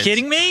fucking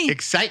kidding me?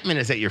 Excitement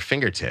is at your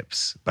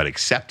fingertips, but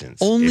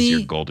acceptance Only is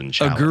your golden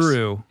chalice. A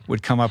guru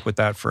would come up with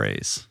that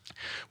phrase.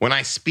 When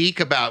I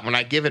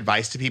give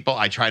advice to people,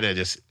 I try to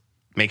just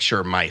make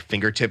sure my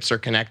fingertips are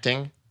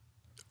connecting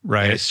in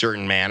a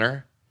certain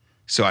manner.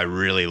 So I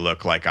really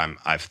look like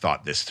I've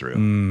thought this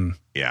through.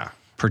 Yeah.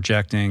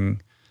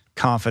 Projecting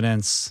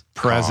confidence,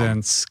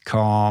 presence,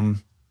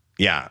 calm.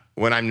 Yeah.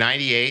 When I'm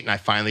 98 and I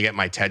finally get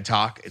my TED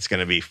Talk, it's going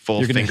to be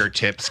full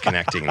fingertips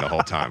connecting the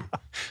whole time.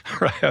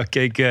 Right.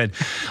 Okay, good.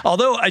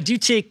 Although I do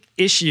take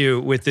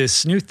issue with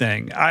this snoo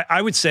thing.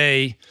 I would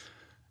say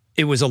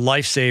it was a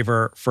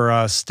lifesaver for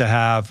us to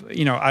have,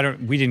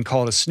 we didn't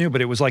call it a snoo,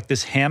 but it was like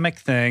this hammock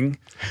thing,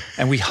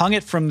 and we hung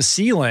it from the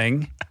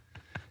ceiling,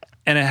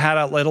 and it had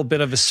a little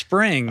bit of a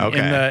spring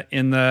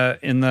in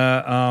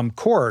the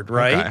cord,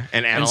 right? Okay.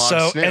 An analog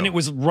snoo. And it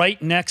was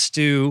right next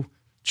to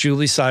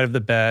Julie's side of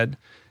the bed.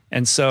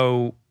 And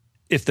so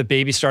if the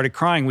baby started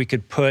crying, we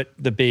could put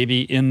the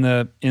baby in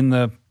the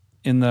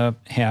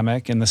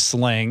hammock, in the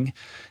sling,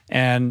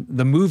 and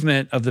the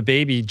movement of the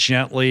baby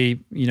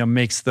gently,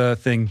 makes the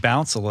thing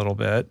bounce a little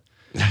bit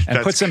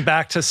and puts him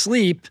back to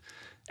sleep.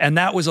 And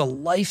that was a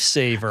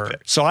lifesaver.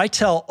 So I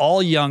tell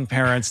all young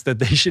parents that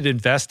they should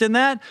invest in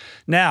that.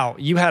 Now,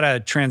 you had a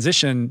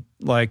transition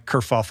like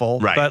kerfuffle,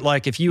 right. But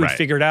like if you had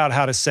figured out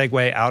how to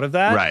segue out of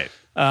that,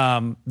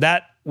 right.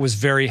 That was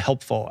very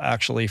helpful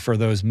actually for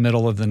those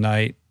middle of the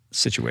night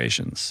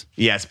situations.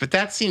 Yes, but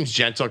that seems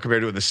gentle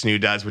compared to what the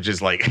snoo does, which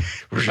is like...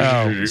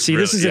 see,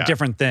 this is a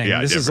different thing.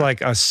 This is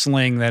like a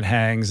sling that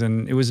hangs,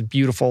 and it was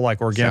beautiful,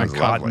 like organic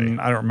cotton. Lovely.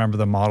 I don't remember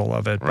the model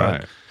of it,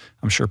 but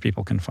I'm sure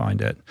people can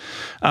find it.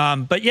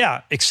 But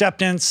yeah,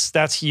 acceptance,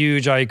 that's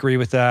huge. I agree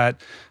with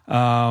that.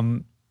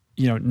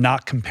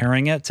 Not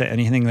comparing it to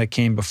anything that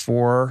came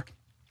before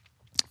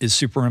is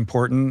super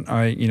important.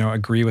 I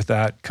agree with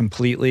that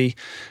completely.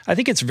 I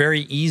think it's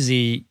very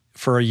easy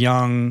for a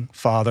young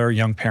father,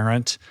 young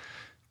parent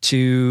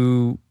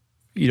to,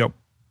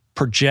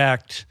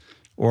 project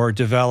or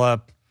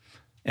develop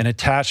an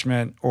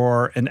attachment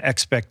or an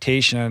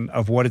expectation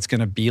of what it's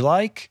going to be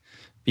like,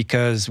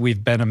 because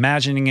we've been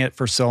imagining it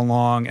for so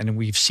long, and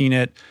we've seen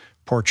it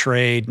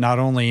portrayed not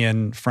only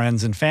in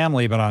friends and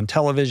family, but on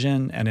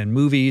television and in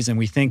movies. And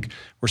we think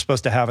we're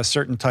supposed to have a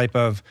certain type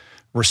of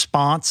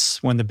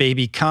response when the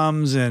baby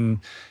comes, and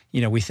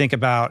we think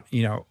about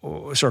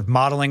sort of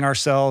modeling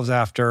ourselves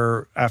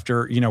after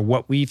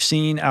what we've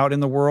seen out in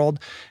the world.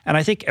 And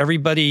I think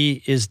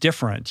everybody is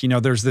different.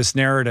 There's this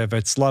narrative,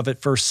 it's love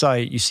at first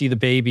sight. You see the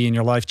baby and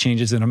your life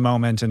changes in a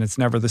moment, and it's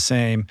never the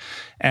same.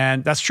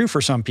 And that's true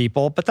for some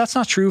people, but that's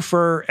not true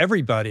for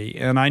everybody.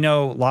 And I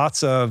know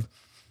lots of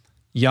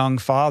young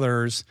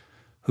fathers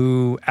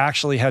who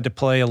actually had to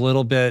play a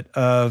little bit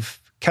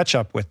of catch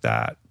up with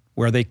that,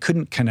 where they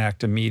couldn't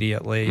connect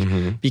immediately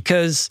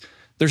because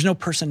there's no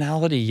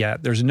personality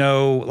yet. There's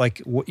no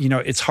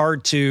it's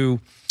hard to,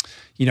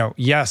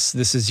 yes,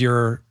 this is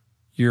your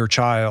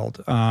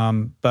child,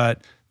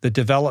 but the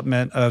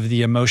development of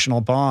the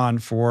emotional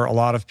bond for a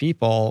lot of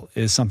people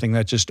is something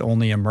that just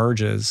only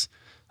emerges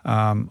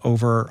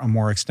over a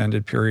more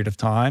extended period of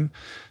time.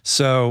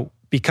 So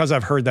because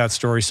I've heard that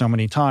story so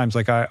many times,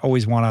 I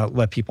always want to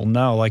let people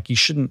know, you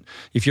shouldn't,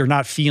 if you're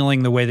not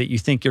feeling the way that you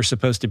think you're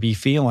supposed to be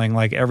feeling,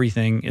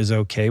 everything is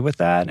okay with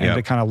that, and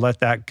to kind of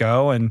let that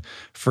go and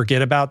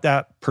forget about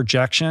that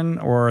projection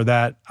or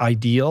that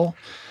ideal.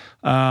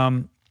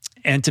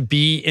 And to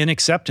be in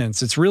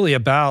acceptance. It's really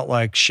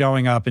about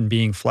showing up and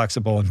being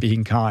flexible and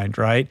being kind,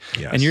 right?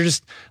 Yes. And you're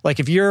just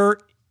if you're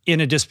in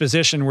a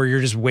disposition where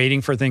you're just waiting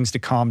for things to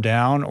calm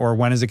down, or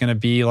when is it going to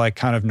be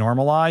kind of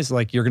normalized,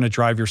 you're going to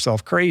drive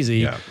yourself crazy.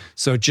 Yeah.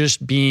 So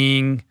just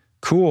being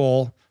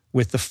cool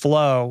with the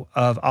flow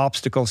of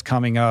obstacles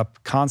coming up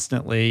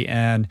constantly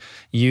and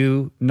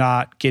you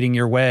not getting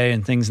your way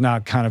and things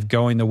not kind of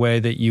going the way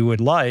that you would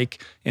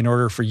like in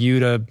order for you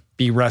to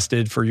be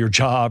rested for your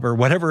job or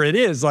whatever it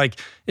is,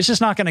 it's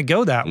just not going to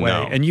go that way.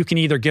 No. And you can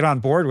either get on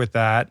board with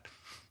that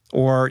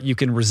or you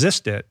can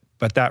resist it.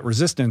 But that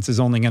resistance is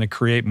only going to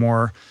create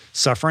more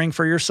suffering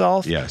for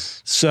yourself.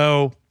 Yes.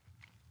 So,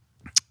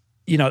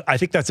 I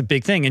think that's a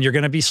big thing. And you're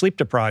going to be sleep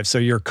deprived. So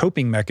your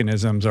coping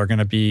mechanisms are going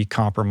to be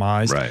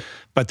compromised. Right.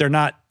 But they're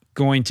not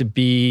going to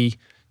be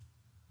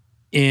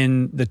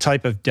in the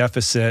type of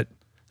deficit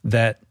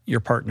that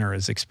your partner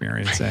is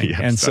experiencing. Yes,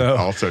 and so that's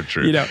also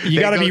true. You They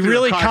got to go be through a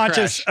really car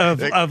conscious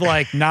crash. of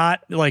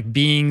not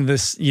being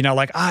this,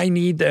 I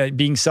need that,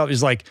 being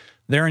selfish.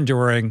 They're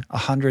enduring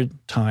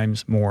 100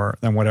 times more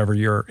than whatever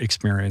you're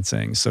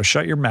experiencing. So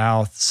shut your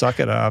mouth, suck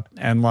it up,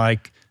 and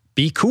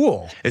be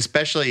cool.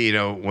 Especially,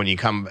 when you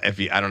come,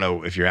 I don't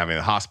know if you're having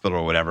the hospital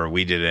or whatever,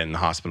 we did it in the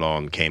hospital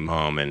and came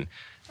home and,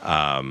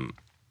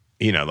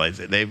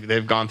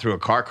 they've gone through a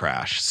car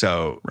crash.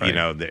 So, Right.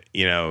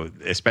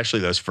 Especially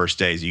those first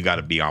days, you got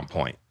to be on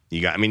point.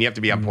 You have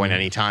to be on point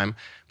anytime,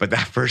 but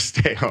that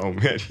first day home,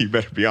 you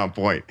better be on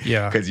point.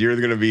 Yeah. Because you're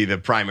going to be the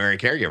primary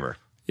caregiver.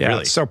 Yeah.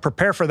 Really. So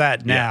prepare for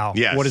that now.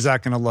 Yes. What is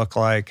that going to look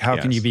like? How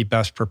can Yes. you be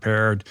best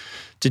prepared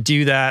to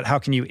do that? How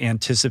can you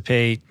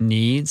anticipate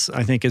needs?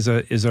 I think is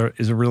a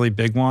really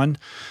big one.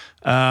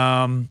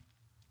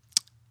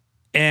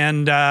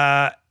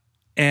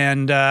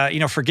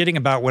 Forgetting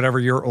about whatever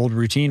your old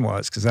routine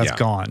was, because that's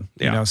gone.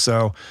 Yeah.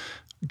 So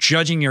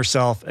judging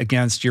yourself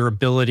against your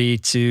ability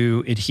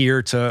to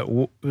adhere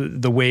to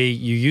the way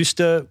you used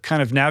to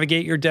kind of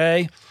navigate your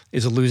day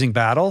is a losing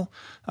battle.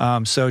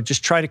 So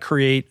just try to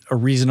create a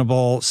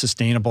reasonable,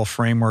 sustainable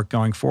framework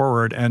going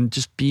forward and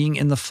just being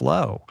in the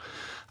flow.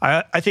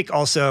 I think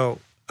also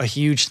a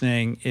huge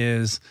thing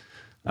is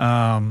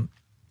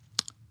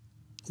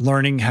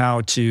learning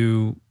how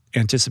to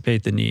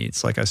anticipate the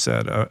needs, like I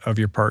said, of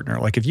your partner.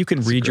 If you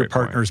can read your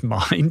partner's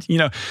mind,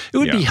 it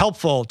would be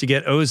helpful to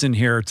get Oz in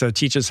here to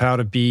teach us how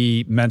to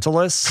be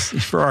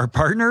mentalists for our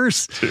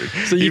partners. Dude,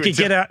 so you can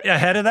get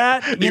ahead of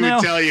that. He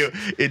would tell you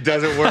it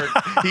doesn't work.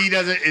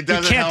 It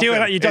doesn't can't do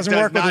it. It doesn't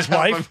work with his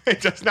wife.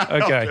 It does not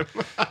help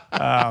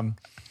him.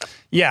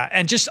 Yeah,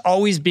 and just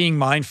always being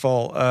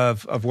mindful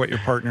of what your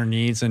partner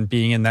needs and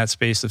being in that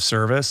space of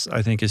service,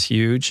 I think, is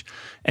huge.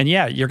 And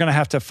yeah, you're going to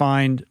have to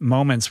find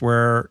moments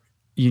where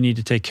you need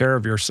to take care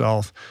of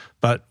yourself.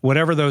 But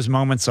whatever those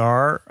moments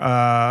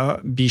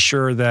are, be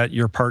sure that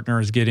your partner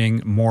is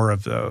getting more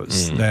of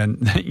those than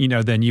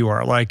you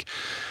are.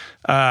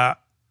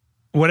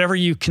 Whatever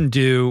you can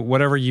do,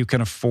 whatever you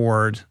can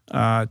afford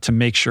to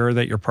make sure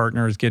that your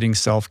partner is getting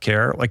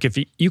self-care. If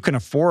you can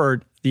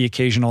afford the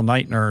occasional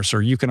night nurse,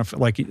 or you can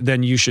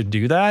then you should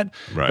do that.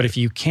 Right. But if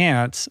you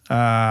can't,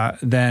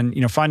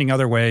 then finding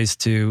other ways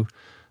to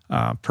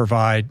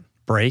provide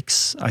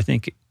breaks, I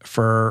think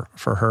for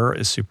her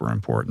is super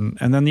important.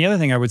 And then the other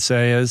thing I would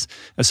say is,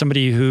 as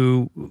somebody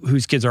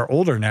whose kids are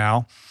older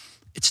now,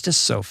 it's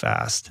just so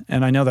fast.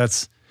 And I know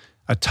that's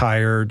a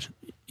tired,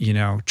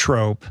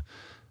 trope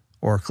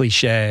or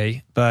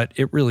cliche, but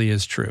it really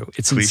is true.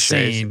 It's Cliches.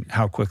 insane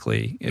how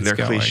quickly it's They're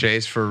going.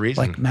 cliches for a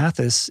reason.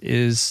 Mathis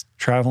is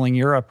traveling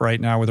Europe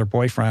right now with her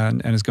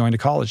boyfriend and is going to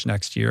college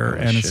next year. Oh,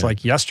 and shit.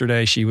 it's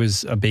yesterday she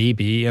was a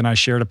baby, and I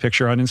shared a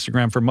picture on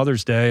Instagram for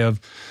Mother's Day of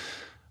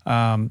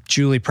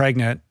Julie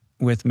pregnant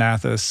with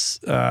Mathis,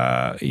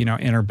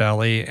 in her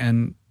belly,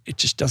 and it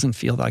just doesn't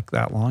feel like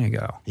that long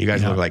ago. You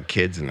guys look like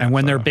kids in that And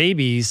when they're photo.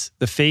 babies,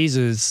 the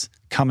phases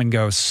come and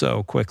go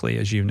so quickly,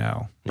 as you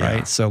know, right?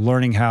 Yeah. So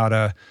learning how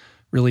to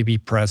really be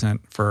present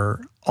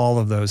for all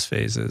of those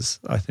phases,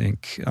 I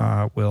think,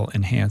 will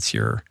enhance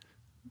your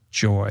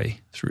joy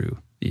through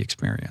the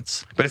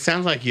experience. But it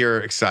sounds like you're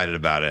excited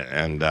about it,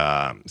 and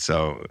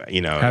so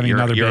Having you're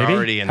another baby?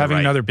 already in Having the right.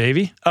 another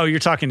baby? Oh, you're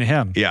talking to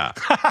him. Yeah,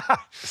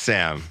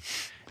 Sam.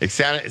 It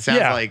sounds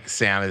Yeah. like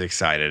Sam is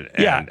excited.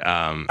 Yeah. And,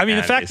 I mean,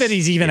 the and fact that it's-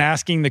 he's even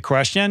asking the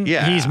question,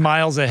 Yeah. he's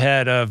miles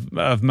ahead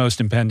of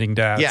most impending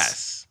dads.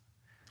 Yes.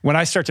 When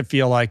I start to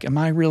feel am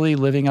I really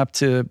living up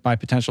to my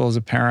potential as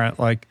a parent?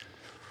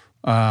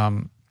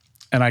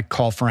 and I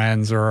call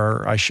friends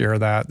or I share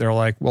that, they're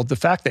like, well, the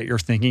fact that you're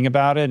thinking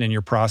about it and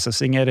you're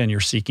processing it and you're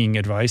seeking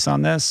advice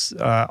on this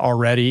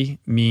already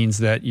means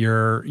that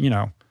you're,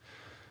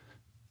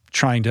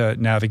 trying to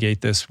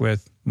navigate this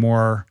with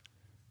more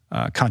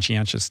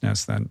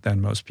conscientiousness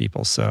than most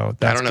people. So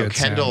that's I don't know. good,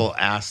 Kendall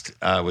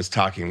Sam. was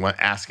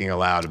asking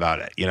aloud about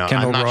it. Kendall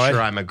I'm not Roy?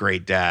 sure I'm a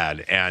great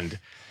dad. And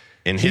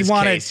in his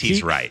case,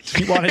 he's right.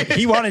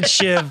 He wanted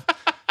Shiv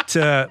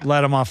to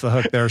let him off the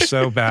hook there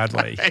so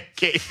badly.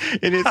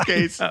 In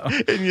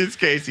his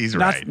case, he's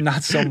right.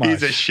 Not so much.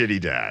 He's a shitty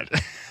dad.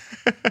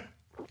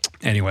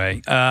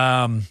 Anyway,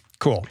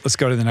 cool. Let's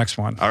go to the next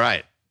one. All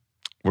right.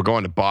 We're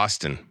going to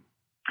Boston.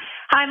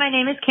 Hi, my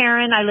name is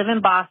Karen. I live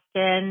in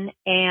Boston.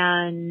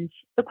 And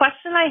the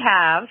question I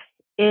have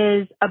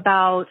is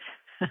about,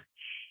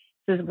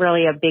 this is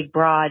really a big,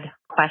 broad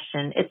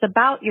question. It's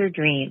about your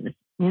dreams,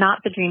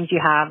 not the dreams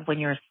you have when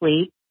you're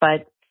asleep,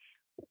 but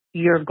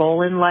your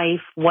goal in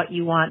life, what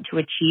you want to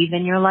achieve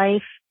in your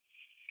life.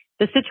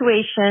 The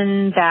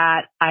situation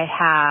that I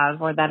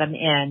have or that I'm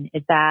in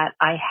is that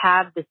I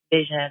have this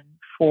vision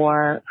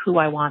for who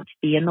I want to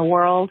be in the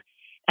world.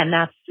 And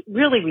that's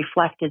really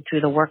reflected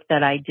through the work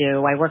that I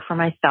do. I work for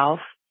myself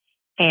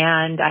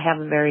and I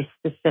have a very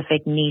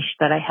specific niche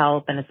that I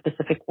help in a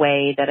specific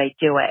way that I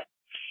do it.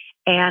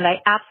 And I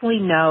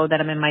absolutely know that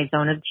I'm in my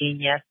zone of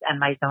genius and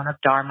my zone of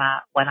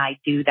dharma when I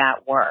do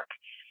that work.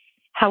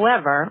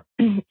 However,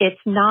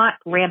 it's not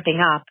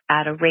ramping up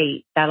at a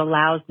rate that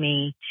allows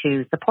me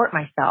to support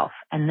myself.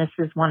 And this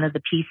is one of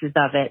the pieces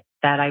of it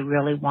that I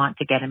really want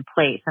to get in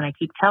place. And I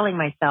keep telling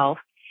myself,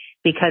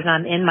 because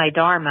I'm in my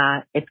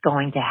dharma, it's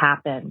going to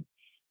happen.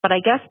 But I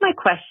guess my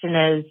question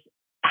is,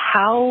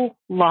 how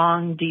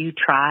long do you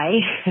try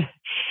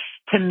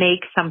to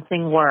make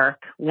something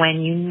work when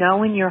you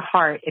know in your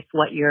heart it's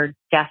what you're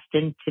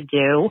destined to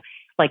do?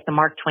 Like the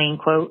Mark Twain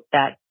quote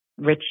that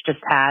Rich just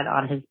had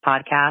on his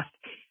podcast.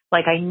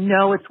 Like, I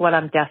know it's what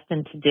I'm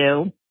destined to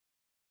do.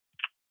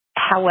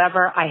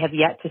 However, I have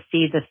yet to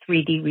see the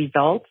 3D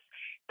results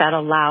that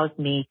allows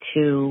me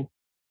to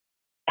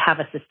have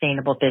a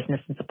sustainable business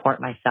and support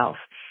myself.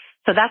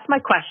 So that's my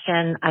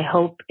question. I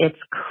hope it's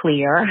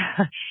clear.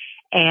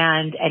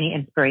 And any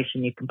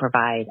inspiration you can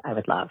provide, I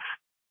would love.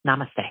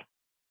 Namaste.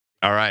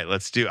 All right,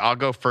 I'll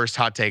go first,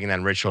 hot take, and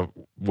then Rich will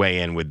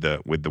weigh in with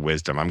the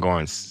wisdom. I'm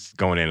going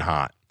in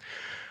hot.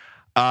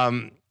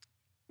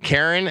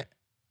 Karen,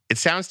 it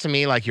sounds to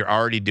me like you're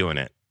already doing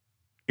it.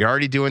 You're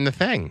already doing the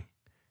thing.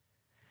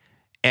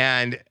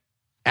 And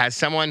as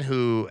someone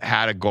who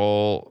had a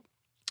goal,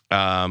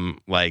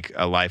 like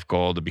a life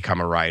goal to become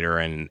a writer,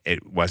 and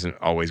it wasn't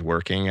always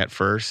working at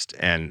first,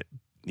 and,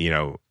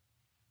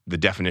 the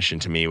definition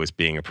to me was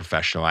being a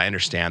professional. I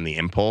understand the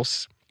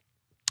impulse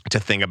to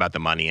think about the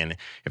money, and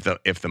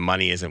if the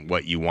money isn't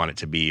what you want it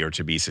to be or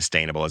to be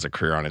sustainable as a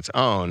career on its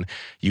own,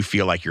 you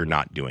feel like you're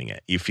not doing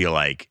it. You feel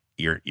like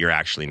you're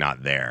actually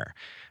not there.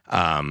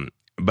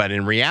 But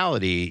in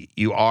reality,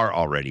 you are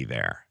already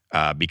there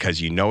because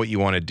you know what you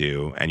want to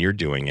do and you're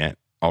doing it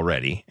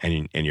already,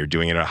 and you're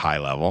doing it at a high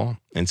level.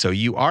 And so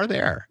you are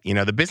there.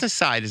 The business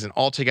side is an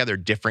altogether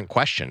different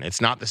question.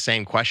 It's not the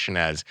same question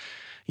as,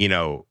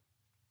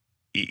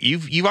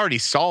 you've already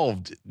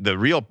solved the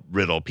real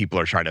riddle people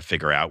are trying to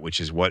figure out,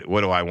 which is what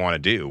do I want to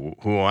do?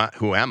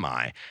 Who am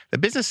I? The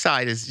business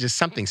side is just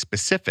something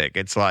specific.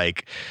 It's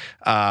like,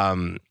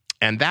 and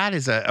that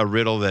is a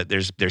riddle that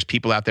there's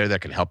people out there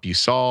that can help you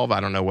solve. I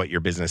don't know what your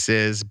business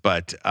is,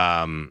 but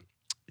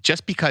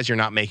just because you're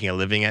not making a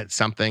living at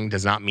something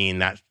does not mean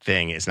that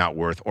thing is not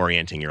worth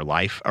orienting your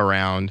life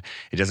around.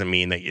 It doesn't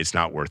mean that it's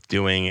not worth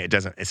doing. It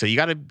doesn't. So you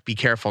got to be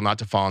careful not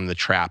to fall in the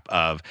trap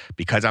of,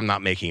 because I'm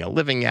not making a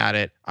living at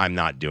it, I'm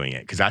not doing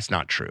it, because that's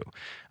not true.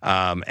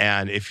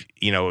 And if,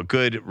 a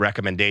good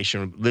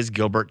recommendation, Liz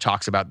Gilbert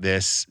talks about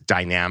this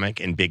dynamic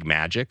in Big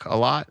Magic a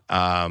lot.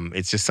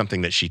 It's just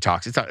something that she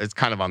talks, it's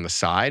kind of on the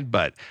side,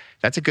 but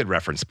that's a good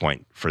reference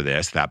point for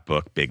that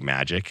book, Big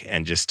Magic,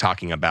 and just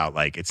talking about,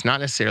 like, it's not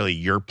necessarily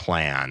your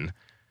plan,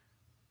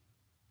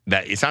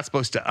 that it's not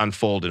supposed to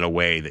unfold in a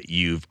way that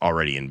you've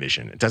already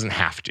envisioned. It doesn't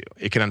have to.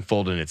 It can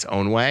unfold in its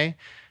own way.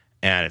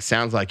 And it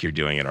sounds like you're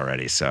doing it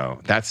already.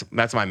 So that's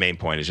my main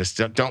point, is just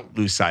don't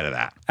lose sight of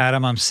that.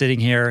 Adam, I'm sitting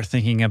here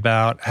thinking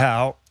about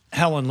how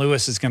Helen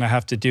Lewis is going to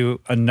have to do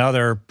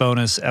another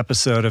bonus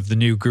episode of The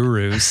New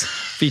Gurus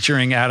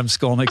featuring Adam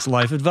Skolnick's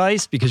life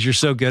advice, because you're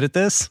so good at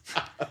this.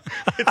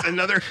 It's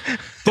another...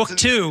 Book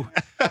 2.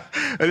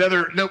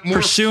 More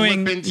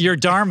Pursuing Your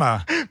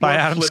Dharma by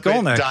Adam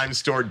Skolnick. Dime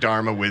store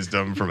Dharma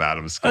wisdom from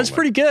Adam Skolnick. That's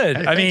pretty good.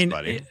 Hey, thanks,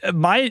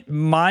 buddy.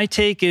 My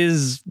take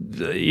is,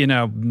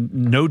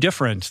 no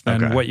different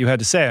than what you had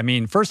to say. I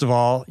mean, first of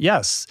all,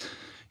 yes,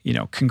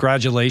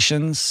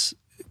 congratulations,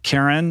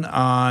 Karen,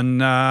 on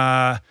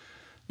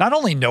not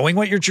only knowing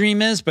what your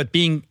dream is, but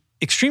being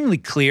extremely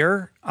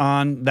clear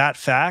on that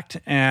fact,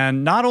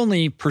 and not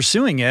only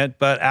pursuing it,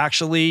 but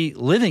actually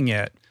living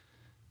it,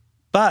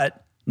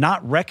 but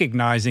not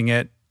recognizing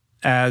it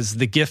as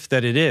the gift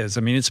that it is.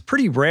 I mean, it's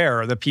pretty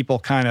rare that people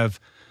kind of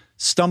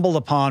stumble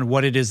upon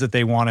what it is that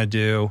they want to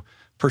do,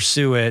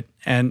 pursue it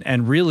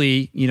and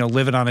really,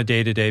 live it on a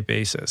day-to-day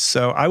basis.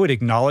 So I would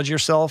acknowledge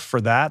yourself for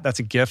that. That's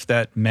a gift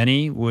that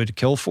many would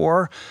kill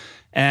for,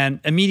 and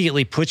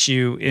immediately puts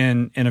you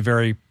in a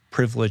very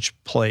privileged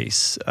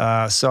place.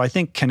 So I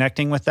think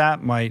connecting with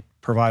that might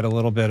provide a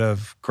little bit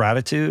of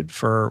gratitude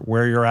for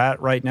where you're at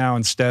right now,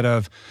 instead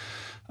of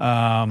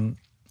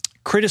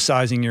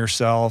criticizing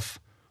yourself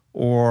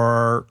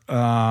or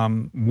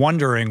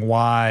wondering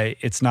why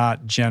it's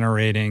not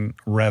generating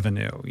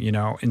revenue.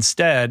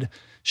 Instead,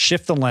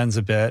 shift the lens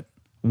a bit,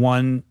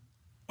 one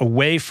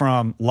away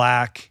from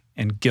lack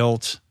and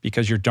guilt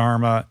because your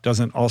dharma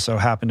doesn't also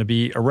happen to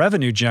be a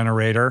revenue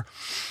generator,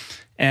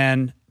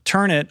 and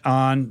turn it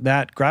on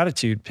that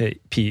gratitude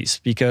piece,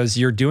 because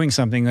you're doing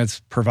something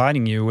that's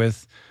providing you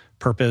with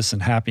purpose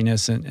and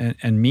happiness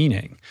and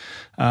meaning.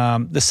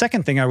 The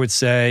second thing I would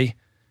say,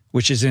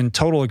 which is in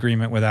total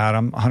agreement with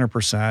Adam,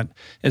 100%,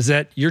 is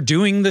that you're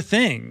doing the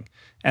thing,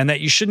 and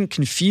that you shouldn't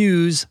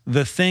confuse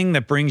the thing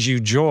that brings you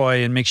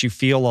joy and makes you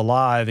feel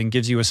alive and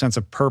gives you a sense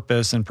of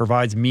purpose and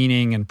provides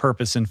meaning and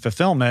purpose and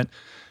fulfillment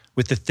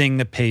with the thing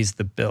that pays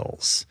the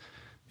bills.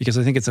 Because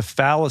I think it's a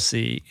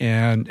fallacy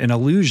and an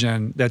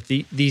illusion that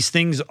these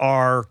things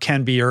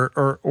can be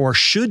or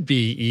should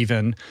be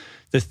even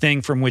the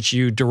thing from which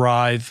you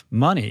derive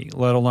money,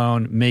 let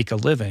alone make a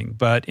living.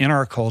 But in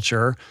our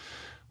culture,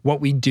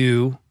 what we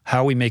do,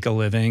 how we make a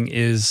living,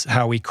 is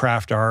how we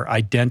craft our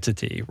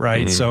identity,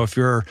 right? Mm-hmm. So if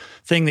your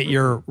thing that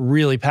you're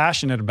really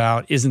passionate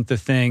about isn't the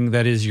thing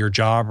that is your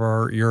job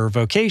or your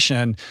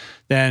vocation,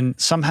 then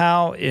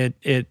somehow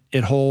it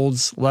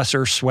holds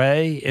lesser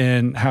sway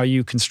in how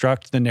you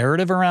construct the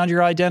narrative around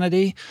your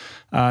identity.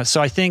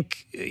 So I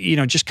think,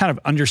 just kind of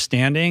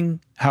understanding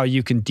how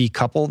you can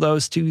decouple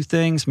those two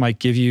things might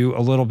give you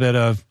a little bit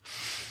of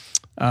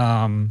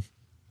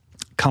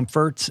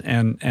comfort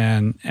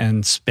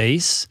and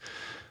space.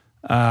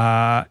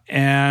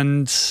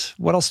 And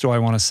what else do I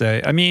want to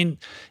say? I mean,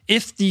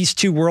 if these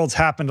two worlds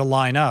happen to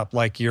line up,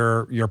 like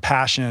your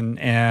passion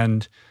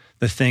and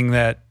the thing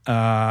that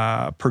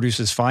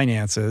produces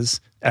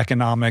finances,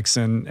 economics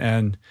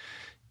and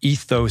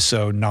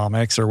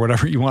ethosonomics, or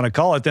whatever you want to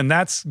call it, then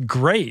that's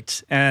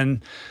great.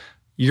 And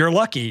you're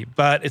lucky.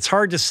 But it's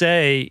hard to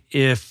say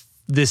if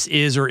this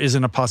is or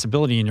isn't a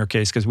possibility in your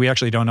case, because we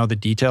actually don't know the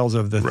details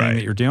of the thing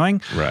that you're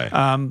doing. Right.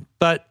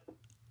 But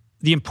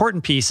the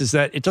important piece is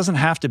that it doesn't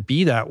have to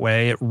be that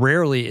way. It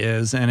rarely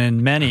is. And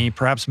in many,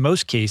 perhaps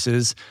most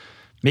cases,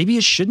 maybe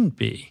it shouldn't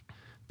be.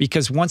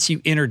 Because once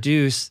you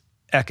introduce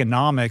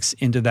economics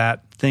into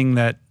that thing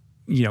that,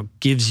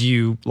 gives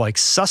you like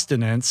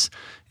sustenance,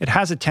 it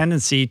has a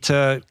tendency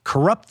to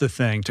corrupt the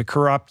thing, to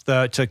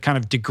kind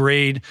of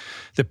degrade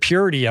the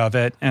purity of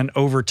it. And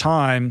over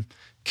time,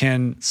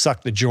 can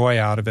suck the joy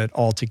out of it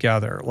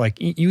altogether. Like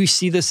you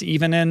see this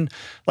even in,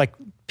 like,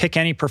 pick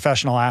any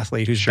professional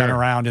athlete who's been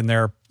around in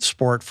their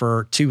sport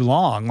for too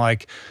long.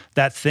 Like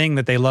that thing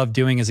that they loved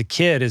doing as a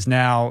kid is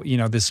now,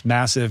 this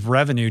massive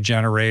revenue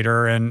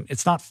generator, and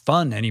it's not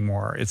fun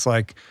anymore. It's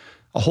like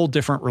a whole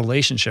different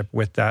relationship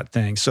with that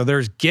thing. So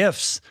there's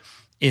gifts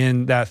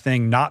in that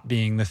thing not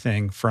being the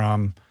thing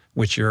from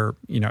which you're,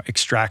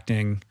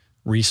 extracting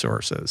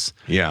resources.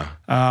 Yeah.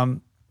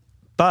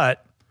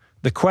 But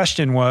the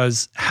question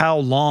was, how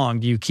long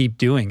do you keep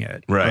doing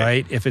it,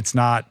 right? If it's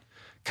not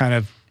kind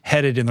of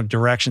headed in the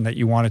direction that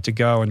you want it to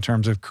go in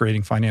terms of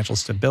creating financial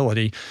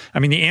stability. I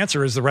mean, the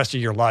answer is the rest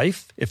of your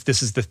life. If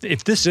this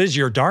is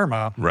your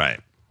dharma, right?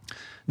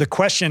 The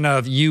question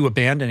of you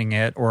abandoning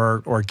it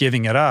or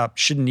giving it up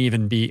shouldn't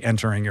even be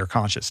entering your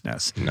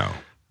consciousness. No.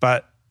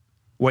 But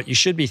what you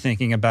should be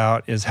thinking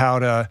about is how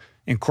to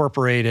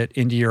incorporate it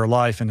into your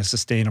life in a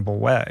sustainable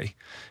way.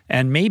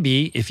 And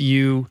maybe if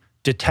you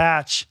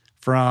detach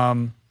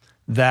from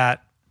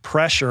that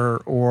pressure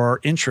or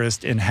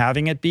interest in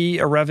having it be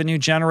a revenue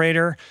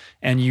generator,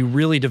 and you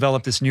really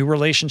develop this new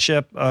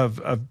relationship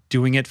of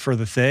doing it for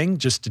the thing,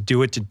 just to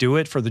do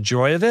it for the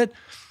joy of it.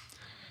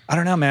 I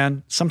don't know,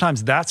 man.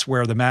 Sometimes that's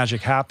where the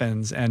magic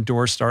happens and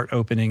doors start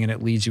opening and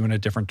it leads you in a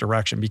different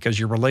direction because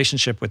your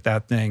relationship with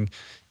that thing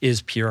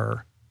is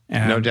pure.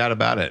 And no doubt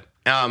about it.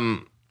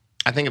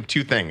 I think of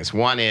two things.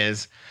 One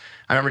is,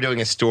 I remember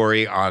doing a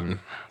story on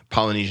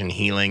Polynesian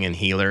healing and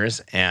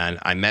healers, and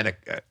I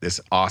met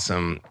this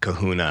awesome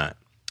kahuna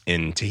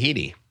in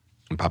Tahiti,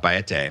 in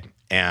Papeete,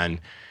 and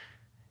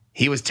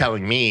he was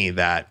telling me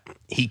that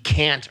he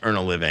can't earn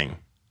a living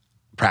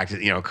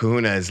practice.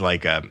 Kahuna is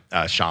like a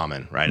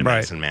shaman, right? A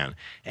medicine man.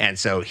 And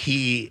so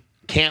he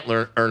can't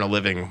earn a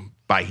living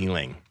by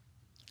healing.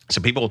 So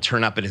people will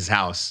turn up at his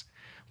house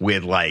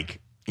with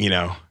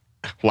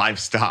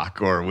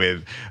livestock or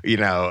with,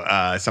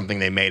 something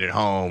they made at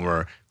home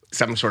or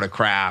some sort of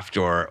craft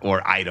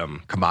or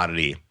item,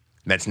 commodity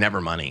that's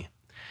never money.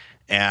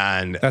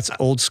 And that's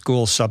old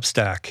school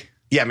Substack.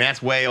 Yeah, I mean,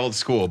 that's way old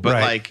school,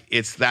 but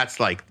that's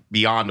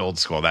beyond old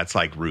school. That's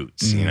like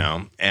roots,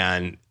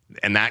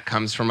 and that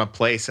comes from a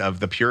place of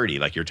the purity,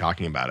 like you're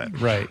talking about it.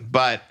 Right.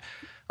 But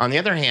On the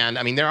other hand,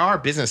 I mean, there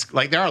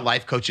are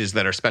life coaches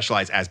that are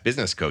specialized as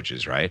business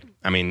coaches, right?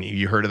 I mean,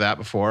 you heard of that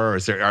before? Or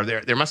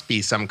there must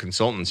be some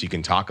consultants you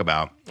can talk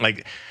about.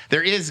 Like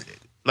there is,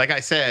 like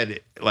I said,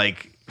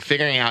 like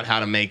figuring out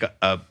how to make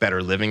a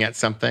better living at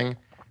something,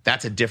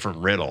 that's a different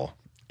riddle.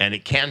 And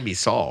it can be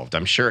solved.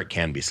 I'm sure it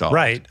can be solved.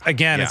 Right.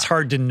 Again, It's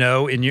hard to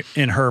know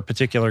in her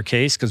particular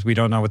case because we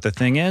don't know what the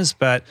thing is.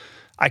 But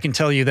I can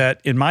tell you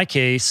that in my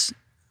case,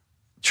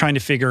 trying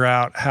to figure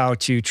out how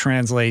to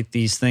translate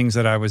these things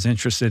that I was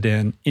interested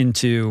in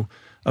into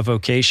a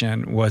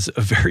vocation was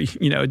a very,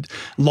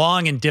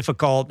 long and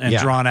difficult and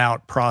drawn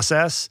out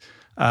process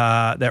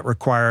that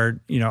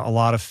required, a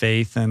lot of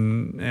faith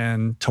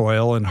and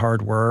toil and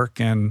hard work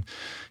and,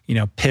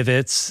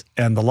 pivots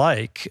and the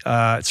like.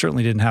 It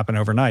certainly didn't happen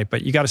overnight,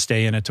 but you got to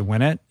stay in it to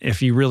win it.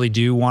 If you really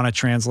do want to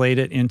translate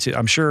it into,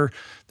 I'm sure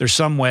there's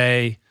some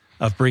way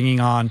of bringing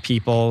on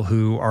people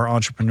who are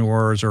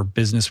entrepreneurs or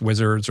business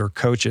wizards or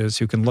coaches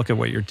who can look at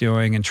what you're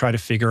doing and try to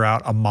figure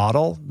out a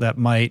model that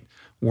might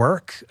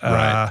work.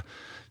 Right.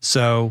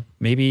 So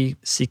maybe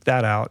seek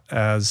that out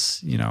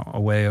as, a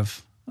way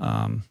of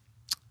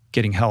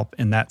getting help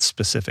in that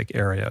specific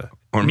area.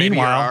 Or maybe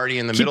Meanwhile, you're already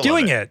in the keep middle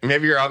doing of it.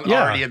 Maybe you're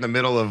already in the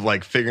middle of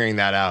like figuring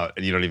that out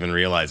and you don't even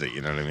realize it.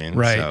 You know what I mean?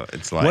 Right. So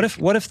it's like,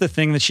 what if the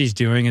thing that she's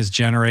doing is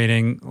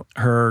generating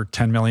her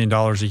 $10 million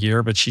a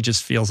year, but she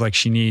just feels like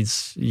she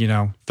needs,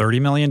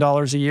 $30 million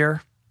a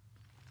year?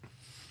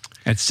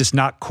 It's just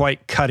not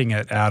quite cutting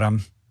it,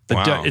 Adam.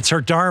 Wow. It's her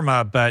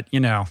dharma, but,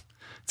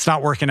 it's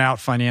not working out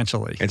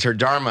financially. It's her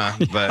dharma,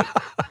 but,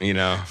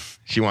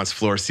 she wants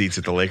floor seats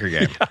at the Laker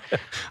game.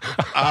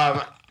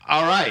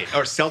 All right.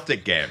 Or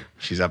Celtic game.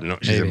 She's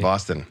in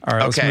Boston. All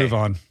right, let's move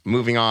on.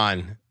 Moving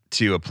on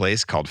to a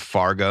place called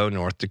Fargo,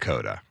 North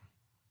Dakota.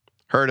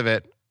 Heard of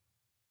it?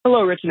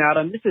 Hello, Rich and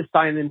Adam. This is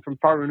Simon from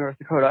Fargo, North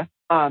Dakota.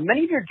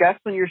 Many of your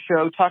guests on your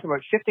show talk about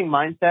shifting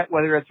mindset,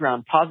 whether it's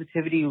around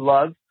positivity,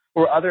 love,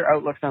 or other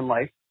outlooks on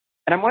life.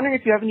 And I'm wondering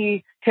if you have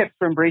any tips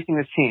for embracing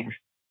this change.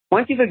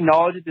 Once you've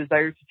acknowledged a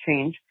desire to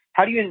change,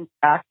 how do you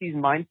enact these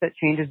mindset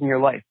changes in your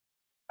life?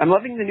 I'm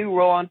loving the new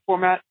roll-on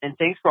format, and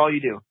thanks for all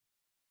you do.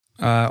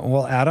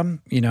 Well,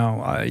 Adam,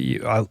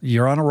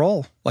 you're on a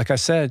roll. Like I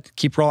said,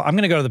 keep rolling. I'm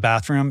going to go to the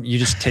bathroom. You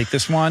just take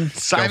this one.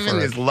 Simon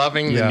is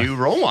loving the new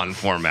roll-on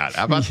format.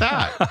 How about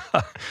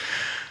that?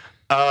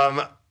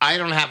 I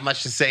don't have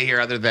much to say here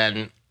other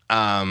than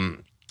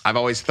I've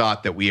always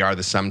thought that we are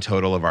the sum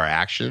total of our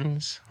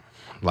actions,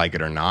 like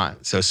it or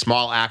not. So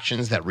small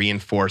actions that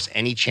reinforce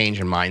any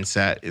change in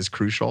mindset is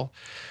crucial.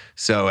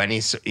 So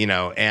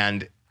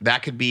and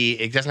that could be,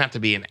 it doesn't have to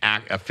be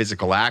a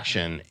physical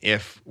action.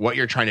 If what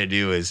you're trying to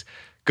do is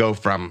go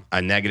from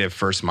a negative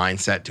first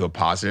mindset to a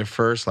positive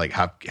first, like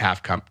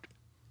half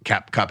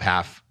cup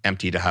half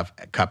empty to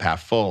cup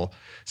half full,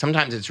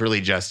 sometimes it's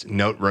really just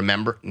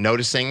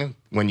noticing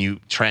when you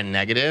trend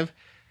negative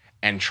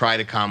and try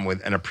to come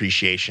with an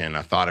appreciation,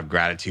 a thought of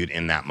gratitude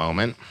in that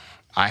moment.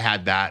 I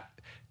had that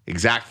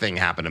exact thing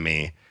happen to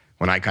me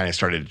when I kind of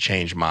started to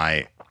change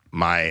my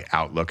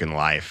outlook in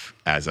life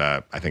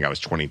I think I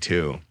was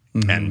 22.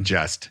 Mm-hmm. And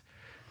just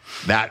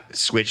that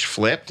switch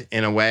flipped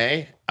in a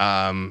way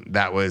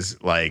that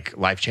was like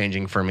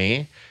life-changing for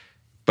me.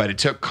 But it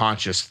took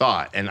conscious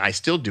thought, and I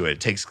still do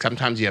it.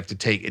 Sometimes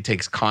it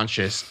takes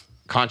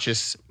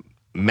conscious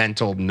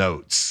mental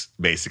notes,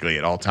 basically,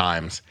 at all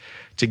times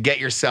to get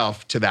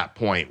yourself to that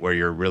point where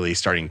you're really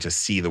starting to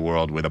see the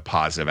world with a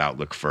positive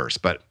outlook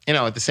first. But,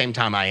 at the same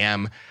time,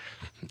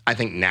 I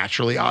think,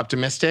 naturally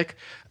optimistic.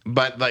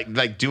 But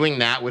like doing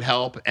that would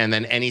help, and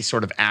then any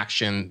sort of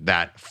action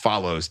that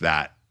follows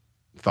that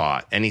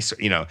thought.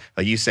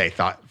 Like you say,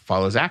 thought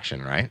follows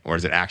action, right? Or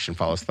is it action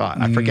follows thought?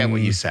 I forget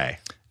what you say.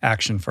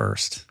 Action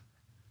first.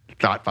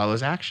 Thought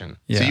follows action.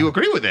 Yeah. So you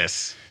agree with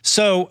this?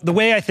 So the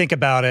way I think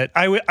about it,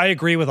 I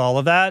agree with all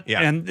of that.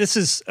 Yeah. And this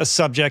is a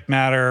subject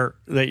matter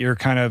that you're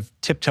kind of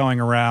tiptoeing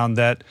around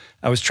that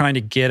I was trying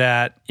to get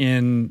at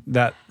in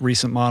that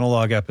recent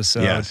monologue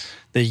episode. Yes.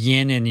 The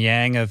yin and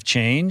yang of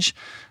change.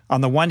 On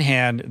the one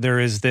hand,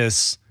 there is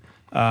this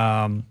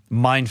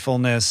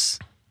mindfulness,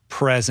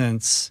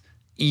 presence,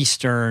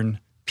 Eastern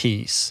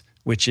piece,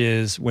 which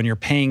is when you're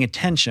paying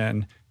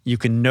attention, you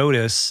can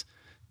notice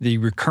the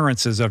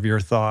recurrences of your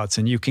thoughts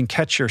and you can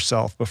catch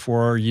yourself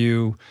before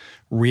you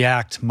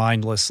react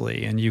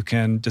mindlessly, and you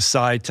can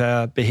decide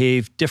to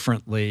behave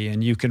differently,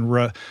 and you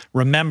can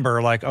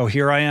remember like, oh,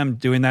 here I am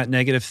doing that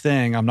negative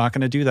thing. I'm not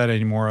going to do that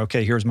anymore.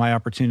 Okay, here's my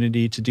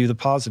opportunity to do the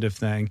positive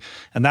thing.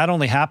 And that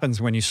only happens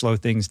when you slow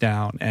things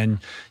down and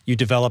you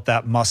develop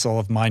that muscle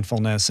of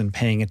mindfulness and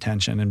paying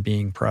attention and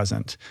being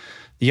present.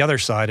 The other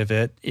side of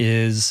it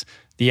is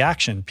the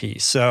action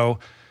piece. So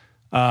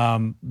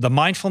the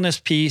mindfulness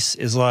piece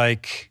is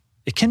like,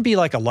 it can be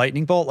like a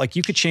lightning bolt. Like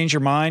you could change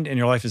your mind and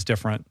your life is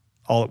different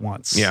all at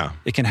once. Yeah.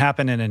 It can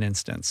happen in an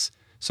instance.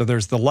 So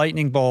there's the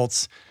lightning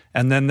bolts,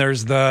 and then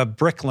there's the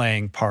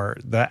bricklaying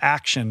part, the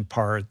action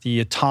part, the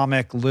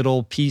atomic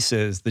little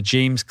pieces, the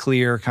James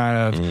Clear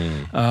kind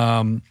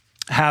of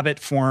habit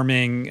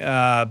forming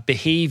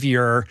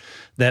behavior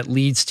that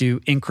leads to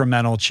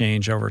incremental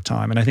change over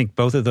time. And I think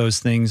both of those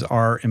things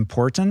are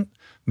important.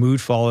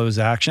 Mood follows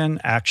action.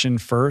 Action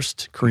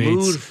first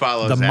creates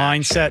the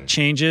mindset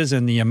changes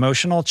and the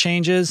emotional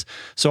changes.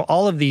 So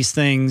all of these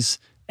things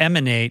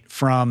emanate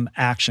from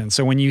action.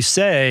 So when you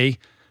say,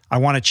 I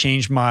want to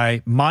change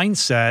my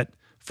mindset,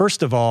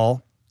 first of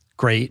all,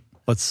 great.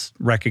 Let's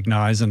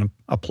recognize and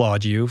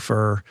applaud you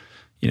for,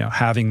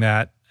 having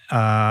that,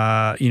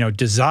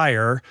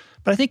 desire.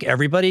 But I think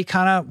everybody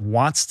kind of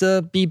wants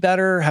to be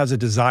better, has a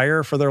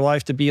desire for their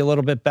life to be a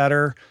little bit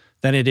better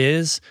than it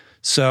is.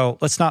 So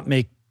let's not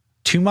make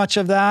too much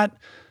of that.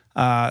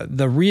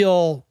 The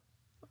real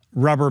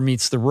rubber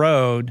meets the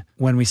road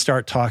when we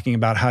start talking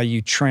about how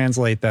you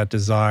translate that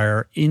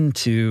desire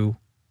into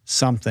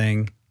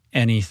something,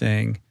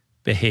 anything,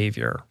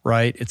 behavior,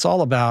 right? It's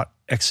all about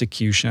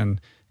execution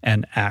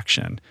and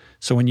action.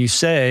 So when you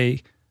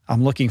say,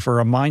 I'm looking for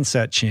a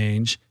mindset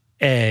change,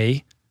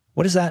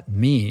 what does that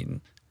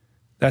mean?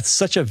 That's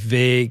such a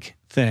vague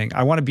thing.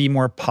 I want to be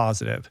more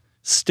positive.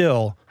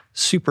 Still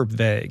super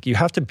vague. You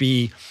have to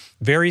be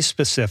very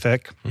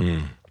specific.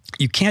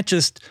 You can't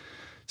just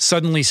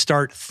suddenly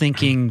start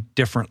thinking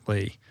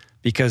differently,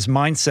 because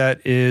mindset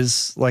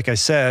is, like I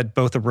said,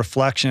 both a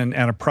reflection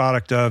and a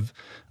product of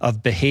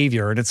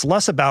behavior. And it's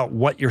less about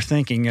what you're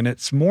thinking, and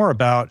it's more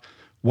about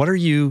what are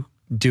you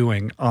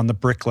doing on the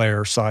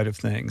bricklayer side of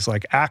things.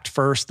 Like act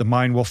first, the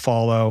mind will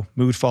follow,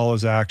 mood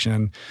follows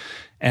action.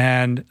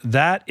 And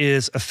that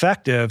is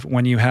effective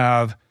when you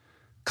have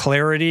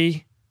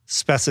clarity,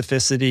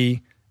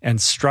 specificity,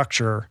 and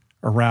structure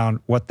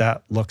around what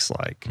that looks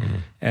like.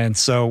 And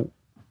so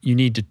you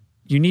need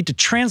to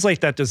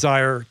translate that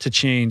desire to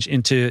change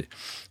into,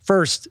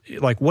 first,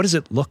 like, what does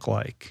it look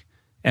like?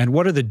 And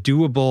what are the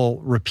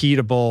doable,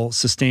 repeatable,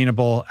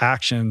 sustainable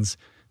actions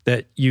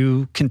that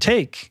you can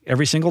take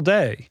every single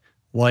day,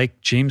 like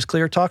James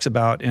Clear talks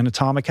about in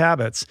Atomic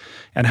Habits?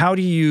 And how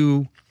do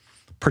you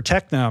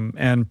protect them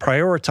and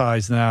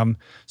prioritize them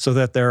so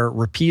that they're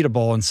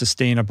repeatable and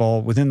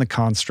sustainable within the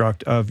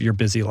construct of your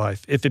busy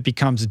life? If it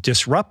becomes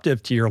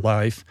disruptive to your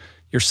life,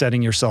 you're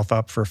setting yourself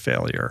up for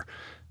failure.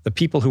 The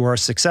people who are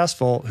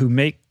successful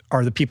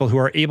are the people who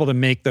are able to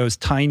make those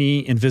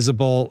tiny,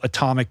 invisible,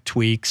 atomic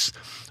tweaks,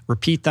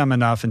 repeat them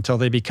enough until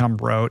they become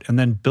rote, and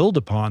then build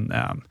upon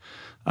them.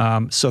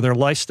 So their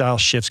lifestyle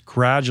shifts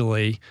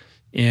gradually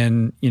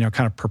in,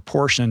 kind of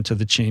proportion to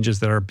the changes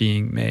that are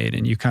being made.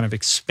 And you kind of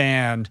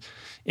expand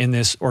in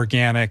this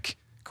organic,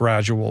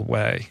 gradual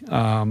way.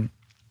 And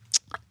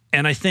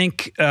I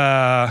think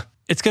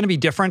it's going to be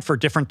different for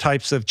different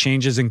types of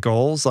changes and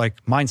goals,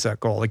 like mindset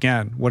goal.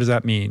 Again, what does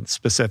that mean?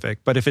 Specific.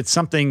 But if it's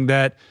something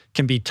that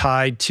can be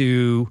tied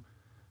to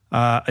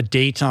a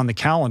date on the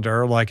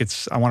calendar, like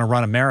I want to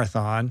run a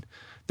marathon,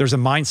 there's a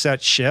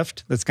mindset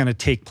shift that's going to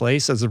take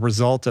place as a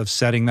result of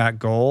setting that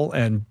goal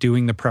and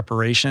doing the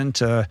preparation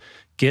to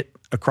get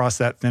across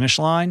that finish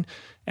line.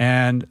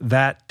 And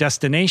that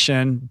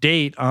destination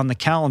date on the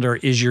calendar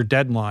is your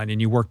deadline.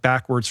 And you work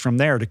backwards from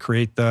there to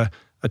create the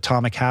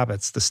atomic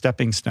habits, the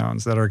stepping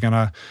stones that are going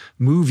to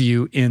move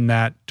you in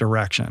that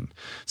direction.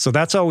 So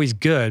that's always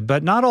good,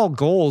 but not all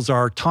goals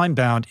are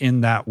time-bound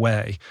in that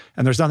way.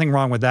 And there's nothing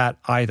wrong with that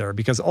either,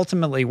 because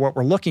ultimately what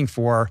we're looking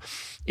for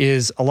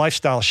is a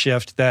lifestyle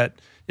shift that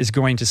is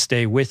going to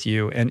stay with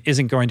you and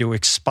isn't going to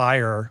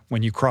expire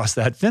when you cross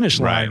that finish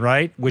line,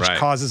 right? Which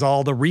causes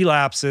all the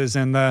relapses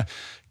and the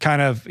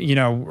kind of,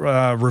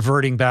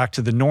 reverting back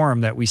to the norm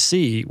that we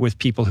see with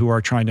people who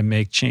are trying to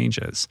make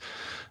changes.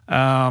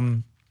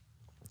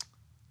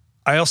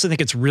 I also think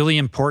it's really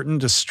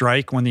important to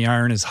strike when the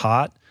iron is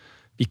hot,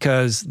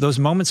 because those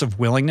moments of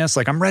willingness,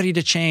 like I'm ready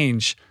to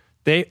change,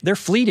 they're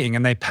fleeting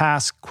and they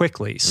pass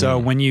quickly. So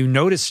when you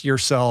notice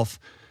yourself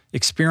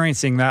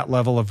experiencing that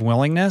level of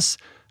willingness,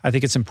 I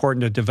think it's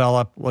important to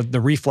develop the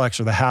reflex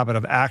or the habit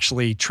of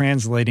actually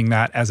translating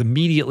that as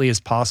immediately as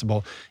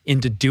possible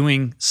into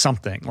doing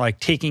something, like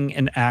taking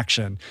an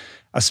action,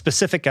 a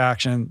specific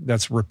action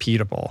that's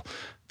repeatable.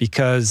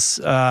 Because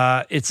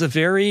it's a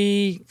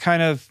very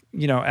kind of,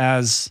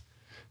 as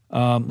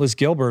Liz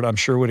Gilbert, I'm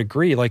sure, would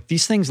agree, like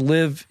these things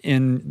live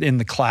in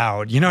the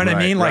cloud. You know what I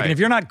mean? Like, and if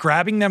you're not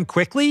grabbing them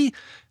quickly,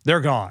 they're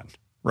gone,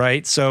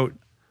 right? So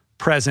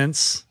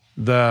presence,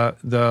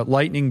 the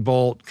lightning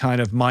bolt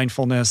kind of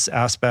mindfulness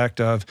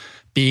aspect of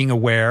being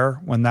aware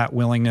when that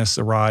willingness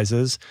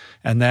arises.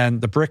 And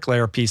then the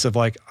bricklayer piece of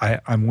like,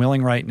 I'm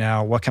willing right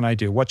now. What can I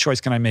do? What choice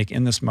can I make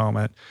in this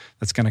moment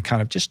that's going to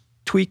kind of just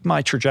tweak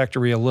my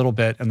trajectory a little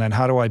bit? And then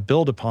how do I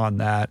build upon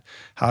that?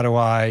 How do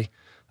I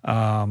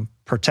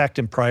protect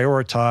and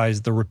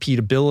prioritize the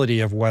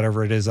repeatability of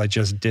whatever it is I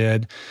just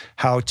did?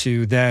 How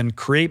to then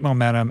create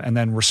momentum and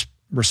then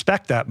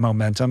respect that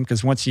momentum,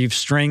 because once you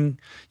string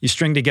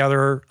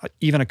together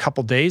even a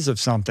couple days of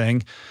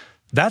something,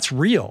 that's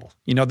real.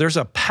 There's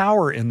a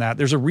power in that.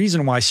 There's a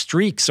reason why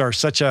streaks are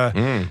such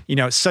a,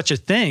 such a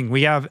thing.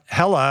 We have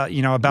Hella,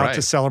 about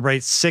to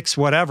celebrate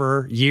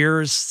 6,000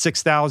 years,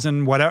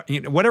 6,000, whatever.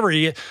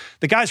 The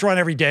guys run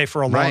every day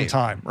for a long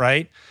time,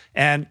 right?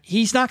 And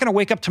he's not going to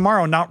wake up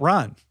tomorrow and not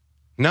run.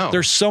 No.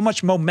 There's so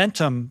much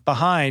momentum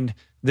behind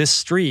this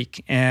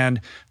streak and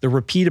the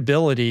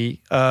repeatability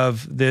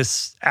of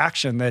this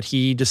action that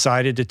he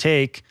decided to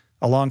take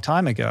a long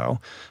time ago.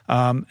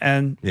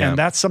 And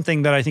that's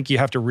something that I think you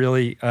have to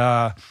really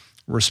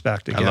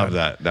respect again. I love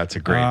that. That's a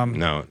great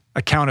note.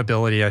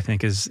 Accountability, I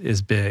think,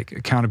 is big.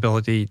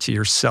 Accountability to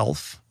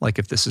yourself, like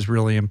if this is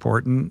really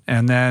important.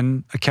 And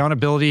then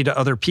accountability to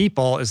other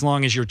people, as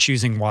long as you're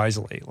choosing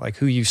wisely, like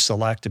who you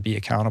select to be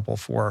accountable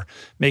for.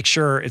 Make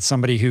sure it's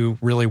somebody who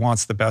really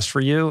wants the best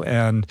for you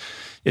and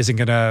isn't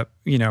going to,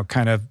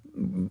 kind of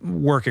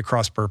work at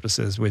cross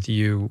purposes with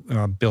you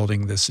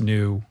building this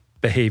new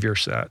behavior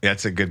set.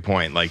 That's a good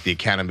point. Like the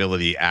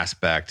accountability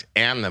aspect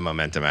and the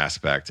momentum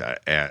aspect. I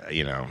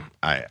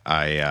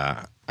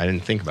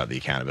didn't think about the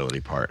accountability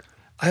part.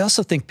 I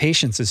also think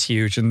patience is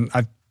huge, and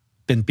I've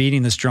been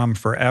beating this drum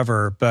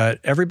forever, but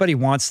everybody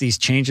wants these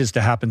changes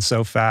to happen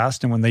so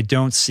fast, and when they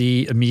don't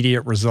see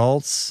immediate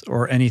results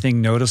or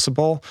anything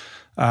noticeable,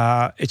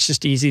 it's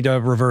just easy to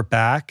revert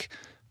back.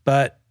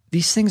 But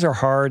these things are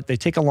hard. They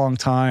take a long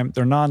time.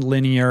 They're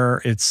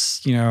non-linear.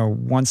 It's,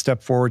 one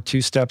step forward,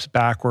 two steps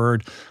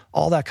backward,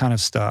 all that kind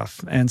of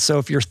stuff. And so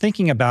if you're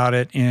thinking about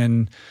it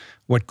in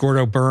what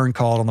Gordo Byrne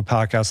called on the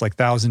podcast, like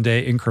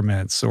 1,000-day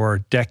increments or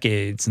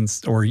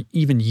decades or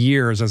even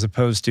years, as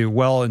opposed to,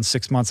 well, in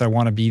 6 months, I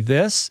want to be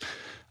this,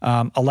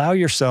 allow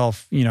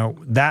yourself,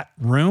 that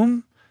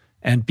room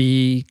and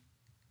be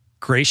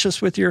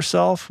gracious with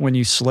yourself when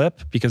you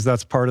slip, because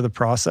that's part of the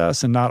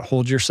process, and not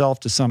hold yourself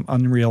to some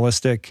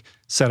unrealistic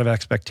set of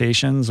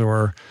expectations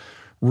or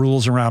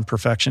rules around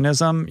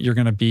perfectionism. You're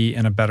going to be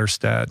in a better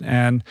stead.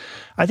 And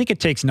I think it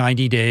takes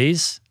 90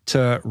 days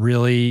to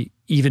really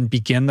even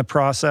begin the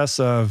process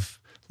of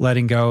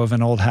letting go of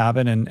an old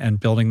habit and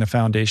building the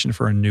foundation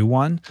for a new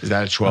one. Is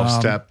that a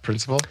 12-step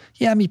principle?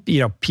 Yeah, I mean,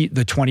 the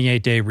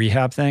 28-day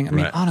rehab thing. I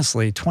mean,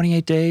 honestly,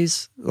 28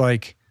 days,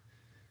 like,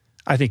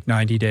 I think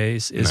 90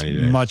 days is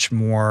much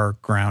more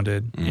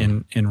grounded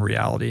in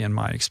reality, in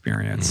my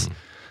experience.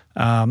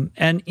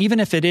 And even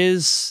if it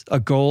is a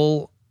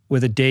goal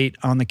with a date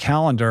on the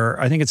calendar,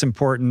 I think it's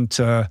important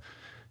to,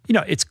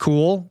 it's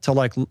cool to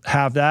like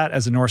have that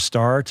as a North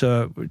Star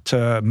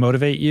to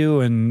motivate you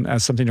and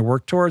as something to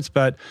work towards.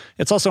 But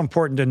it's also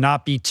important to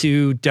not be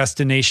too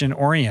destination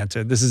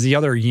oriented. This is the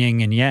other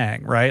yin and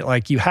yang, right?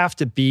 Like you have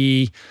to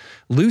be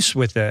loose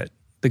with it.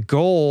 The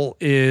goal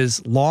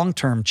is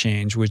long-term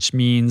change, which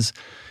means,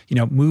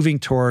 moving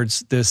towards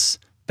this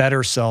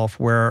better self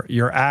where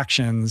your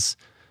actions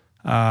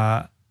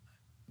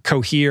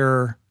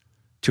cohere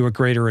to a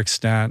greater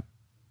extent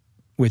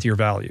with your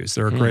values.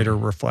 They're a greater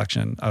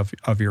reflection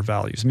of your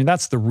values. I mean,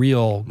 that's the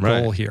real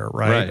goal here,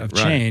 right? Of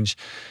change.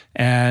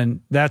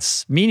 And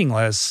that's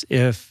meaningless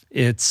if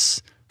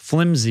it's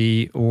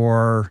flimsy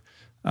or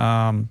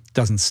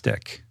doesn't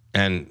stick.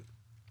 And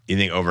you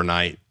think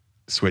overnight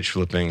switch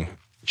flipping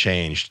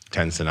change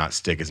tends to not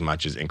stick as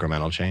much as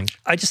incremental change?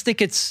 I just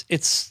think it's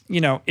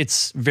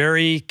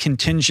very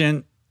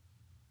contingent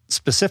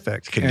specific.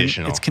 It's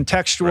conditional. And it's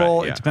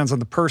contextual. It depends on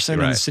the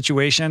person and the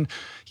situation.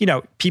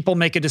 People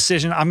make a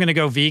decision. I'm going to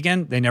go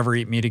vegan. They never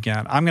eat meat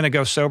again. I'm going to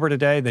go sober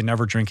today. They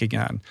never drink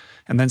again.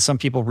 And then some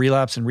people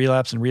relapse and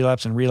relapse and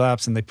relapse and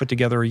relapse, and they put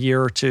together a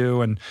year or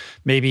two. And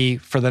maybe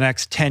for the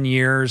next 10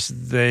 years,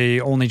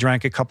 they only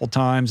drank a couple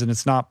times and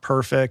it's not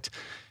perfect.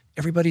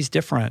 Everybody's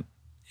different.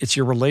 It's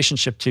your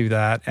relationship to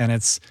that. And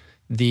it's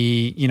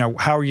the,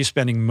 how are you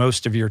spending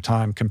most of your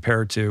time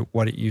compared to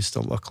what it used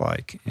to look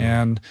like?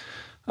 And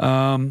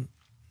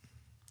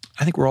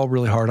I think we're all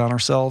really hard on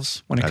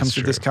ourselves when it comes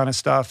to this kind of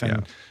stuff.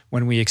 And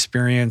when we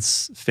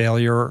experience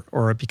failure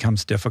or it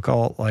becomes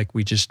difficult, like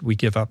we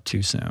give up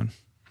too soon.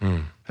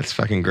 That's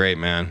fucking great,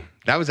 man.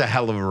 That was a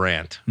hell of a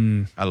rant.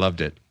 I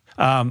loved it.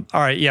 All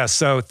right. Yeah.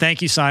 So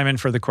thank you, Simon,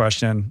 for the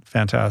question.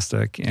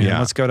 Fantastic. And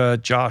let's go to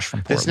Josh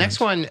from Portland. This next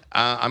one,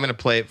 I'm going to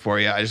play it for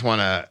you. I just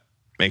want to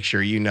make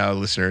sure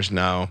listeners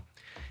know,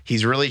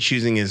 he's really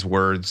choosing his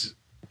words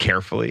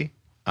carefully.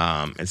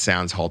 It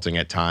sounds halting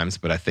at times,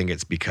 but I think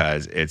it's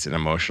because it's an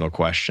emotional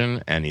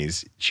question and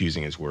he's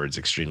choosing his words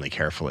extremely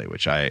carefully,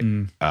 which I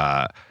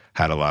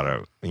had a lot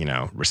of,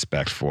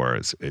 respect for.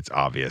 It's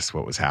obvious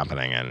what was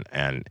happening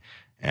and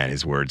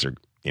his words are,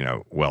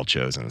 well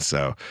chosen.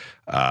 So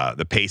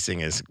the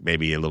pacing is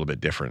maybe a little bit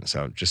different.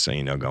 So just so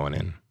you know, going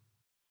in.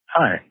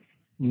 Hi,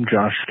 I'm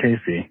Josh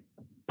Casey,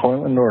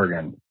 Portland,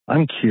 Oregon.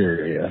 I'm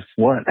curious,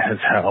 what has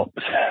helped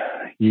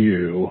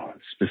you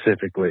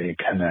specifically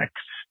connect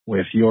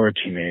with your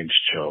teenage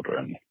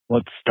children?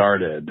 What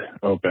started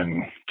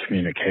open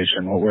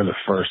communication? What were the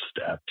first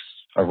steps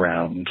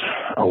around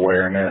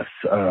awareness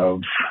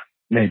of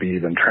maybe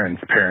even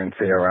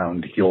transparency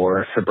around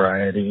your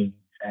sobriety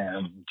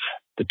and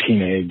the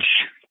teenage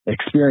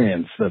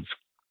experience that's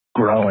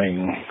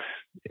growing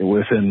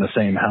within the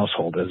same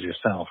household as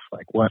yourself?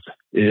 Like, what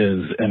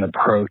is an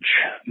approach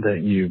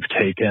that you've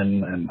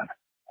taken and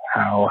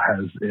how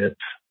has it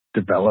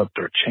developed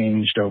or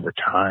changed over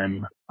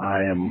time?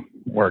 I am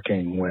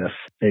working with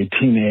a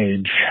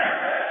teenage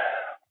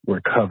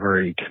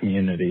recovery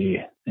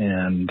community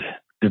and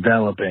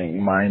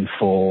developing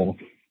mindful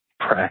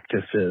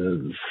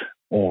practices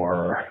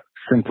or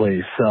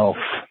simply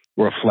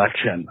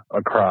self-reflection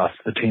across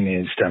the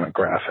teenage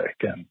demographic,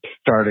 and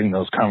starting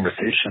those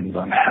conversations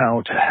on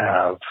how to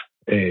have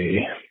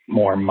a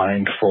more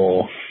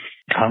mindful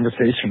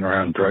conversation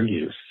around drug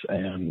use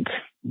and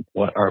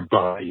what our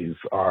bodies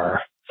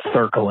are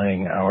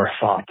circling our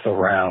thoughts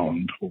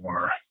around,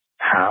 or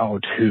how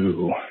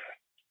to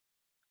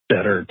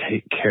better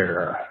take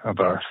care of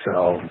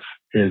ourselves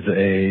is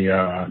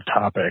a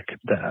topic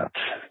that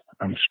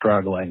I'm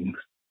struggling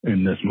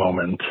in this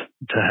moment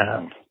to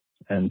have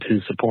and to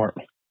support.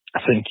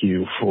 Thank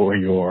you for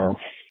your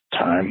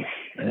time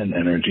and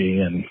energy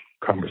and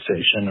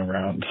conversation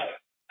around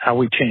how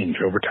we change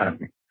over time.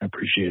 I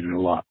appreciate it a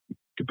lot.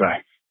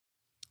 Goodbye.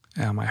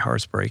 Yeah, my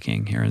heart's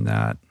breaking hearing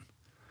that.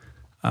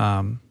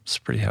 It's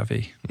pretty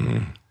heavy.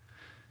 Mm.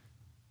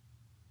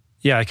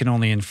 Yeah, I can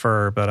only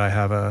infer, but I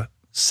have a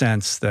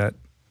sense that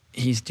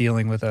he's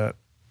dealing with a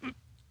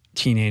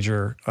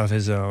teenager of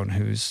his own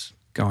who's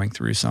going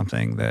through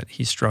something that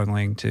he's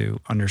struggling to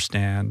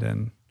understand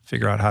and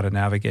figure out how to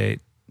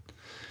navigate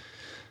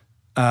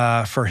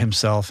for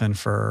himself and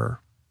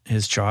for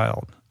his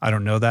child. I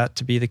don't know that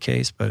to be the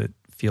case, but it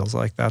feels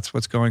like that's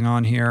what's going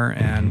on here.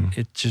 And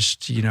it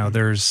just,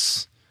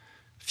 there's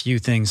few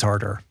things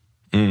harder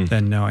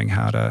than knowing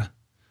how to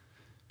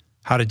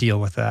deal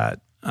with that.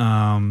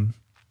 And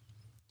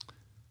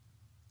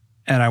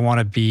I want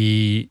to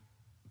be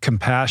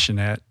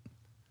compassionate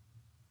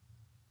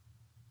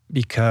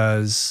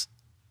because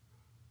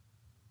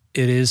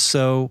it is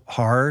so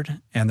hard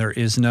and there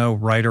is no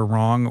right or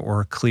wrong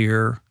or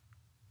clear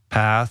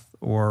path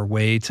or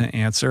way to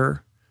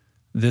answer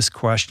this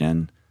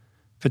question,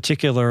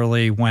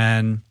 particularly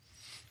when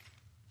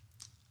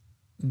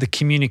the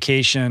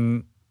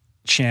communication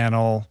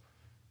channel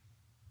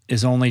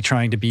is only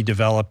trying to be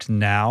developed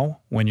now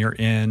when you're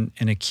in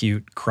an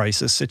acute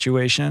crisis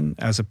situation,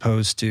 as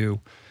opposed to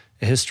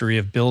a history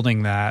of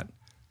building that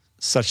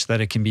such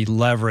that it can be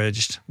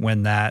leveraged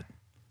when that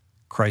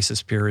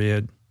crisis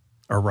period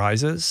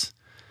arises.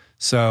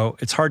 So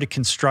it's hard to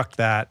construct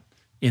that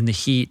in the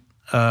heat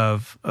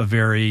of a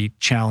very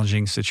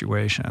challenging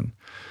situation.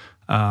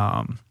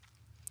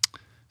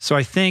 So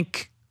I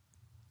think,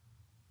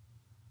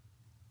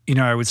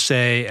 I would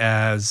say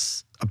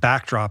as a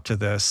backdrop to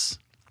this,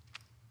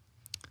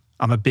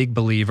 I'm a big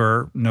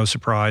believer, no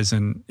surprise,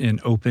 in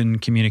open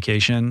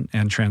communication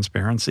and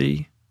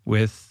transparency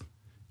with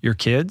your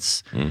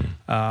kids.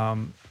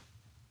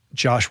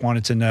 Josh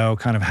wanted to know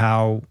kind of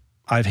how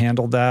I've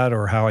handled that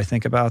or how I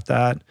think about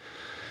that.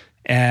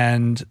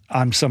 And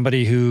I'm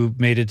somebody who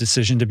made a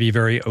decision to be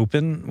very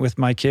open with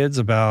my kids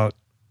about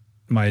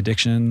my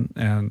addiction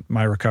and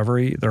my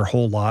recovery their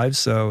whole lives.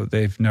 So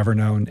they've never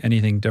known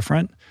anything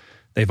different.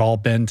 They've all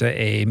been to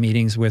AA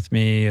meetings with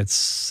me.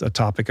 It's a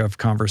topic of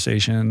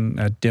conversation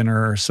at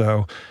dinner.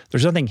 So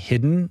there's nothing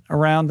hidden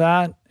around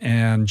that.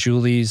 And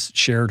Julie's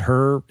shared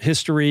her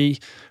history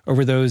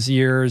over those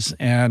years.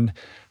 And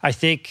I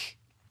think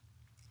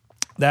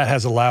that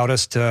has allowed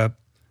us to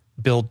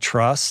build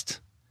trust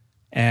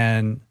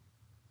and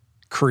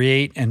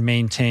create and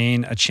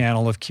maintain a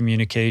channel of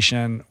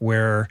communication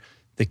where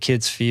the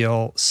kids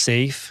feel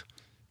safe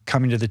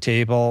coming to the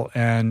table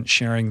and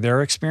sharing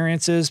their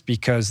experiences,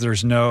 because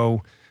there's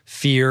no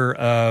fear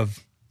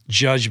of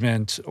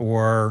judgment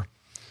or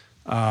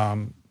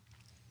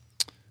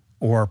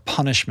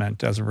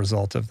punishment as a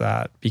result of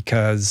that,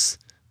 because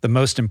the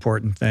most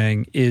important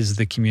thing is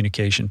the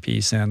communication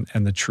piece and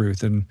the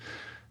truth. And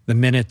the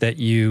minute that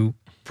you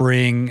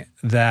bring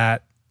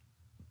that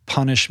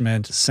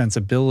punishment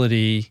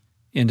sensibility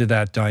into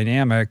that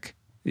dynamic,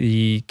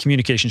 the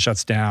communication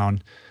shuts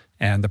down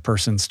and the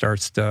person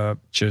starts to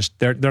just,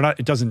 they're not,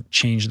 it doesn't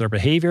change their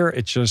behavior.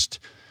 It just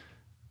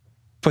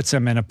puts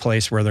them in a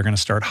place where they're going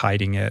to start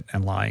hiding it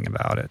and lying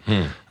about it.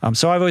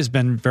 So I've always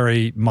been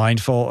very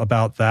mindful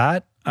about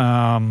that.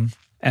 And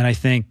I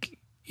think,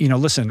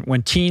 listen,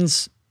 when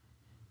kids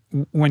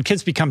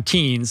become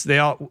teens, they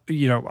all,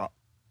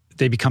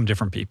 they become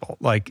different people.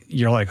 Like,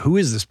 you're like, who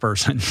is this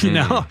person?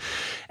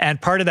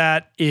 And part of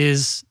that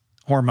is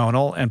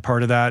hormonal, and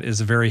part of that is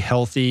a very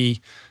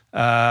healthy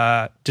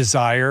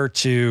desire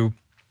to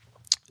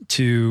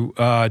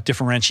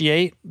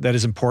differentiate that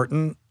is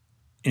important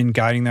in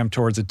guiding them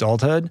towards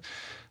adulthood.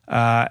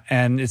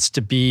 And it's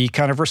to be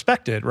kind of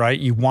respected, right?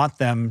 You want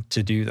them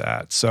to do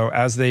that. So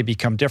as they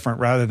become different,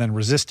 rather than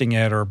resisting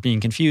it or being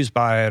confused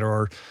by it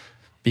or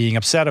being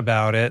upset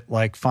about it,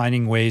 like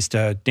finding ways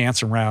to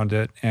dance around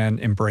it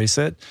and embrace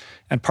it.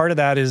 And part of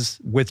that is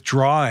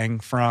withdrawing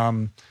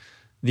from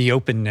the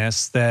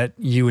openness that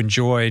you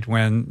enjoyed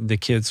when the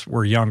kids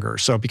were younger.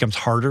 So it becomes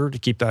harder to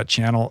keep that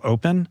channel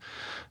open.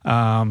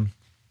 And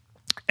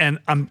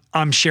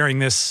I'm sharing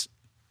this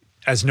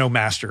as no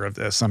master of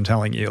this, I'm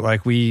telling you.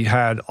 Like, we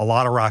had a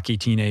lot of rocky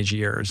teenage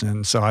years,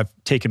 and so I've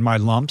taken my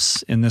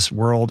lumps in this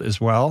world as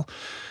well.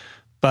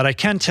 But I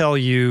can tell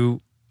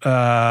you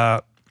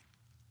that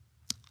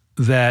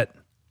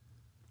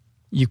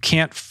you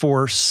can't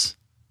force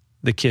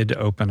the kid to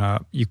open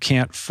up. You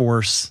can't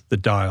force the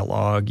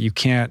dialogue. You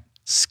can't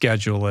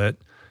schedule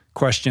it.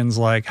 Questions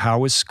like, how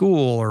was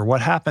school or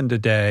what happened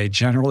today,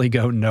 generally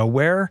go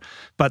nowhere.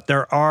 But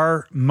there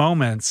are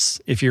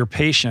moments, if you're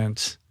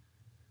patient,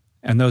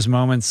 and those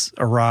moments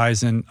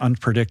arise in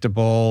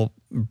unpredictable,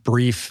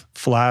 brief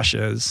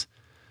flashes,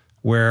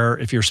 where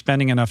if you're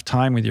spending enough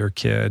time with your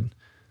kid,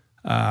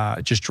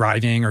 just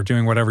driving or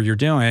doing whatever you're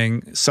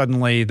doing,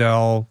 suddenly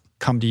they'll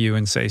come to you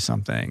and say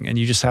something. And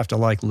you just have to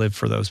like live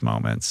for those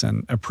moments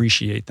and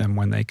appreciate them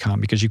when they come,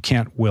 because you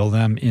can't will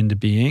them into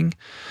being.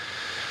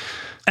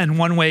 And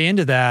one way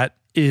into that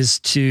is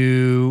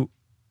to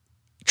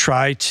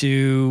try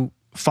to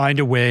find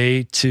a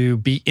way to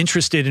be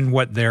interested in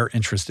what they're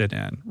interested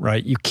in,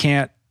 right? You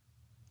can't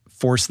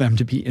force them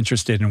to be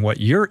interested in what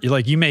you're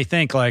like. You may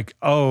think like,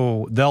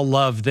 oh, they'll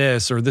love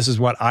this, or this is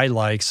what I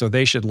like, so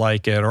they should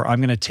like it, or I'm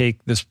going to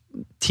take this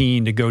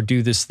teen to go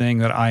do this thing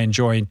that I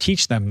enjoy and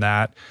teach them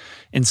that.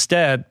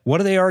 Instead,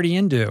 what are they already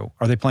into?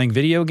 Are they playing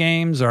video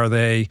games? Are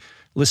they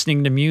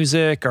listening to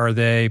music? Are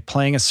they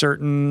playing a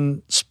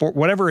certain sport?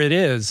 Whatever it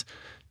is,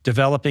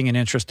 developing an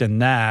interest in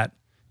that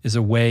is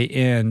a way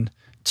in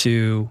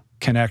to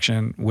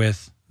connection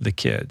with the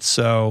kid.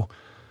 So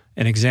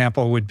an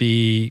example would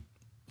be,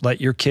 let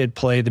your kid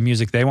play the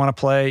music they want to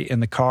play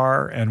in the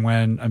car. And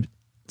when a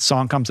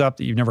song comes up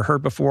that you've never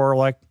heard before,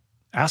 like,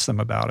 ask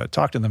them about it,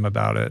 talk to them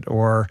about it.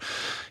 Or,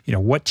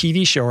 what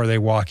TV show are they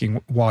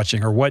watching,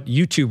 or what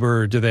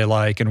YouTuber do they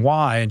like and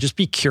why? And just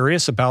be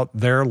curious about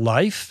their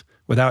life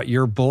without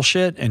your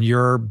bullshit and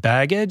your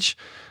baggage,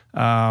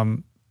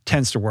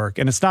 tends to work.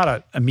 And it's not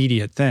an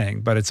immediate thing,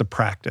 but it's a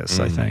practice,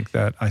 I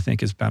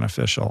think is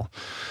beneficial.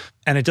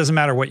 And it doesn't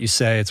matter what you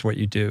say, it's what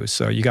you do.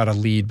 So you got to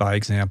lead by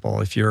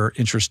example. If you're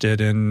interested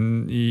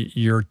in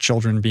your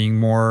children being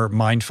more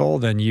mindful,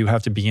 then you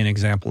have to be an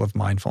example of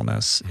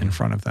mindfulness in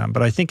front of them.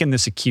 But I think in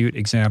this acute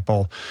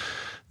example,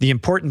 the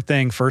important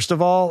thing, first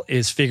of all,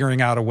 is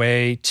figuring out a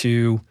way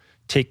to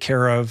take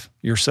care of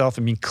yourself.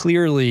 I mean,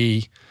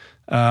 clearly,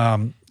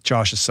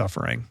 Josh is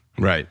suffering.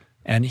 Right.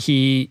 And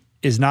he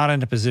is not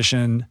in a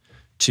position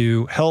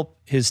to help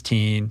his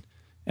teen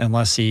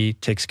unless he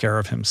takes care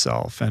of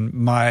himself. And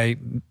my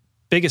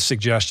biggest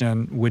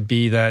suggestion would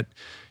be that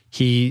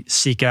he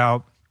seek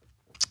out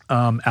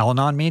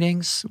Al-Anon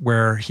meetings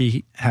where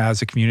he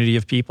has a community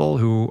of people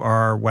who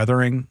are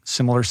weathering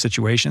similar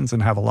situations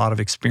and have a lot of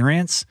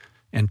experience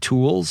and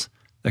tools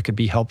that could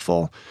be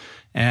helpful.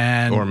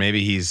 Or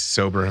maybe he's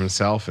sober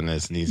himself and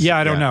needs.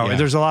 I don't know.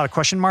 There's a lot of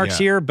question marks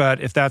here, but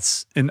if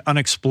that's an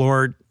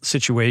unexplored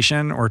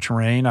situation or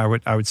terrain, I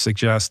would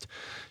suggest,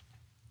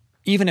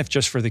 even if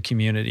just for the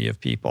community of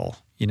people,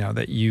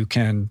 that you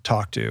can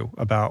talk to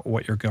about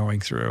what you're going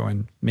through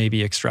and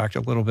maybe extract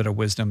a little bit of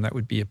wisdom that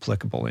would be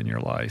applicable in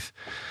your life.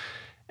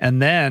 And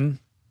then,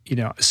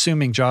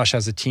 assuming Josh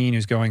has a teen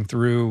who's going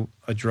through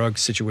a drug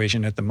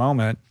situation at the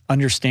moment,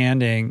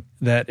 understanding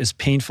that as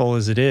painful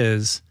as it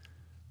is,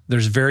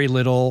 there's very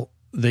little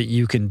that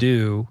you can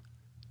do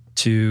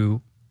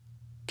to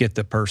get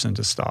the person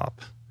to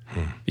stop,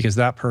 because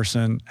that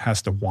person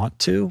has to want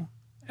to,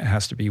 it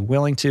has to be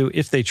willing to,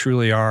 if they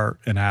truly are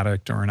an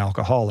addict or an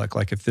alcoholic.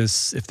 Like if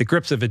the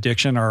grips of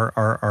addiction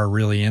are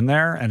really in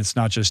there, and it's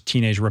not just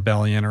teenage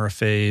rebellion or a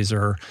phase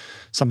or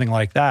something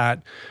like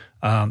that,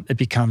 it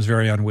becomes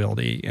very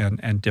unwieldy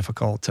and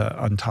difficult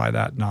to untie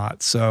that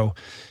knot. So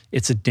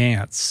it's a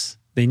dance.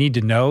 They need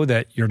to know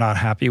that you're not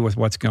happy with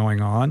what's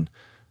going on.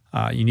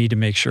 You need to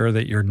make sure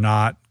that you're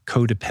not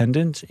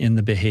codependent in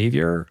the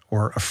behavior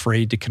or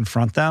afraid to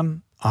confront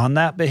them on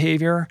that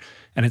behavior.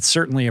 And it's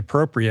certainly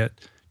appropriate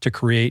to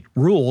create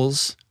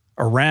rules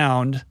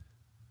around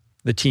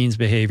the teen's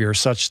behavior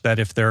such that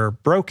if they're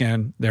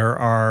broken, there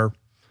are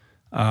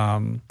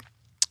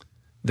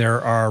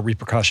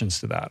repercussions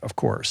to that, of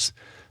course.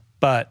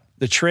 But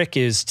the trick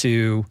is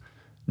to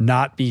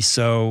not be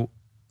so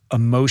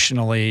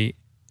emotionally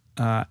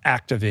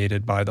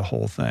activated by the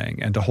whole thing,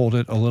 and to hold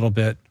it a little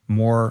bit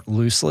more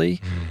loosely,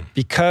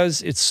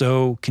 because it's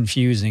so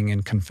confusing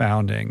and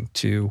confounding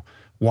to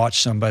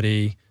watch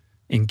somebody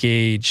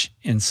engage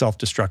in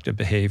self-destructive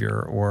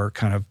behavior or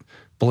kind of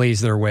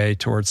blaze their way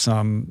towards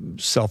some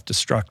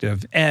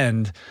self-destructive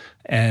end,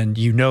 and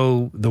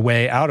the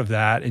way out of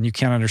that, and you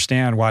can't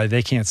understand why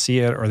they can't see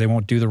it or they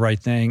won't do the right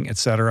thing, et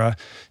cetera.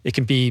 It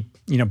can be,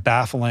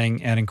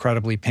 baffling and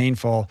incredibly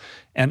painful.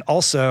 And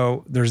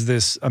also there's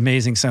this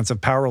amazing sense of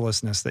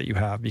powerlessness that you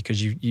have,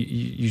 because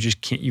you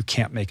just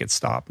can't make it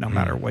stop no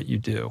matter what you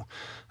do.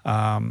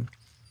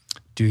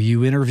 Do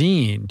you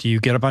intervene? Do you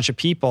get a bunch of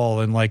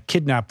people and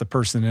kidnap the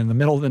person in the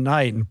middle of the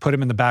night and put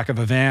him in the back of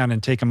a van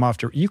and take him off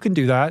you can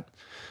do that.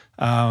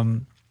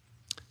 And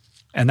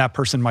that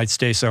person might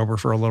stay sober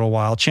for a little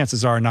while.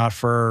 Chances are not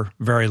for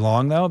very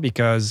long though,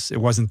 because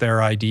it wasn't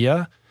their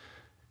idea.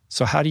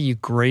 So how do you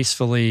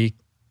gracefully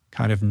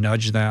kind of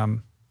nudge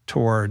them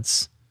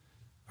towards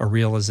a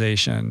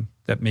realization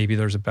that maybe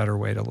there's a better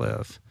way to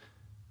live.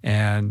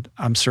 And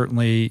I'm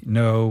certainly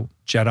no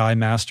Jedi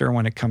master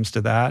when it comes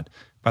to that,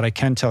 but I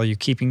can tell you,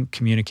 keeping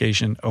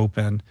communication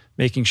open,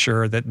 making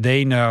sure that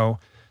they know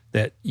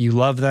that you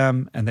love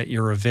them and that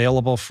you're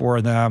available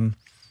for them,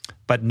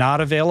 but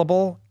not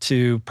available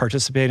to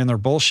participate in their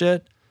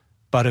bullshit,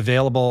 but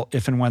available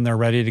if and when they're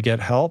ready to get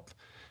help.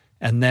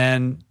 And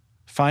then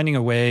finding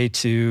a way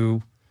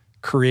to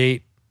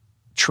create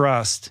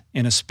trust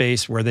in a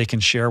space where they can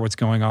share what's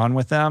going on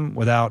with them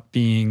without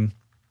being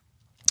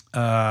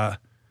on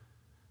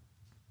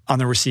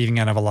the receiving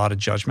end of a lot of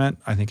judgment,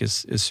 I think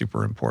is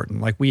super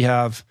important. Like, we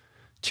have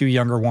 2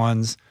 younger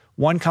ones.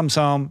 One comes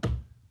home,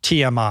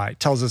 TMI,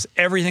 tells us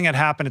everything that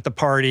happened at the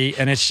party,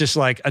 and it's just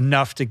like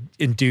enough to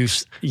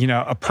induce,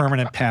 a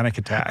permanent panic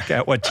attack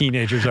at what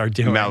teenagers are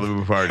doing.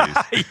 Malibu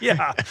parties.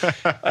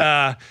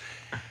 Yeah.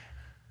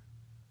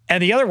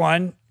 And the other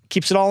one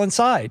keeps it all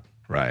inside.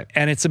 Right.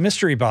 And it's a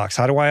mystery box.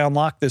 How do I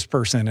unlock this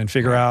person and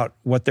figure out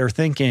what they're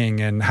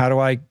thinking? And how do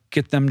I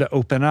get them to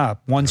open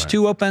up? One's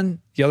too open,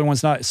 the other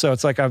one's not. So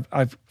it's like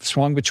I've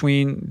swung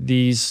between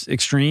these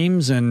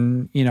extremes,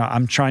 and,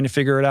 I'm trying to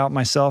figure it out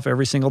myself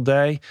every single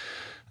day.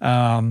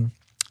 But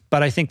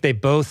I think they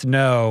both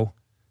know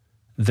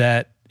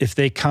that if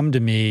they come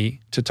to me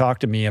to talk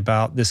to me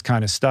about this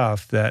kind of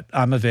stuff, that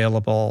I'm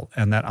available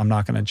and that I'm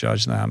not going to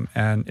judge them,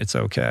 and it's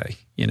okay.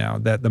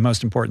 That the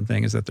most important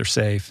thing is that they're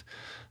safe.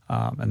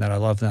 And that I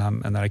love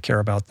them and that I care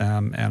about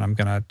them and I'm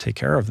going to take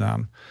care of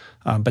them.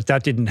 But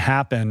that didn't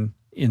happen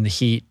in the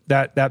heat.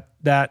 That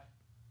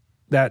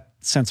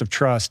sense of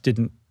trust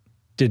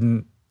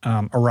didn't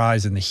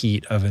arise in the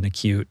heat of an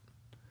acute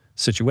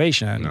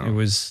situation. No. It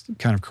was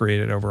kind of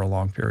created over a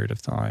long period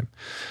of time.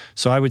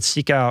 So I would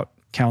seek out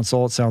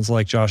counsel. It sounds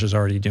like Josh is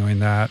already doing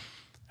that.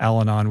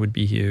 Al-Anon would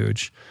be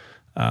huge.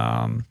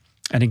 And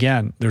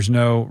again, there's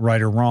no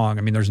right or wrong.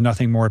 I mean, there's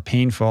nothing more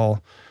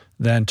painful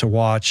than to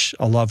watch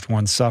a loved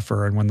one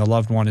suffer. And when the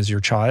loved one is your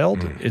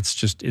child, it's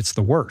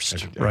the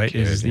worst, right? It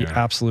is the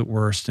absolute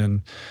worst.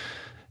 And,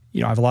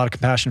 I have a lot of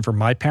compassion for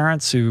my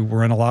parents who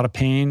were in a lot of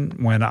pain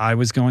when I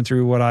was going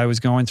through what I was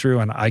going through,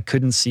 and I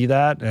couldn't see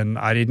that and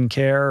I didn't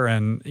care.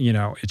 And,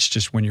 it's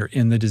just when you're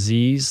in the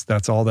disease,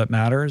 that's all that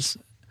matters.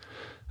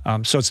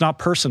 So it's not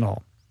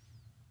personal,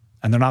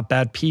 and they're not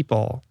bad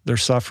people. They're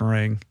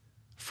suffering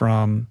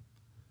from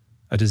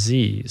a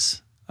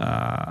disease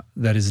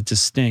that is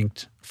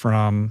distinct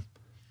from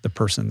the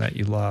person that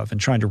you love,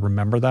 and trying to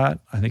remember that,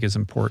 I think, is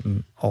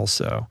important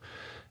also.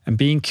 And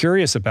being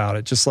curious about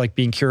it, just like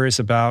being curious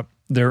about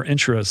their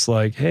interests,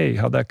 like, hey,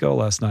 how'd that go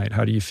last night?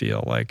 How do you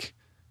feel? Like,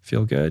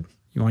 feel good?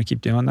 You want to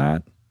keep doing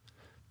that?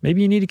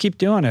 Maybe you need to keep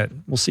doing it.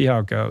 We'll see how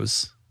it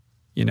goes.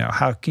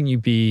 How can you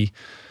be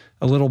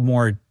a little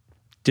more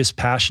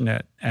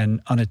dispassionate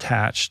and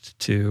unattached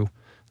to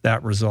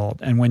that result?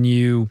 And when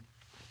you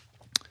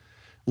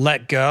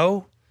let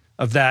go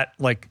of that,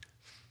 like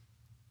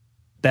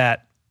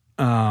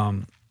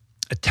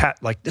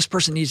this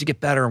person needs to get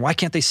better, and why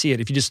can't they see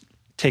it? If you just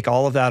take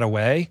all of that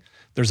away,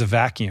 there's a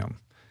vacuum.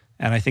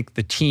 And I think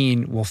the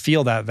teen will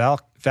feel that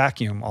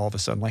vacuum all of a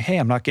sudden, like, hey,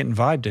 I'm not getting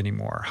vibed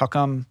anymore. How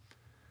come?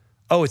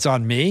 Oh, it's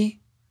on me?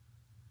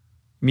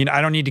 I mean, I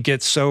don't need to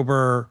get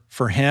sober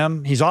for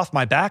him. He's off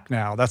my back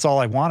now. That's all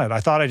I wanted. I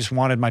thought I just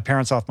wanted my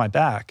parents off my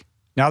back.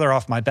 Now they're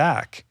off my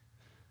back.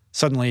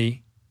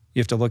 Suddenly,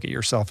 you have to look at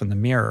yourself in the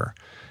mirror.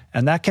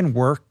 And that can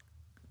work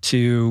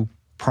to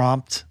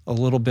prompt a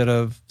little bit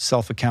of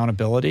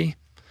self-accountability.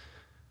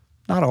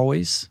 Not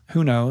always.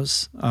 Who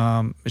knows?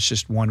 It's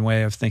just one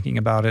way of thinking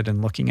about it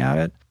and looking at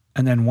it.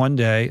 And then one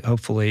day,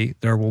 hopefully,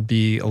 there will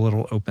be a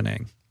little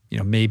opening.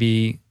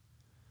 Maybe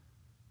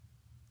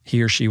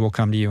he or she will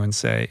come to you and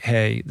say,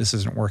 hey, this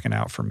isn't working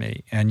out for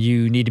me. And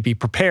you need to be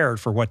prepared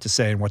for what to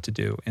say and what to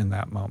do in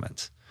that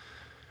moment.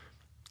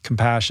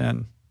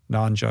 Compassion,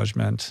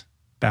 non-judgment,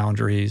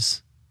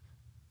 boundaries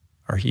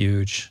are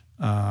huge.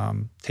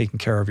 Taking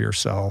care of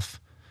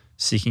yourself,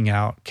 seeking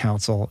out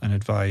counsel and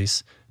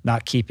advice,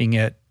 not keeping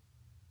it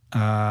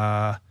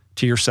to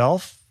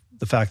yourself.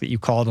 The fact that you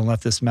called and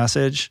left this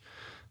message,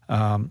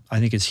 I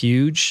think is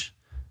huge.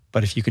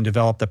 But if you can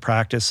develop the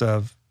practice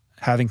of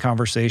having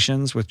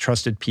conversations with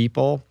trusted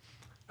people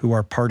who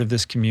are part of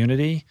this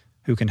community,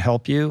 who can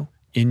help you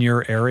in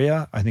your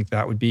area, I think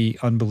that would be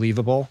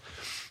unbelievable.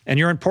 And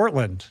you're in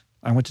Portland.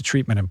 I went to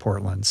treatment in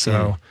Portland.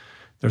 So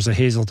there's a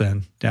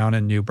Hazelden down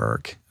in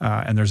Newburgh,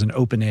 and there's an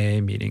open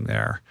AA meeting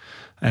there.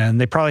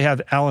 And they probably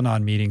have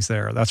Al-Anon meetings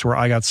there. That's where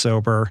I got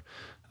sober.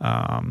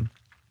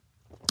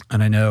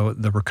 And I know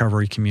the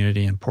recovery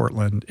community in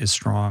Portland is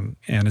strong,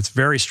 and it's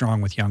very strong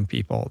with young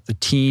people. The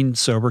teen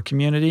sober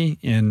community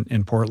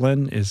in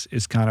Portland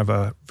is kind of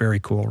a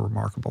very cool,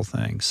 remarkable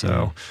thing.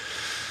 So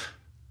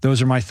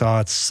those are my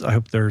thoughts. I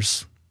hope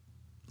there's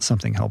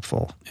something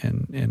helpful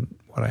in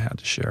what I had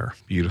to share.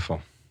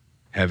 Beautiful.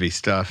 Heavy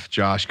stuff.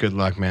 Josh, good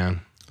luck, man.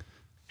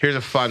 Here's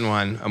a fun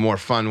one, a more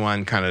fun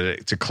one, kind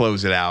of to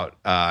close it out.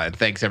 And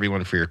thanks,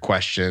 everyone, for your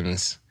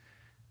questions.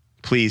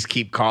 Please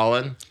keep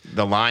calling.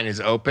 The line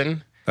is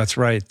open. That's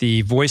right.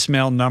 The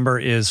voicemail number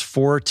is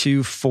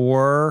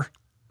 424.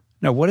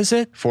 No, what is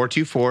it?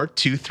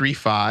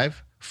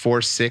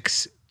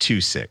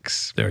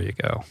 424-235-4626. There you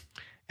go.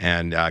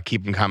 And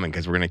keep them coming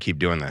because we're going to keep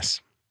doing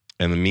this.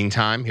 In the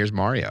meantime, here's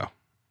Mario.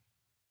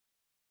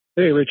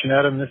 Hey, Rich and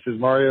Adam. This is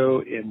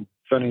Mario in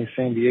sunny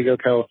San Diego,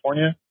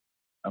 California.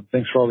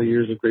 Thanks for all the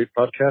years of great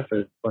podcasts.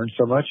 I've learned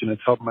so much, and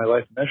it's helped my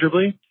life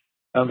immeasurably.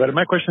 But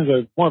my question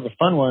is more of a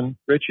fun one.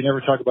 Rich, you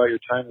never talk about your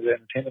time as an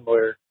entertainment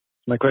lawyer.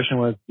 My question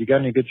was, you got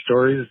any good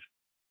stories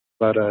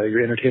about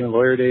your entertainment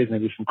lawyer days,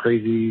 maybe some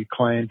crazy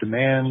client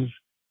demands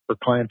or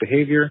client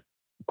behavior?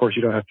 Of course,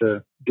 you don't have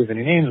to give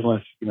any names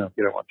unless you don't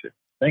want to.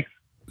 Thanks.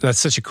 That's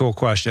such a cool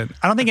question.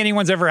 I don't think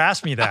anyone's ever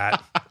asked me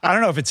that. I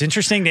don't know if it's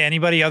interesting to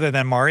anybody other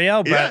than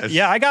Mario, but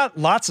yeah, I got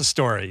lots of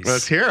stories.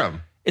 Let's hear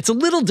them. It's a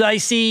little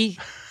dicey.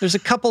 There's a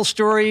couple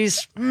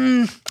stories.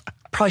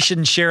 Probably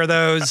shouldn't share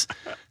those.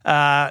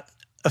 A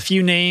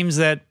few names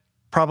that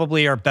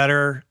probably are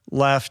better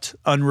left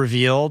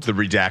unrevealed. The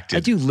redacted. I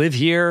do live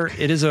here.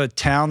 It is a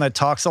town that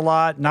talks a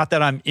lot. Not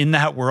that I'm in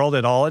that world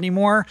at all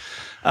anymore.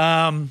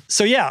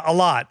 So yeah, a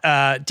lot.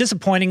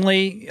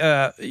 Disappointingly,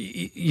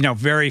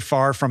 very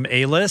far from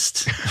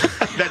A-list.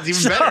 That's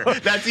even better.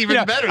 That's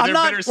even better. They're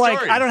better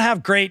stories. I don't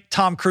have great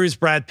Tom Cruise,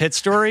 Brad Pitt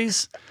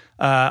stories.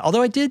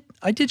 Although I did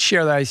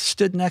share that I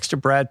stood next to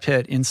Brad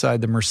Pitt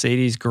inside the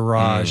Mercedes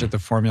garage at the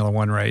Formula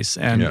One race,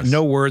 and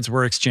no words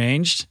were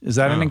exchanged. Is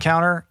that an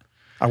encounter?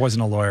 I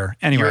wasn't a lawyer.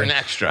 Anyway, you're an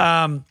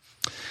extra.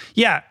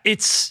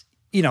 It's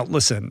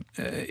listen,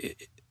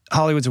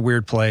 Hollywood's a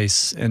weird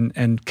place,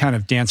 and kind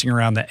of dancing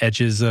around the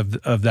edges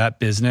of that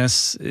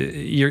business.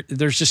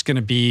 There's just going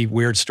to be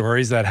weird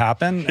stories that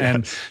happen,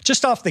 and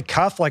just off the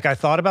cuff, like I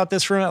thought about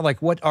this for a minute,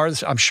 like what are?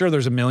 I'm sure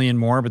there's a million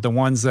more, but the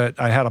ones that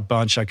I had a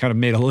bunch, I kind of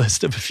made a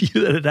list of a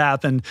few that had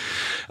happened.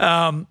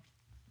 I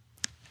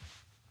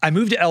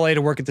moved to LA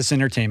to work at this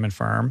entertainment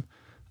firm,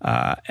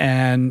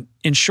 and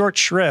in short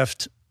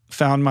shrift,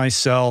 found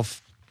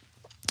myself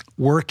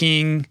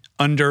working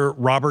under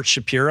Robert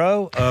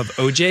Shapiro of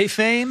OJ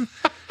fame.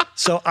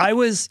 So I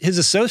was his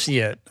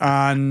associate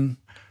on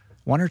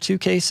one or two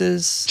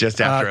cases.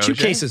 Just after two OJ?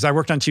 cases. I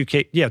worked on two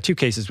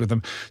cases with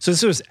him. So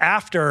this was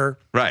after.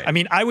 Right. I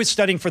mean, I was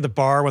studying for the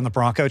bar when the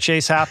Bronco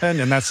chase happened,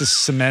 and that's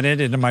just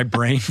cemented into my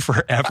brain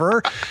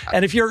forever.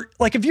 And if you're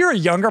a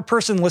younger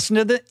person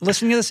listening to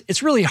this,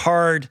 it's really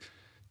hard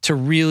to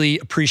really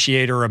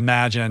appreciate or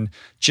imagine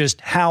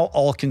just how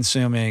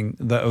all-consuming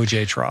the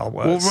OJ trial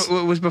was. Well,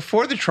 it was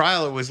before the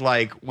trial. It was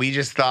like we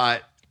just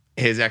thought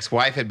his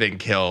ex-wife had been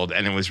killed,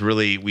 and it was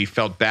really, we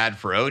felt bad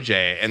for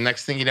OJ. And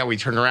next thing you know, we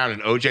turned around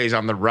and OJ's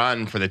on the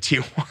run for the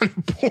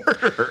Tijuana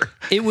border.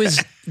 It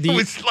was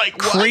the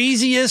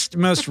craziest,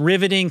 most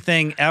riveting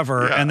thing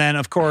ever. Yeah. And then,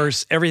 of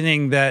course,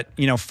 everything that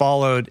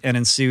followed and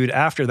ensued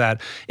after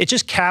that. It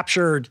just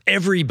captured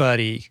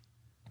everybody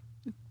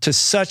to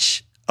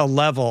such a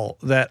level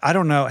that I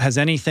don't know has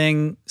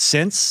anything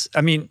since.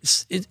 I mean,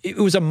 it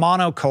was a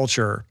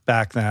monoculture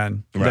back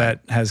then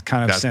that has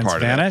kind of since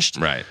vanished.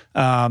 Right.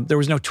 There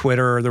was no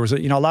Twitter. There was a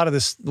lot of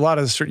this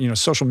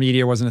social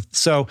media wasn't.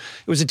 So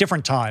it was a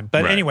different time.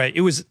 But anyway,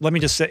 it was. Let me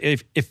just say,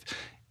 if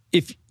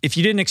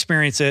you didn't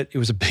experience it, it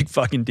was a big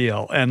fucking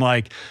deal. And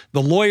like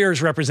the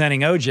lawyers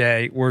representing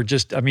OJ were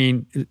just,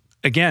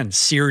 again,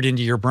 seared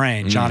into your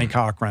brain. Johnny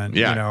Cochran,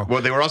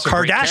 well, they were also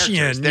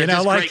Kardashian,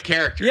 great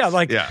characters. Yeah,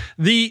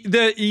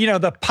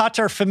 the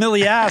pater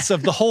familias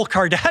of the whole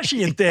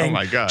Kardashian thing oh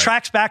my God.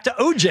 Tracks back to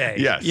OJ.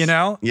 Yes.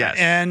 Yes.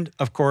 And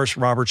of course,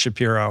 Robert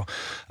Shapiro.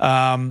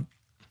 So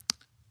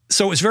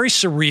it was very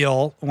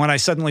surreal when I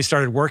suddenly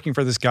started working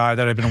for this guy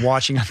that I'd been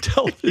watching on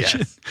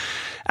television.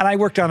 And I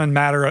worked on a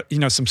matter of,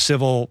 some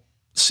civil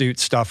suit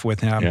stuff with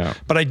him. Yeah.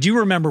 But I do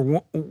remember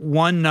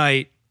one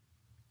night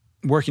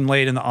working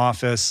late in the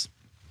office,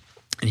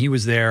 and he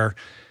was there,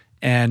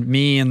 and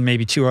me and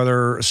maybe two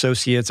other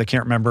associates, I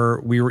can't remember,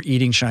 we were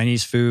eating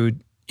Chinese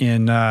food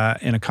in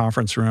a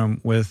conference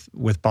room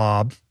with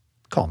Bob.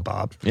 Call him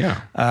Bob.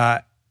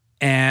 Yeah.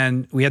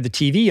 And we had the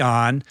TV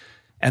on,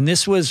 and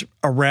this was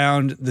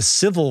around the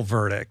civil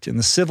verdict in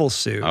the civil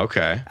suit.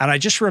 Okay. And I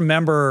just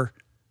remember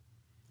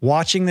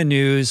watching the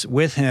news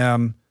with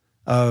him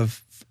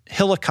of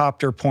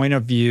helicopter point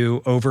of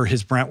view over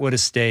his Brentwood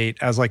estate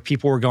as like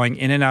people were going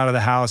in and out of the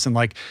house and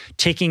like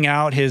taking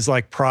out his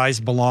like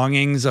prized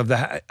belongings of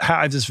I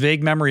have this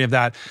vague memory of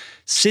that,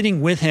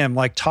 sitting with him,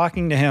 like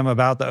talking to him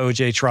about the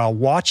OJ trial,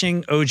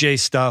 watching OJ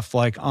stuff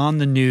like on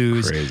the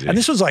news. Crazy. And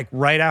this was like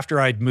right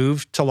after I'd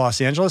moved to Los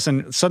Angeles,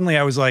 and suddenly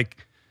I was like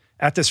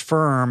at this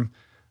firm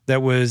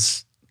that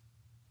was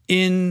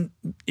in,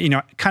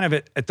 kind of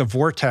at the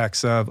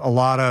vortex of a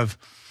lot of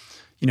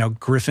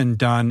Griffin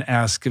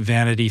Dunn-esque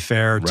Vanity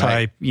Fair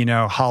type,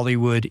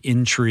 Hollywood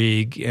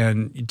intrigue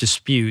and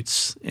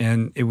disputes.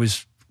 And it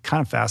was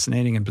kind of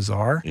fascinating and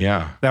bizarre.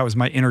 Yeah. That was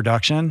my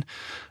introduction.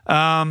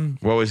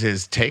 What was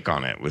his take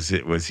on it? Was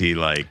he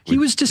like... He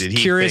was just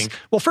curious.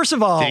 Well, first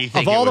of all,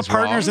 of all the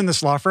partners wrong? in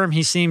this law firm,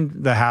 he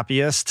seemed the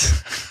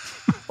happiest.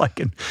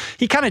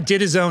 he kind of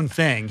did his own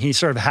thing. He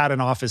sort of had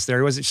an office there.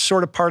 He was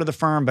sort of part of the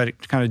firm, but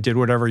it kind of did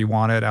whatever he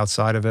wanted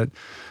outside of it.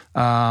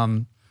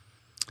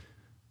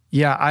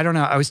 Yeah, I don't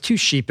know. I was too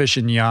sheepish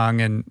and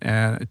young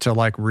and to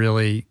like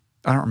really,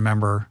 I don't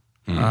remember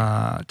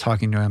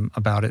talking to him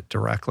about it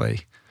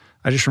directly.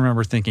 I just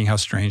remember thinking how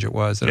strange it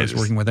was that I was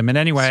working with him. And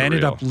anyway, I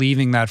ended up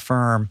leaving that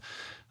firm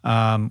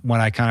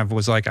when I kind of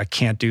was like, I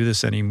can't do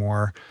this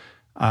anymore.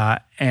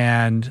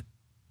 And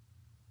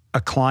a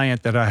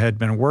client that I had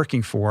been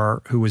working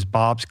for, who was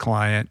Bob's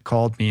client,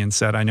 called me and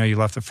said, I know you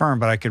left the firm,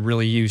 but I could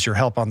really use your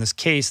help on this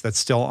case that's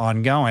still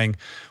ongoing.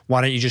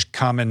 Why don't you just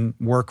come and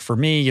work for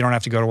me? You don't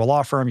have to go to a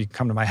law firm. You can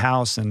come to my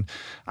house. And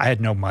I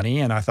had no money,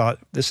 and I thought,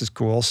 this is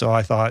cool. So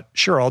I thought,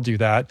 sure, I'll do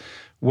that.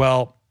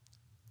 Well,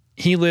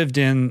 he lived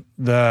in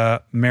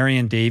the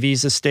Marion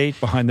Davies estate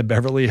behind the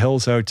Beverly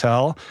Hills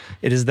Hotel.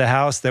 It is the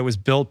house that was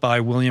built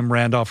by William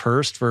Randolph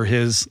Hearst for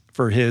his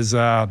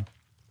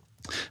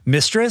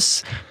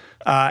mistress.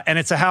 And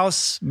it's a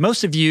house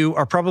most of you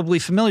are probably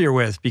familiar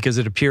with because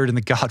it appeared in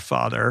The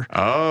Godfather.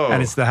 Oh.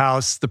 And it's the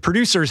house, the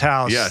producer's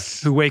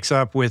house, who wakes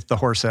up with the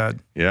horse head.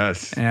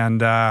 Yes.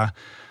 And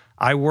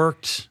I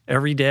worked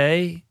every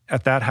day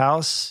at that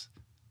house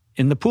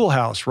in the pool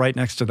house right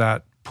next to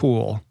that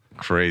pool.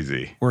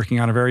 Crazy. Working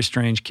on a very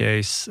strange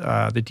case.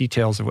 The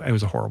details of it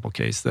was a horrible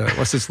case.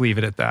 Let's just leave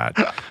it at that.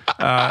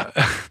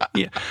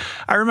 Yeah.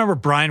 I remember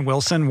Brian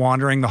Wilson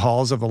wandering the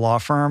halls of the law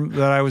firm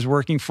that I was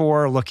working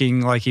for,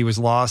 looking like he was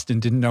lost and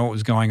didn't know what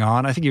was going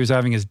on. I think he was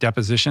having his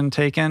deposition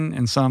taken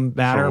in some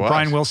matter.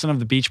 Brian Wilson of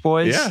the Beach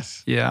Boys.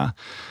 Yes. Yeah.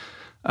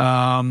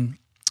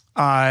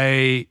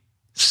 I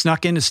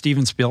snuck into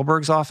Steven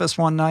Spielberg's office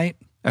one night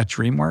at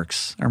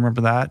DreamWorks. I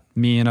remember that.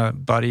 Me and a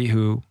buddy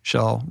who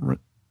shall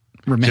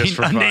remain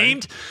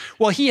unnamed.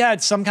 Well, he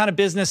had some kind of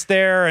business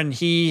there, and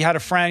he had a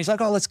friend. He's like,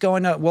 oh, let's go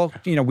into, well,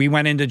 we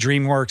went into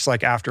DreamWorks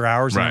like after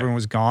hours and everyone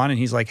was gone. And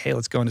he's like, hey,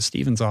 let's go into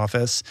Steven's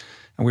office.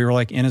 And we were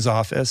like in his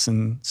office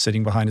and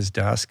sitting behind his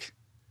desk.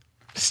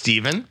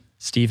 Steven?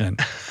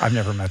 I've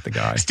never met the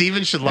guy.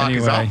 Steven should lock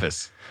his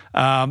office.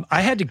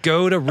 I had to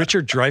go to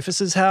Richard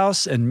Dreyfuss's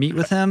house and meet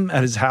with him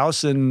at his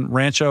house in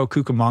Rancho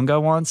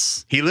Cucamonga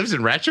once. He lives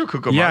in Rancho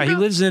Cucamonga? Yeah, he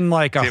lives in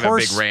like a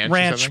horse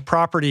ranch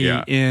property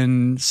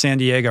in San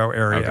Diego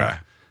area. Okay.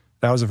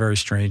 That was a very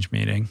strange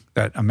meeting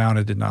that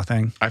amounted to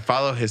nothing. I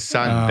follow his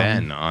son,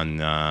 Ben,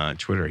 on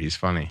Twitter. He's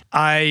funny.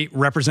 I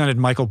represented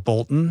Michael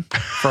Bolton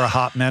for a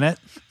hot minute.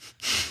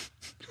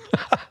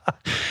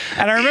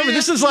 And I remember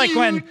this is like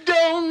when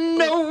don't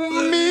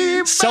know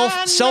me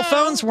cell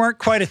phones weren't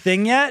quite a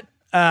thing yet.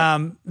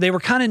 They were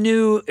kind of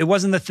new. It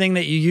wasn't the thing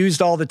that you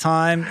used all the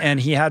time. And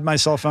he had my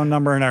cell phone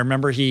number. And I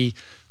remember he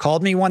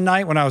called me one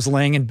night when I was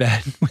laying in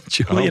bed with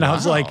Julie. And I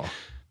was like,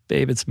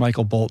 babe, it's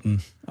Michael Bolton.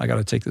 I got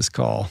to take this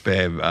call.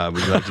 Babe,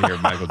 we'd love to hear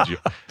Michael.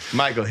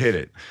 Michael, hit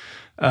it.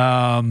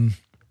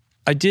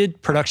 I did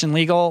not production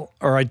legal.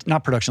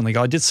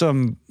 I did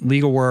some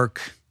legal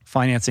work,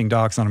 financing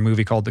docs on a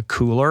movie called The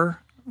Cooler,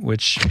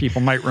 which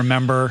people might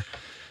remember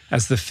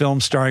as the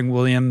film starring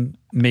William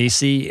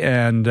Macy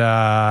and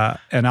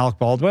Alec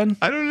Baldwin.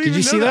 I don't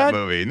even know that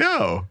movie.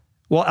 No.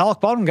 Well,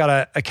 Alec Baldwin got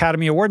an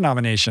Academy Award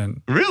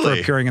nomination for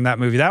appearing in that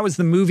movie. That was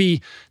the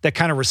movie that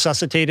kind of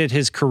resuscitated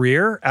his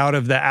career out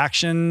of the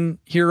action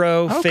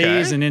hero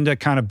phase and into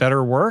kind of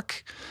better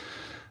work.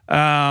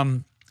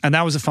 And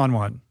that was a fun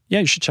one. Yeah,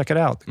 you should check it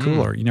out. The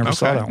Cooler. You never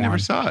saw that one. Never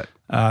saw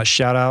it.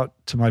 Shout out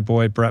to my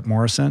boy, Brett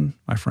Morrison,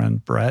 my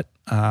friend Brett,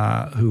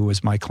 who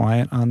was my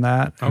client on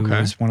that, who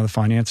was one of the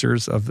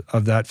financiers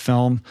of that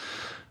film.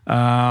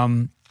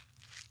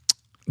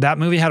 That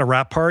movie had a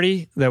rap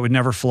party that would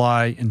never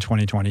fly in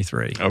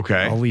 2023. Okay.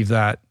 I'll leave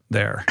that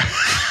there.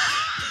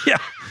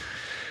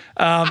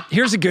 Yeah.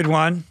 Here's a good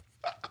one.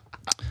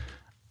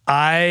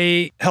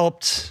 I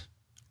helped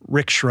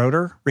Ricky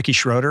Schroeder,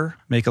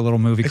 make a little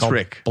movie called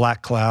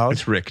Black Cloud.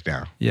 It's Rick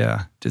now.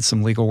 Yeah. Did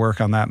some legal work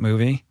on that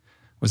movie.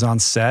 Was on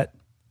set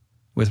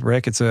with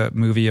Rick. It's a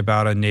movie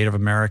about a Native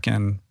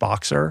American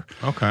boxer.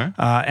 Okay.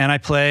 And I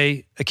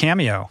play a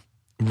cameo.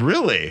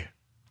 Really?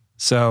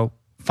 So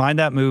find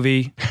that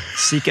movie,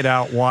 seek it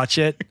out, watch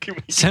it.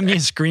 Send me a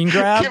screen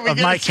grab of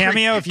my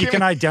cameo if you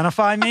can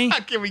identify me.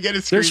 Can we get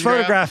a screen There's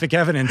photographic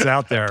evidence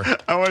out there.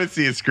 I want to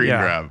see a screen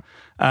grab.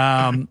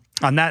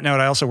 On that note,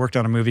 I also worked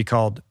on a movie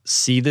called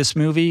See This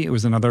Movie. It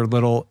was another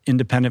little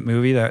independent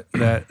movie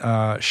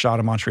that shot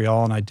in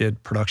Montreal, and I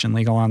did production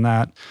legal on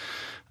that.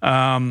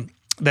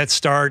 That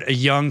starred a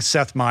young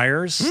Seth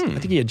Meyers. I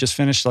think he had just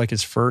finished like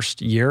his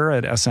first year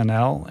at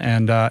SNL,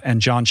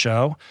 and John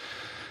Cho.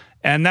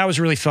 And that was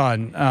really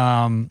fun.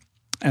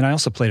 And I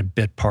also played a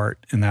bit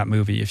part in that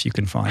movie, if you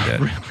can find it.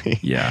 Really?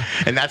 Yeah.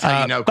 And that's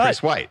how you know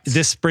Chris Weitz.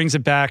 This brings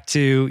it back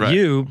to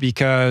you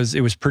because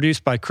it was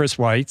produced by Chris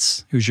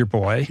Weitz, who's your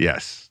boy.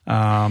 Yes.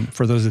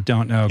 For those that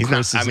don't know,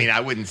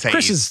 I wouldn't say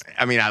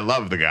I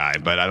love the guy,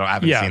 but I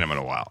haven't seen him in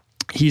a while.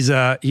 He's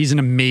an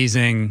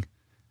amazing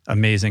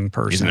amazing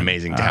person. He's an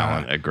amazing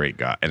talent, a great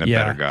guy, and a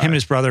better guy. Him and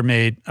his brother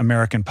made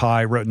American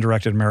Pie, wrote and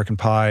directed American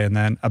Pie, and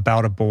then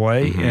About a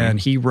Boy, and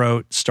he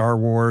wrote Star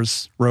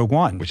Wars Rogue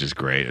One, which is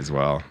great as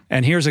well.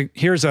 And here's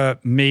a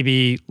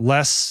maybe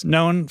less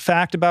known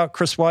fact about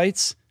Chris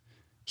Weitz: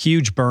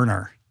 huge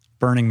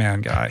Burning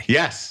Man guy.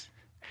 Yes.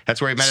 That's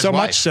where he met his so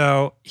wife. Much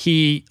so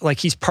he's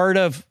part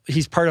of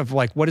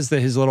like, what is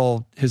his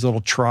little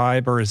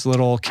tribe or his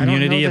little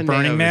community of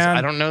Burning Man?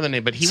 I don't know the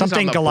name, but he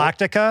something was on the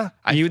Galactica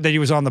that he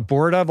was on the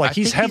board of. Like,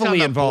 he's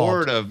heavily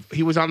involved.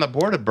 He was on the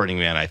board of Burning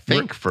Man, I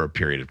think, for a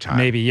period of time.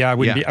 Maybe, yeah. I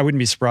wouldn't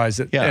be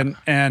surprised. Yeah.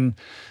 And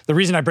the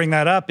reason I bring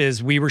that up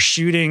is we were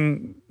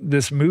shooting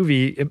this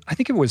movie. I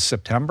think it was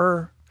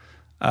September.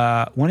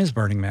 When is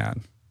Burning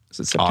Man? Is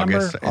it September?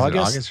 August? Is it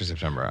August or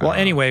September? Well,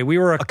 anyway, we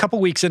were a couple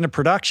weeks into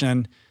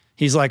production.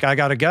 He's like, I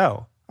got to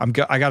go. I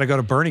got to go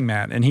to Burning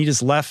Man. And he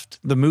just left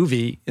the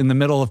movie in the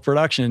middle of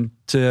production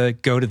to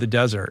go to the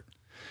desert.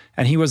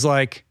 And he was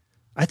like,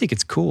 I think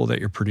it's cool that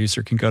your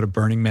producer can go to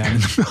Burning Man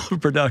in the middle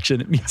of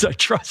production. It means I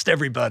trust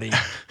everybody.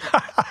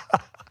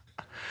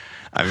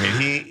 I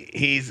mean,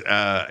 he's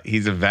a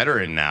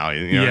veteran now.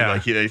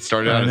 Like they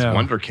started out as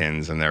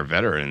Wonderkins, and they're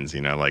veterans.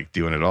 Like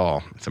doing it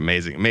all. It's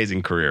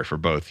amazing career for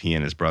both he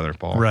and his brother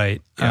Paul.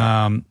 Right.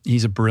 Yeah.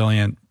 He's a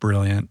brilliant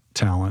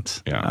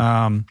talent.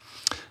 Yeah.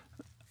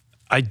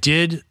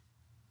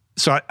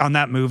 On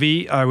that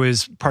movie,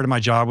 part of my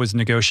job was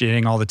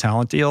negotiating all the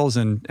talent deals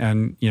and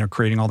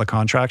creating all the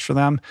contracts for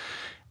them.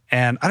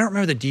 And I don't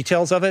remember the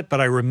details of it,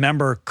 but I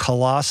remember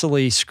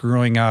colossally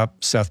screwing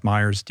up Seth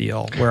Meyers'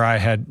 deal, where I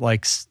had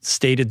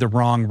stated the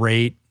wrong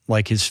rate,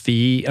 like his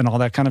fee and all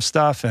that kind of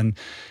stuff, and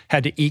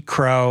had to eat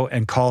crow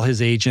and call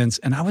his agents.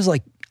 And I was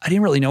like, I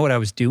didn't really know what I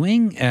was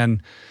doing,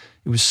 and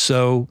it was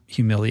so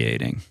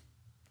humiliating.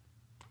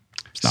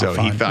 So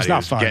fun. He thought he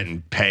was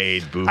getting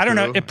paid. Boo-boo. I don't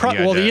know.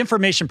 The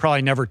information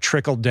probably never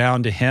trickled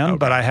down to him,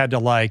 but I had to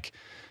like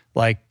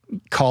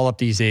call up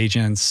these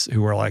agents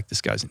who were like, "This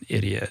guy's an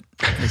idiot.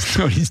 He doesn't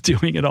know what he's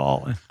doing at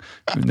all."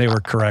 And they were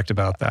correct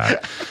about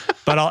that.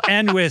 But I'll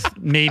end with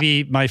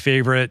maybe my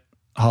favorite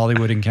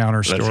Hollywood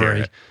encounter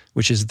story,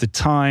 which is the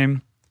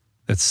time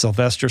that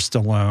Sylvester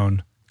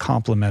Stallone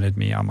complimented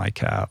me on my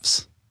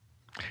calves.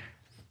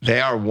 They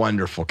are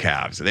wonderful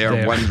calves. They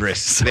are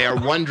wondrous. They are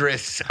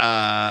wondrous.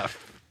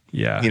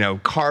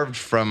 Carved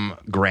from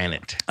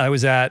granite. I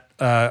was at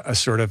a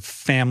sort of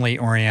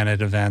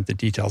family-oriented event, the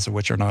details of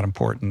which are not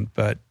important,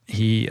 but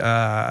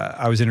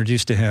I was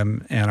introduced to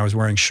him, and I was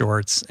wearing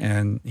shorts,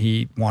 and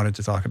he wanted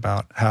to talk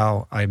about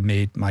how I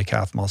made my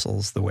calf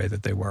muscles the way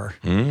that they were.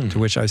 To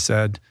which I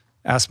said,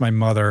 ask my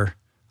mother,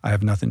 I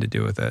have nothing to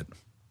do with it.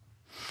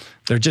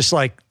 They're just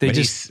like,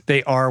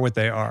 they are what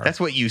they are. That's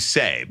what you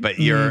say, but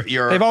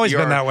they've always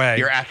been that way.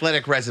 Your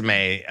athletic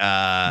resume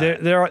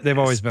they've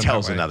always been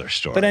tells that way. Another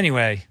story. But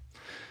anyway,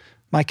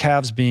 my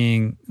calves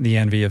being the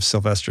envy of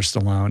Sylvester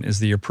Stallone is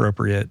the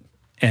appropriate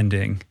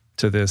ending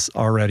to this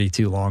already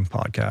too long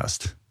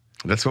podcast.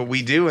 That's what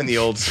we do in the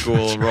old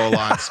school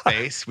roll-on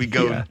space. We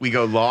go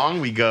long,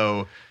 we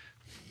go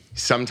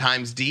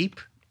sometimes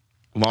deep,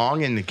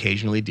 long, and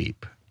occasionally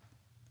deep.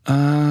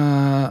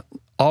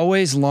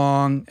 Always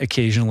long,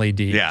 occasionally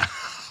deep. Yeah.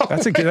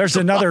 There's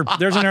another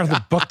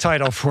book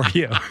title for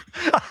you.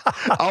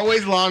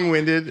 Always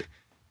long-winded,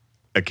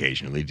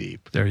 occasionally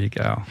deep. There you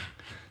go.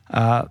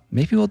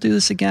 Maybe we'll do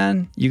this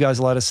again. You guys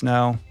let us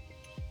know.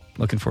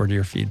 Looking forward to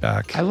your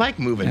feedback. I like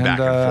moving back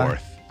and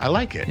forth. I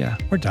like it. Yeah,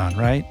 we're done,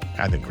 right?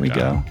 I think we're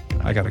done.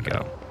 Go? I gotta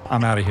go.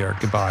 I'm out of here.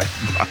 Goodbye.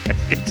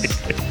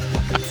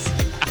 Bye.